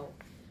now.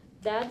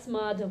 That's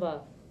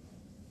Madhava.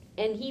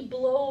 And he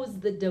blows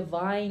the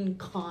divine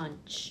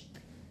conch.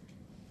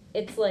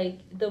 It's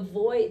like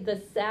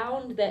the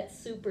sound that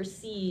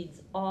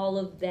supersedes all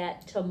of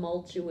that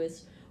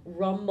tumultuous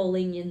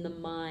rumbling in the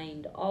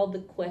mind, all the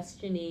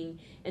questioning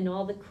and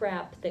all the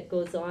crap that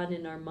goes on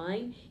in our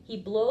mind. He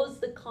blows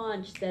the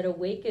conch that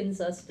awakens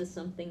us to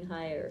something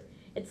higher.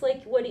 It's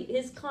like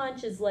his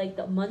conch is like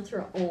the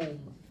mantra Om.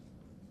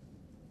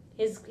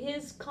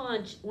 His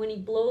conch, when he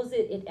blows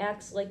it, it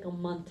acts like a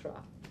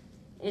mantra.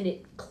 And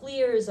it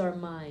clears our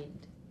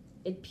mind.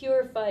 It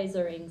purifies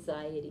our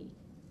anxiety.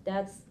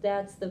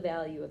 That's the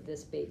value of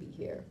this baby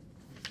here.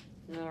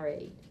 All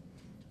right.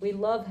 We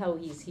love how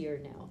he's here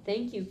now.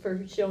 Thank you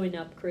for showing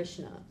up,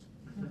 Krishna.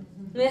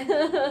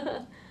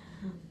 And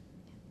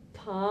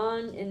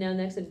now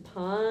next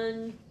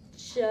one,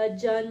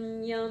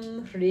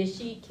 Panchajanyam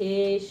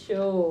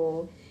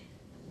Hrishikesho.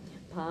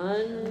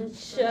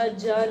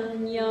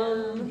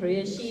 Panchajanyam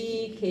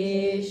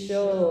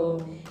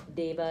Hrishikesho.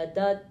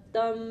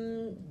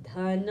 Devadattam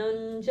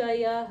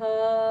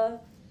Dhananjayaha.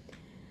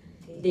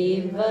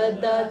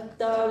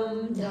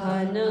 Devadattam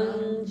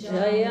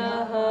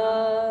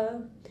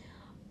Dhananjayaha.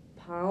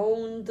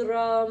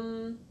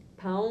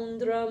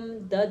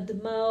 Poundram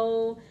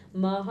dadmau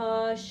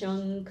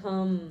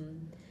mahashankam.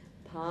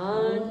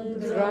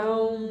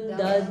 Pandram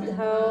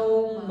dadhau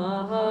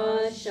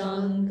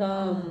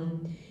mahashankam.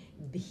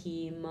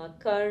 Bhima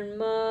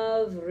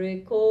karma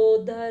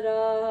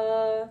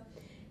vrikodhara.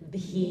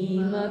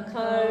 Bhima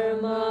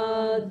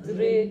karma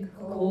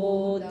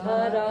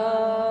vrikodhara.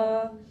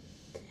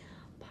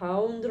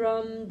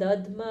 Poundram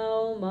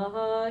dadmau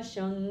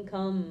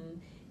mahashankam.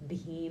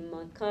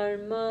 Bhima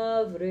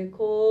karma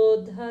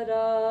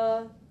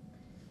vrikodhara.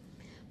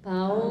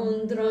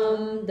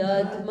 Poundram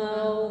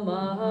dadmau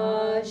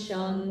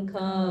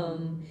mahashankam.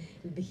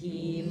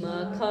 Bhima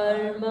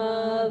karma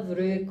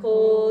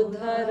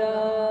vrikodhara.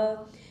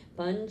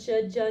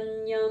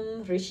 Panchajanyam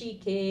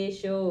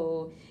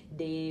Hrishikesho.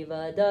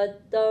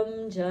 Devadattam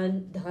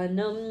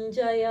dhanam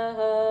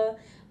jayaha.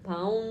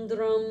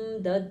 Poundram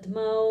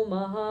dadmau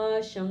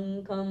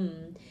mahashankam.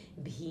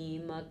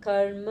 Bhima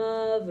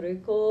karma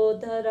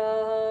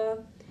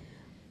vrikodhara.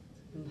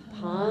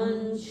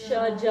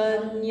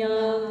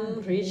 Panchajanyam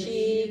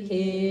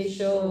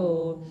Hrishikesho.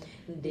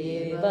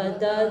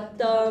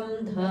 Devadattam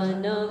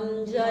dhanam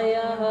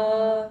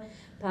jayaha.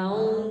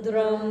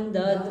 Poundram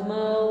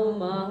dadmau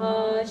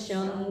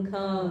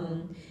mahashankam.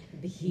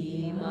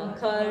 Bhima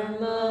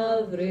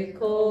karma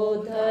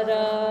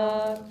vrikodhara.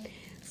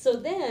 So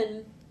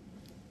then,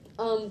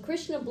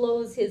 Krishna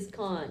blows his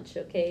conch,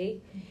 okay?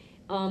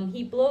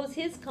 He blows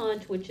his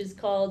conch, which is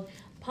called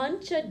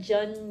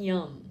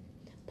Panchajanyam.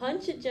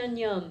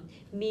 Panchajanyam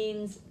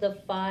means the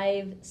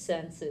 5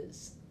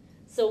 senses.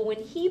 So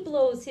when he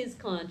blows his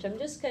conch, I'm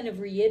just kind of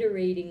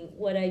reiterating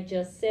what I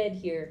just said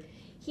here.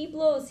 He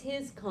blows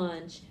his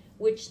conch,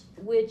 which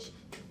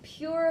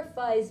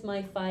purifies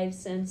my 5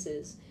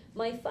 senses.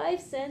 My 5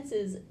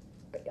 senses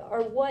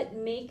are what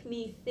make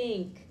me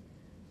think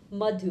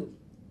madhu.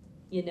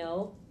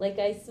 Like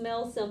I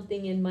smell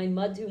something and my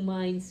madhu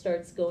mind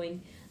starts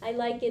going, I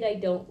like it, I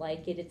don't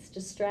like it, it's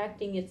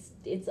distracting, it's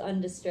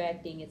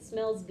undistracting, it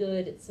smells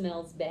good, it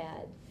smells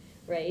bad,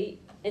 right?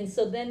 And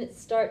so then it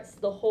starts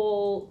the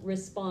whole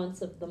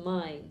response of the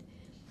mind.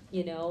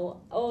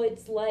 Oh,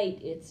 it's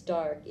light, it's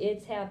dark,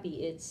 it's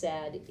happy, it's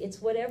sad, it's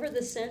whatever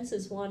the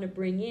senses want to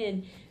bring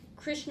in.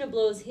 Krishna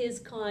blows his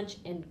conch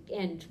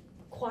and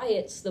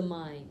quiets the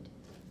mind,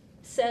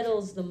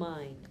 settles the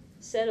mind.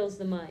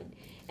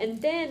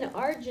 And then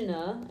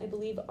Arjuna, I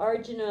believe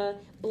Arjuna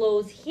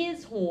blows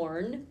his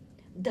horn.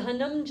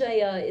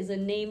 Dhananjaya is a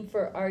name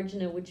for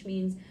Arjuna, which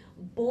means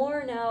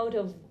born out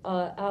of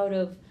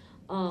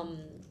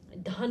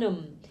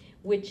dhanam,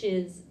 which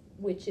is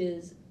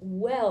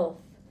wealth,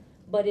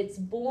 but it's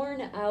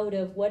born out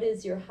of what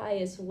is your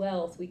highest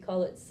wealth. We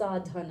call it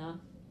sadhana.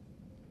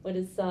 What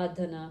is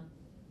sadhana?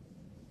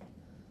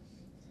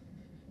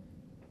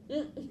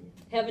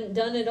 Haven't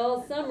done it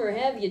all summer,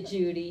 have you,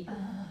 Judy?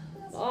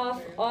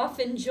 Off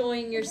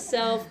enjoying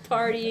yourself,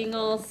 partying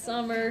all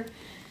summer,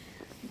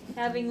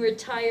 having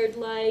retired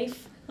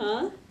life,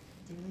 huh?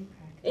 Daily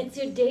practice. It's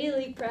your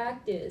daily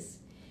practice.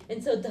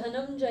 And so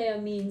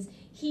Dhananjaya means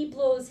he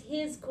blows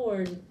his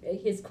corn,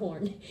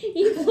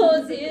 he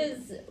blows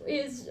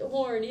his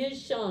horn,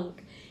 his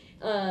shank,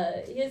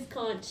 his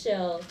conch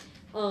shell,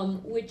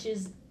 which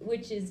is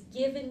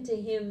given to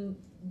him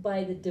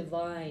by the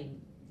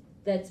divine.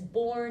 That's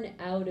born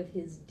out of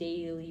his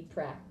daily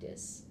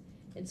practice.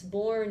 It's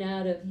born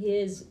out of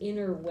his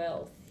inner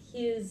wealth,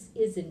 his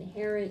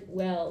inherent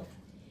wealth.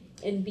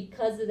 And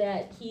because of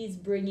that, he's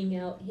bringing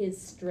out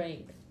his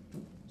strength.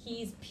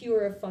 He's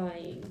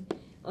purifying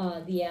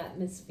the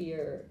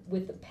atmosphere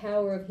with the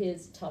power of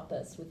his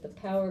tapas, with the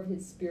power of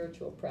his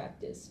spiritual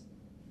practice.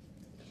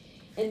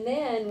 And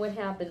then what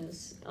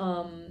happens?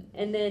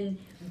 And then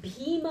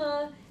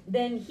Bhima,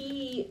 then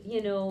he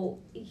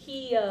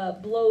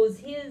blows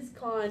his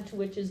conch,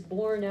 which is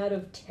born out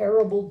of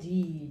terrible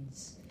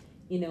deeds.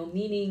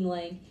 Meaning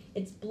like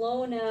it's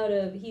blown out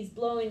of, he's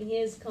blowing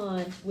his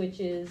conch, which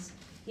is,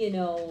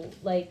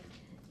 like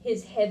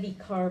his heavy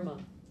karma.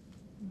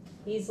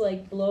 He's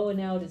like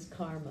blowing out his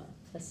karma,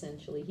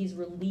 essentially. He's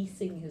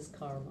releasing his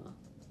karma.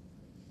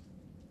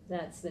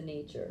 That's the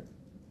nature.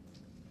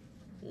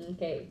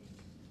 Okay.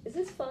 Is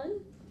this fun?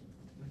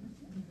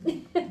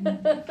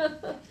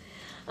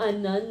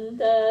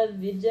 Ananta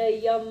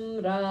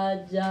Vijayam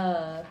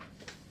Raja.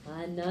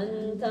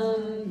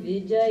 Anantam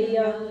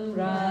Vijayam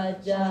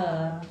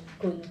Raja.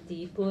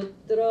 Kunti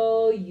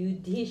Putro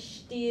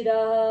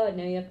Yudhishthira.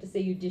 Now you have to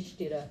say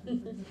Yudhishthira.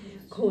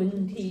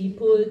 Kunti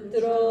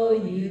Putro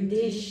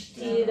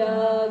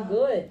Yudhishthira.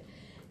 Good.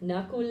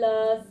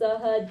 Nakula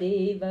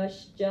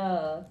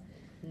Sahadevascha.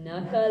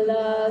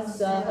 Nakala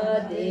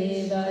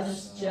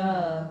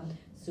Sahadevascha.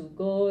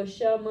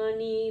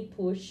 Sugoshamani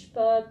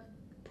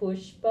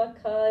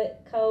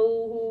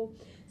Pushpakauhu.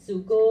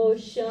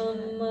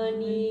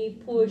 Sugoshamani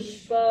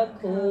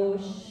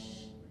Pushpakosh.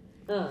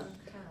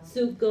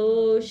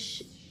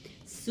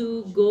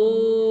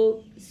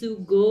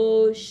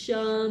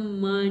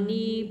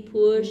 Sugoshamani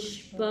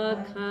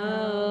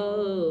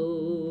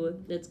Pushpakau.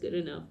 That's good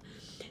enough.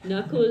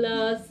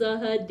 Nakula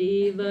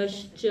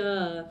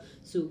Sahadevascha.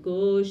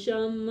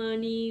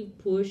 Sugoshamani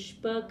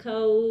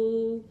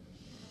Pushpakau.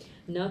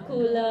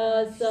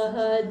 Nakula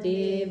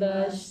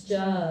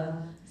Sahadevascha.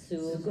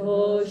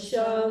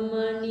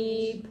 Sugoshamani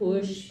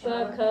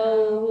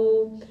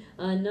Pushpakau.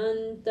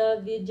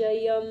 Ananta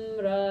Vijayam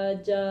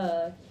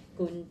Raja.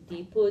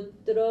 Kunti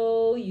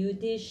Putro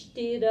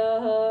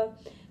Yudhishthira.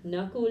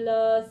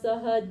 Nakula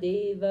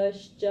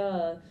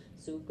Sahadevascha.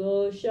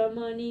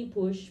 Sugoshamani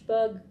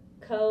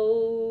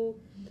Pushpakau.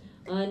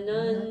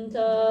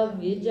 Ananta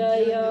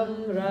Vijayam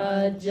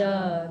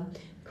Raja.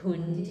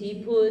 Kunti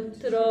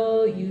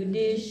Putro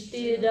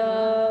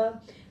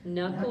Yudhishthira.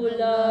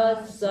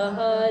 Nakula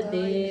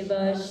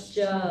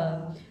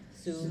Sahadevascha.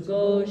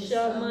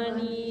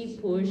 Sugoshamani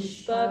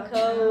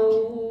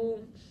Pushpakau.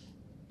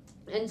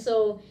 And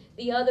so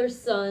the other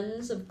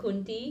sons of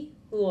Kunti,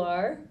 who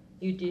are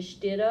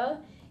Yudhishthira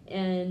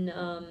and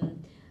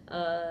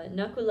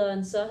Nakula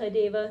and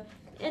Sahadeva,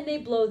 and they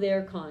blow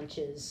their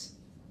conches.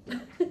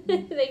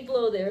 They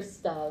blow their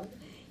stuff,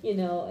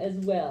 as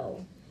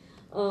well.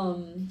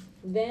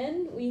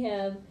 Then we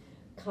have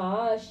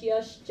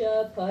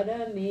Kashyascha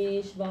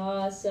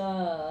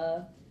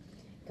Parameshvasa.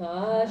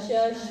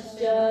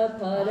 Kashascha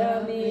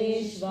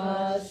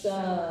Parameshvasa.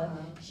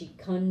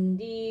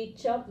 Shikhandi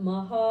cha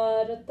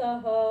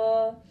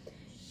Maharataha.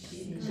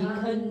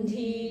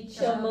 Shikhandi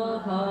cha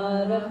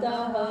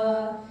Maharataha.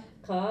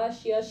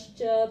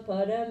 Kashyascha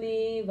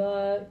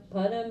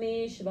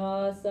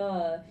Parameshvasa.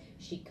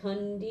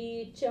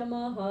 Shikhandi cha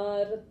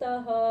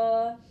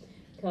Maharataha.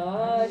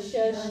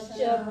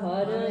 Kashascha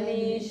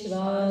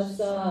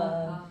Parameshvasa.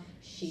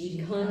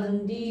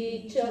 Shikhandi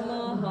cha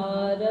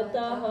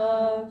Maharataha.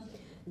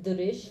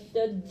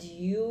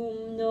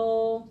 Drishtadyumno.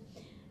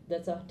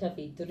 That's a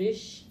toughie.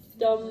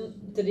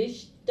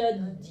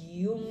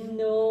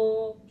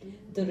 Drishtadyumno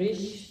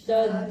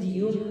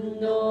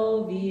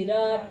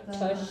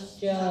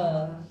Viratascha.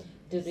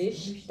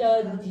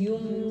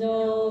 Drishtadyumno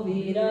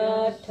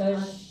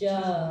Viratascha.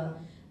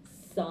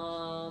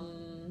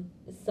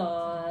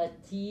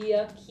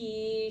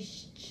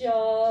 Satyakischa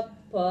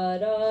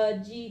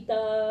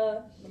Parajita.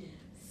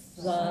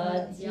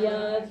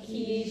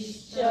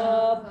 Satyakischa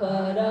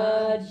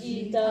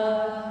Parajita.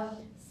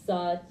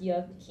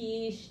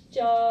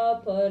 Satyakischa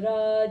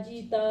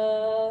Parajita.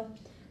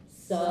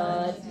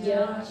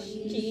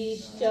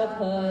 Satyakischa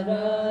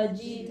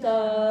Parajita.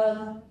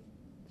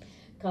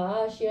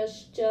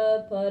 Kashyascha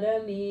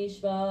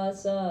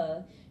Parameshvasa.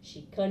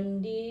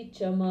 Shikhandi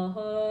cha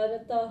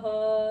Maharataha.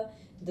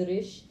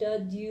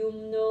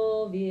 Drishtadyumno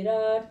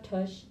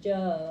Viratascha.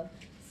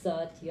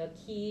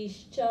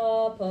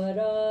 Satyakishcha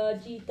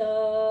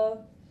parajita,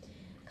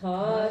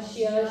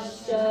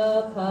 Kashyascha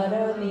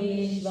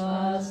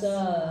parameshvasa,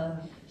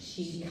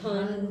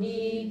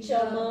 Shikhandi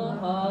cha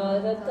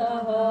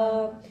maharataha,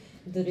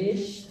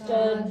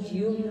 Drishta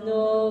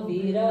dyumno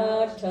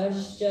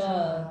viratascha,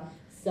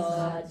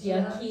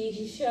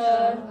 Satyakisha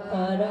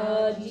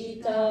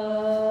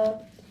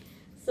parajita.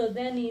 So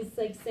then he's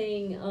like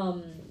saying,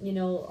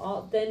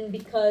 then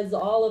because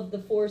all of the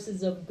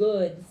forces of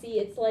good, see,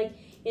 it's like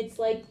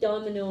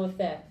domino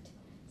effect.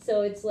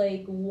 So it's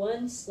like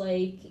once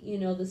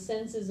the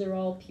senses are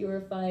all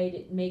purified,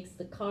 it makes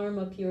the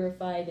karma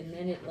purified, and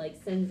then it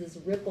like sends this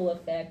ripple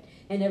effect,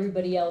 and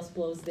everybody else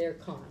blows their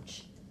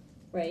conch,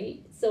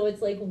 right? So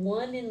it's like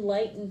one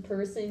enlightened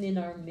person in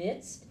our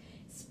midst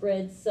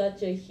spreads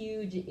such a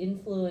huge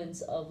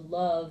influence of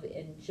love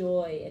and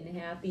joy and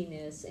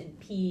happiness and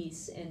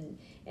peace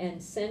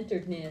and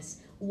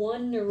centeredness.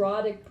 One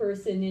neurotic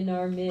person in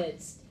our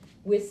midst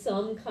with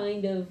some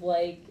kind of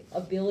like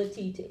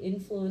ability to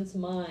influence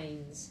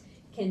minds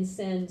can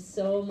send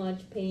so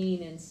much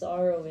pain and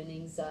sorrow and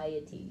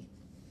anxiety.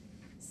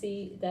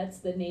 See, that's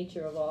the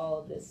nature of all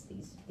of this,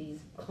 these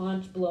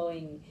conch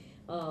blowing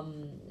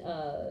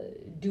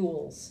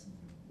duels.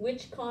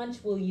 Which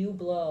conch will you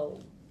blow?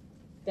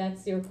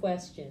 That's your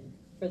question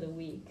for the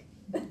week.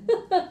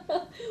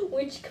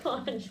 Which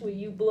conch will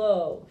you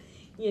blow?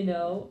 And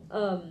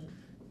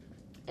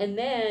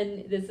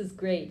then, this is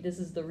great, this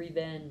is the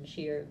revenge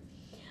here.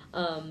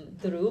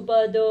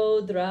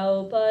 Drupado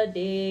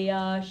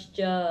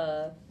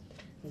Draupadeyascha,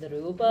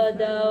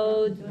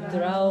 Drupado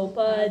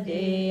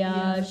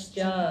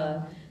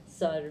Draupadeyascha,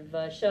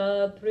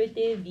 Sarvasha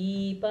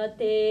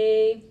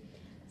Prithivipate,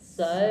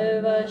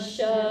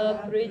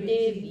 Sarvasha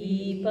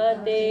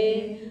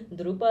Prithivipate,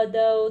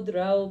 Drupado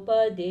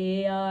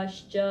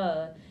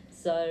Draupadeyascha,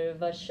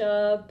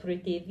 Sarvasha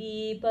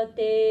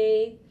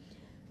Prithivipate,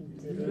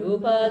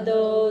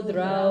 Drupado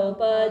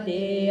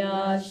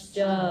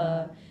Draupadeyascha,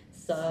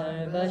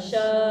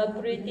 Sarvasha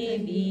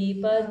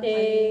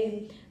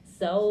Prithivipate,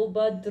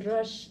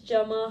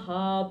 Saubhadrascha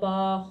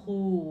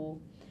Mahabahu,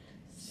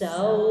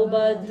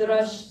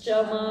 Saubhadrascha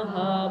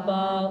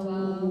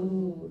Mahabahu,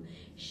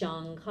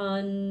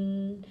 Shankhan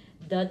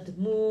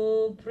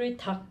Dadmu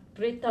Prithak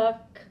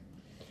Prithak,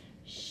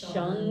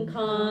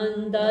 Shankhan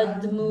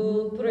Dadmu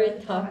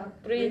Prithak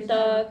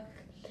Prithak,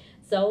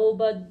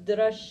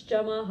 Saubhadrascha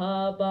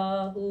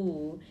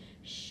Mahabahu,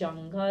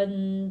 Shankhan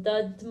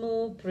Dadmu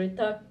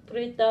Prithak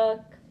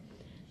Prithak,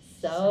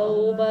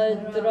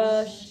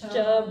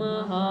 Saubhadrascha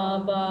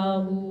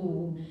Mahabahu,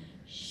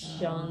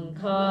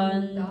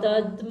 Shankhan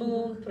Dadmu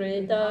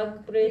Prithak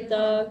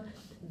Prithak,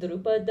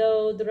 Drupado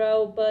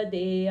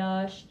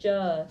Draupadeyascha,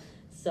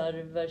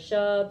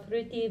 Sarvasha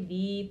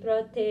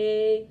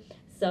Prithivipate,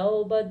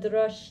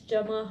 Saubhadrascha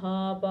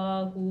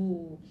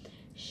Mahabahu,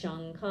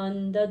 Shankhan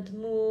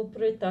Dadmu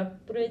Prithak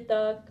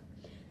Prithak,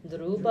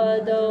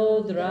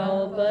 Drupado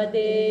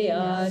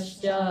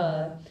Draupadeyascha,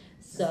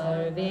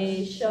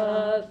 Sarvasha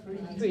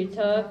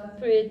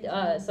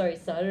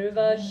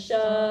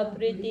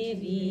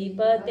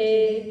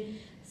Prithivipate,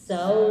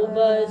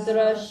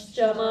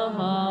 Saubhadrascha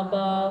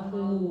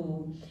Mahabahu,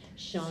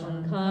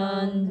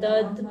 Shankhan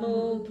Dadmu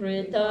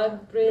Prithak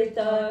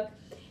Prithak.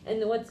 And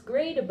what's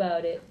great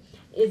about it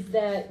is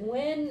that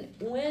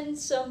when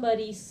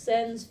somebody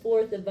sends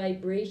forth a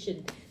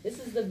vibration, this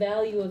is the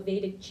value of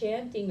Vedic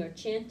chanting or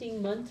chanting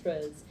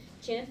mantras,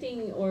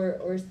 chanting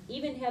or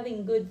even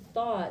having good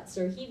thoughts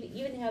or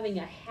even having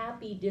a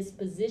happy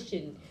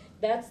disposition.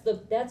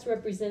 That's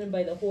represented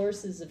by the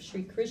horses of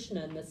Sri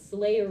Krishna and the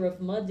slayer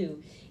of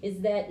Madhu,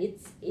 is that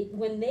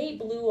when they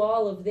blew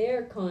all of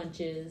their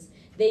conches,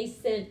 they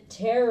sent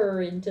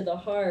terror into the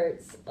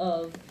hearts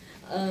of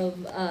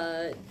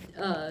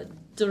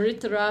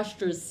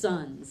Dhritarashtra's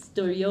sons,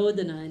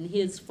 Duryodhana and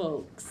his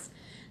folks.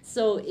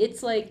 So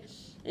it's like,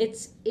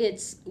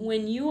 it's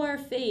when you are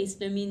faced,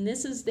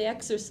 this is the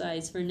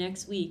exercise for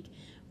next week,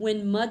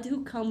 when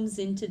Madhu comes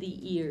into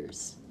the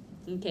ears,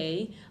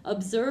 okay?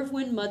 Observe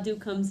when Madhu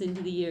comes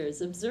into the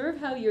ears. Observe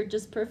how you're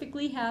just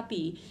perfectly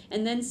happy,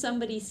 and then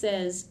somebody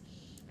says,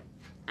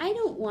 I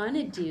don't want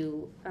to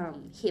do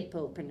hip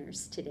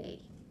openers today.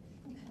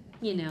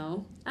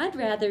 I'd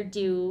rather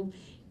do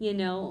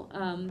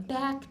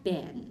back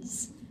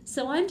bends.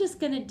 So I'm just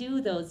going to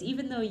do those,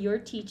 even though you're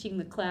teaching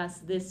the class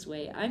this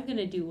way. I'm going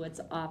to do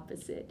what's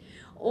opposite.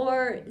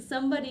 Or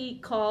somebody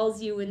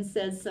calls you and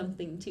says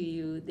something to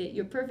you that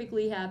you're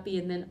perfectly happy,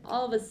 and then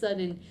all of a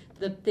sudden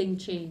the thing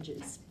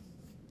changes.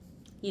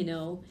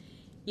 You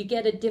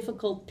get a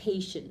difficult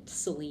patient,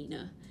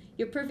 Selena.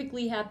 You're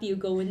perfectly happy, you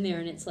go in there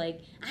and it's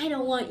like, I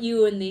don't want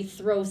you, and they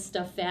throw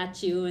stuff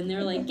at you and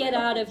they're like, get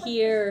out of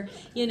here,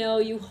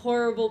 you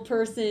horrible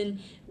person.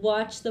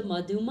 Watch the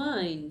Madhu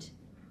mind,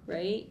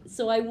 right?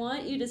 So I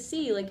want you to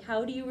see,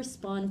 how do you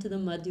respond to the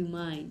Madhu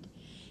mind?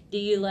 Do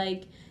you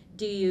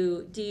Do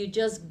you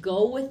just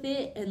go with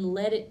it and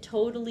let it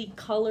totally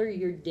color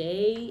your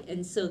day,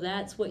 and so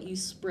that's what you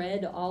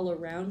spread all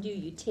around you?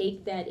 You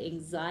take that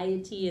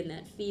anxiety and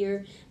that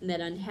fear and that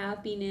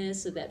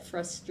unhappiness or that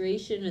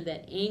frustration or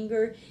that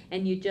anger,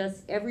 and you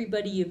just,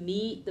 everybody you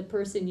meet, the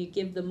person you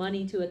give the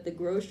money to at the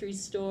grocery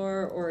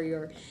store or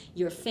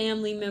your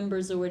family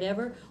members or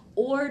whatever,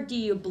 or do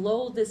you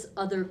blow this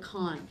other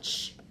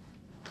conch?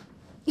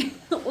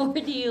 Or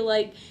do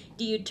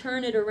you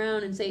turn it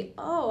around and say,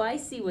 oh, I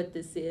see what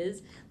this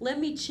is. Let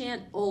me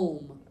chant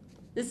Om.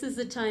 This is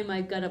the time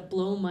I've got to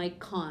blow my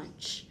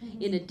conch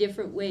in a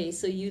different way.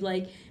 So you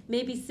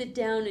maybe sit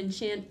down and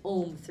chant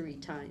Om 3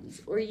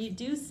 times. Or you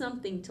do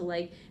something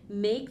to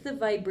make the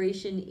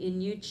vibration in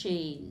you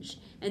change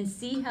and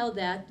see how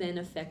that then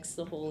affects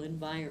the whole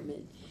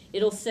environment.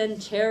 It'll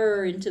send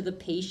terror into the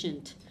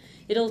patient.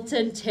 It'll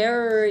send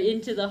terror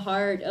into the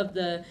heart of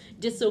the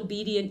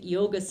disobedient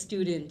yoga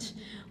student,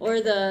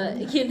 or the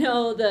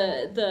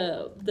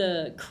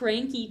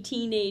cranky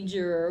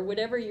teenager, or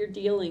whatever you're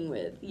dealing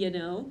with.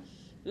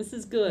 This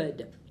is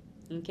good.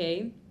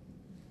 Okay.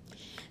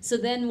 So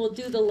then we'll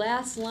do the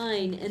last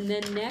line, and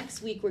then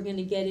next week we're going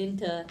to get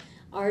into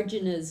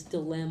Arjuna's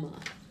dilemma.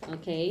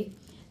 Okay.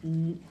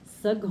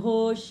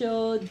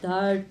 Saghosho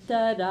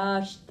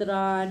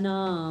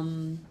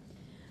dhartarashtranam.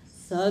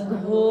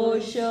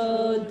 Saghosho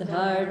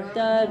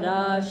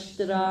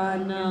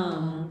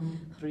dhartarashtranam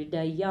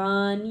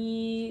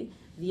hridayani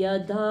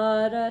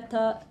vyadarayat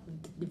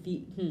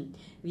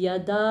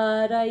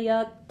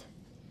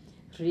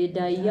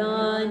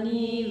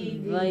hridayani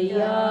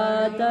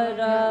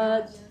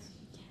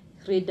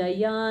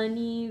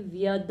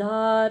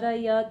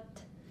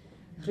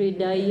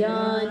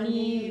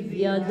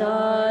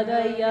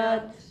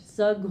vyadarayat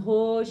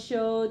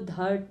saghosho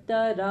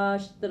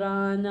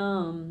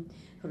dhartarashtranam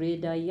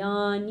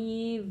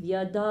hridayani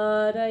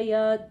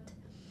vyadarayat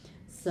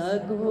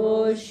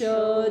saghosho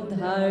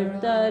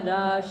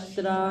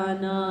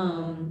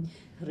dhartarashtranam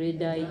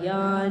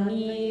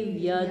hridayani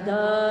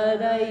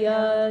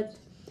vyadarayat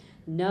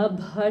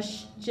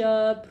nabhascha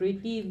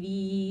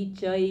prithvi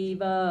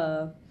chaiva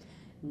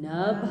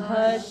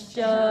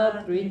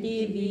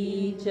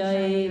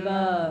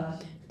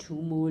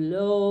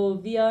tumulo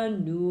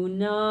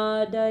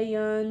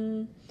vyanunadayan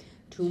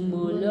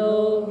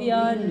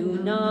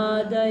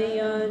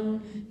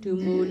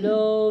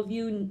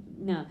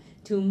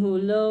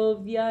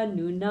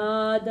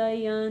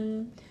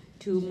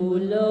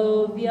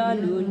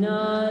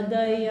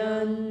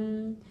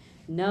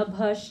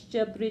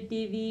nabhascha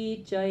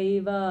prithvi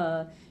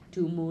chaiva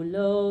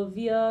tumulo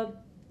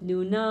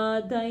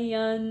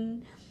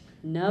vyanunadayan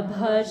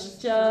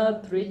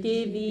nabhascha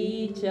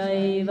prithvi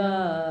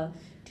chaiva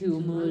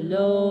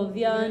tumulo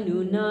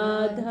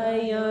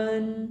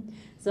vyanunadayan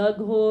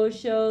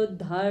saghosho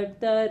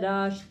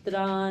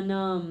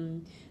dhartarashtranam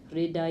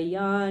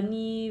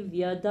hridayani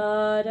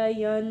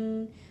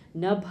vyadarayan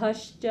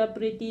nabhascha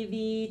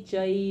prithvi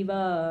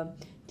chaiva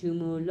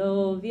tumulo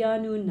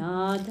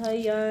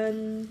vyanunadayan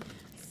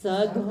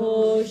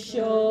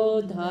saghosho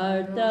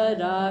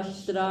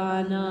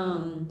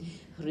dhartarashtranam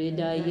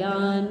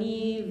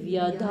hridayani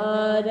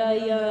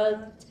vyadarayat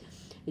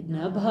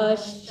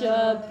nabhascha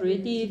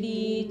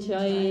prithvi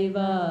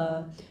chaiva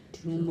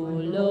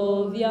tumulo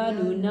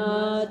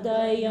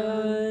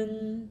vyanunadayan.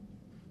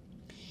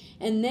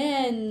 And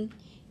then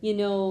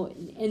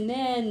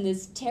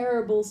this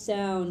terrible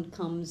sound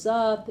comes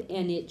up,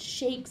 and it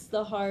shakes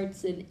the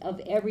hearts of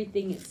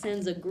everything. It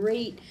sends a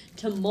great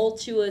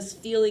tumultuous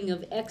feeling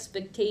of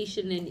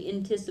expectation and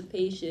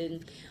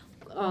anticipation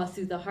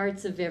through the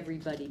hearts of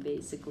everybody,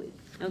 basically.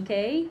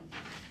 Okay?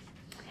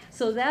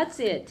 So that's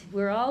it.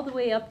 We're all the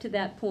way up to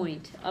that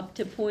point,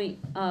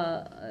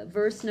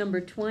 verse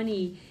number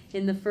 20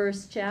 in the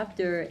first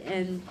chapter,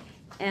 and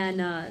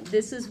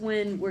this is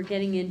when we're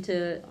getting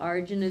into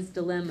Arjuna's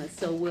dilemma.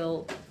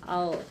 So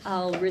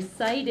I'll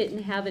recite it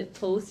and have it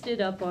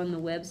posted up on the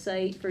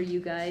website for you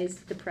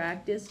guys to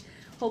practice.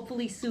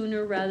 Hopefully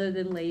sooner rather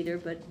than later,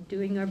 but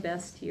doing our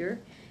best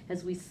here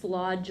as we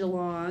slodge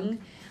along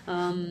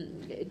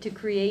to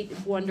create a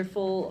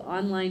wonderful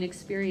online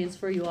experience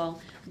for you all.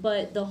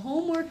 But the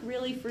homework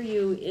really for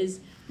you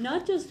is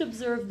not just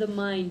observe the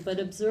mind, but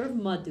observe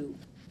Madhu.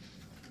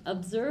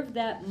 Observe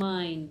that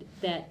mind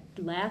that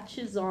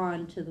latches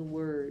on to the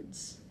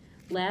words,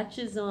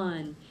 latches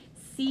on,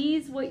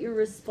 sees what your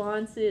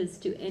response is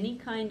to any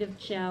kind of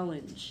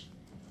challenge.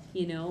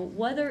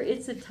 Whether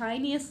it's the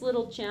tiniest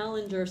little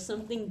challenge or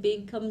something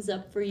big comes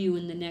up for you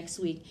in the next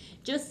week,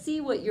 just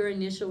see what your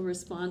initial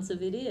response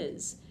of it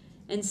is.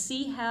 And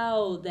see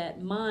how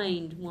that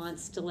mind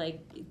wants to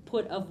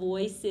put a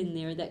voice in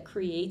there that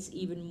creates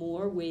even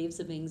more waves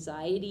of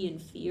anxiety and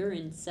fear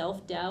and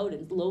self-doubt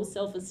and low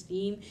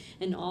self-esteem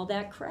and all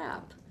that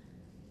crap.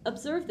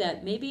 Observe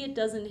that. Maybe it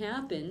doesn't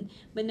happen,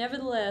 but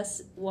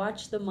nevertheless,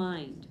 watch the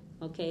mind,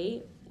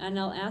 okay? And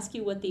I'll ask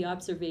you what the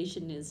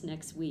observation is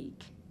next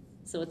week.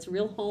 So it's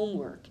real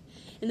homework.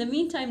 In the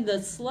meantime,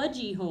 the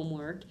sludgy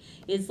homework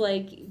is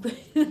like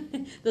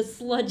the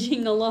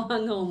sludging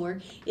along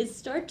homework is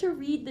start to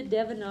read the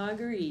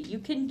Devanagari. You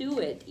can do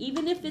it,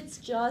 even if it's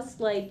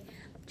just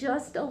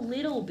a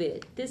little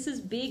bit. This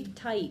is big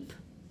type,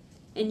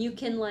 and you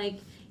can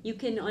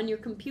on your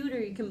computer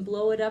you can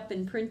blow it up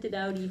and print it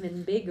out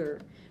even bigger,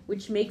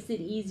 which makes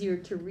it easier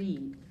to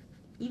read.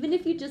 Even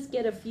if you just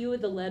get a few of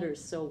the letters,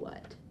 so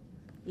what?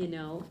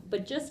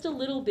 But just a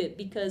little bit,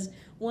 because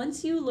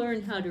once you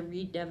learn how to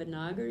read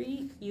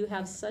Devanagari, you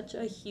have such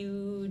a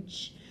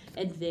huge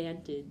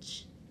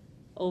advantage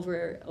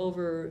over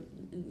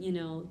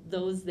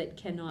those that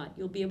cannot.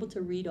 You'll be able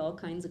to read all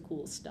kinds of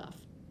cool stuff.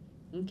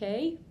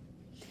 Okay?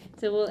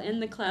 So we'll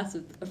end the class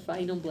with a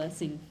final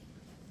blessing.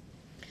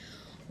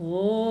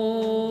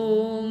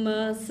 Om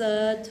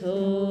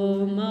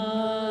Asato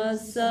Ma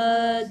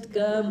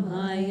Sadgamaya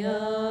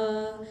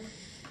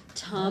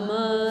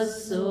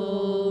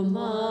Tamaso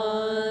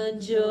Ma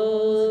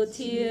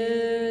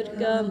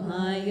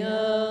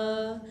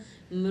Jyotirgamaya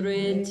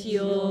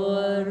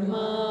Mrityor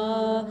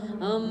Ma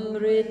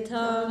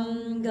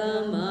Amritam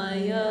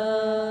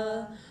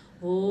Gamaya.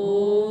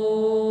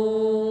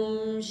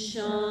 Om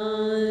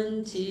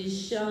Shanti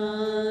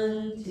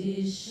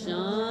Shanti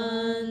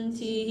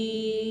Shanti.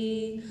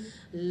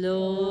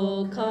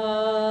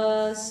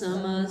 Loka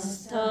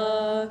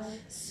Samasta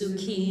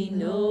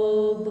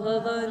Sukhino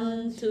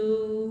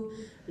Bhavantu.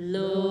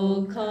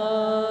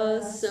 Loka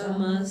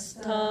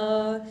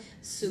Samasta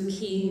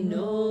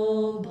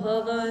Sukhino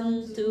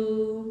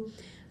Bhavantu.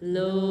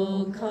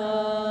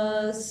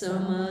 Loka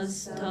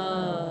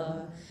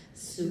Samasta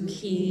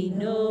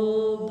Sukhino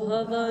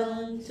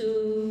Bhavantu.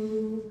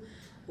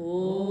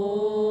 Om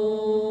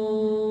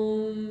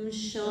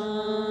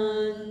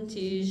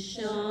Shanti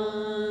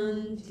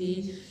Shanti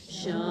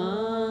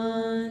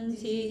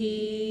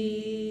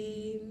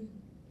Shanti.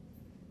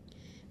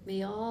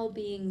 May all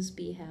beings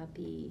be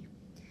happy.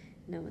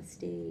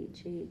 Namaste,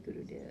 Jai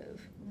Gurudev.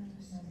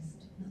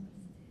 Namaste.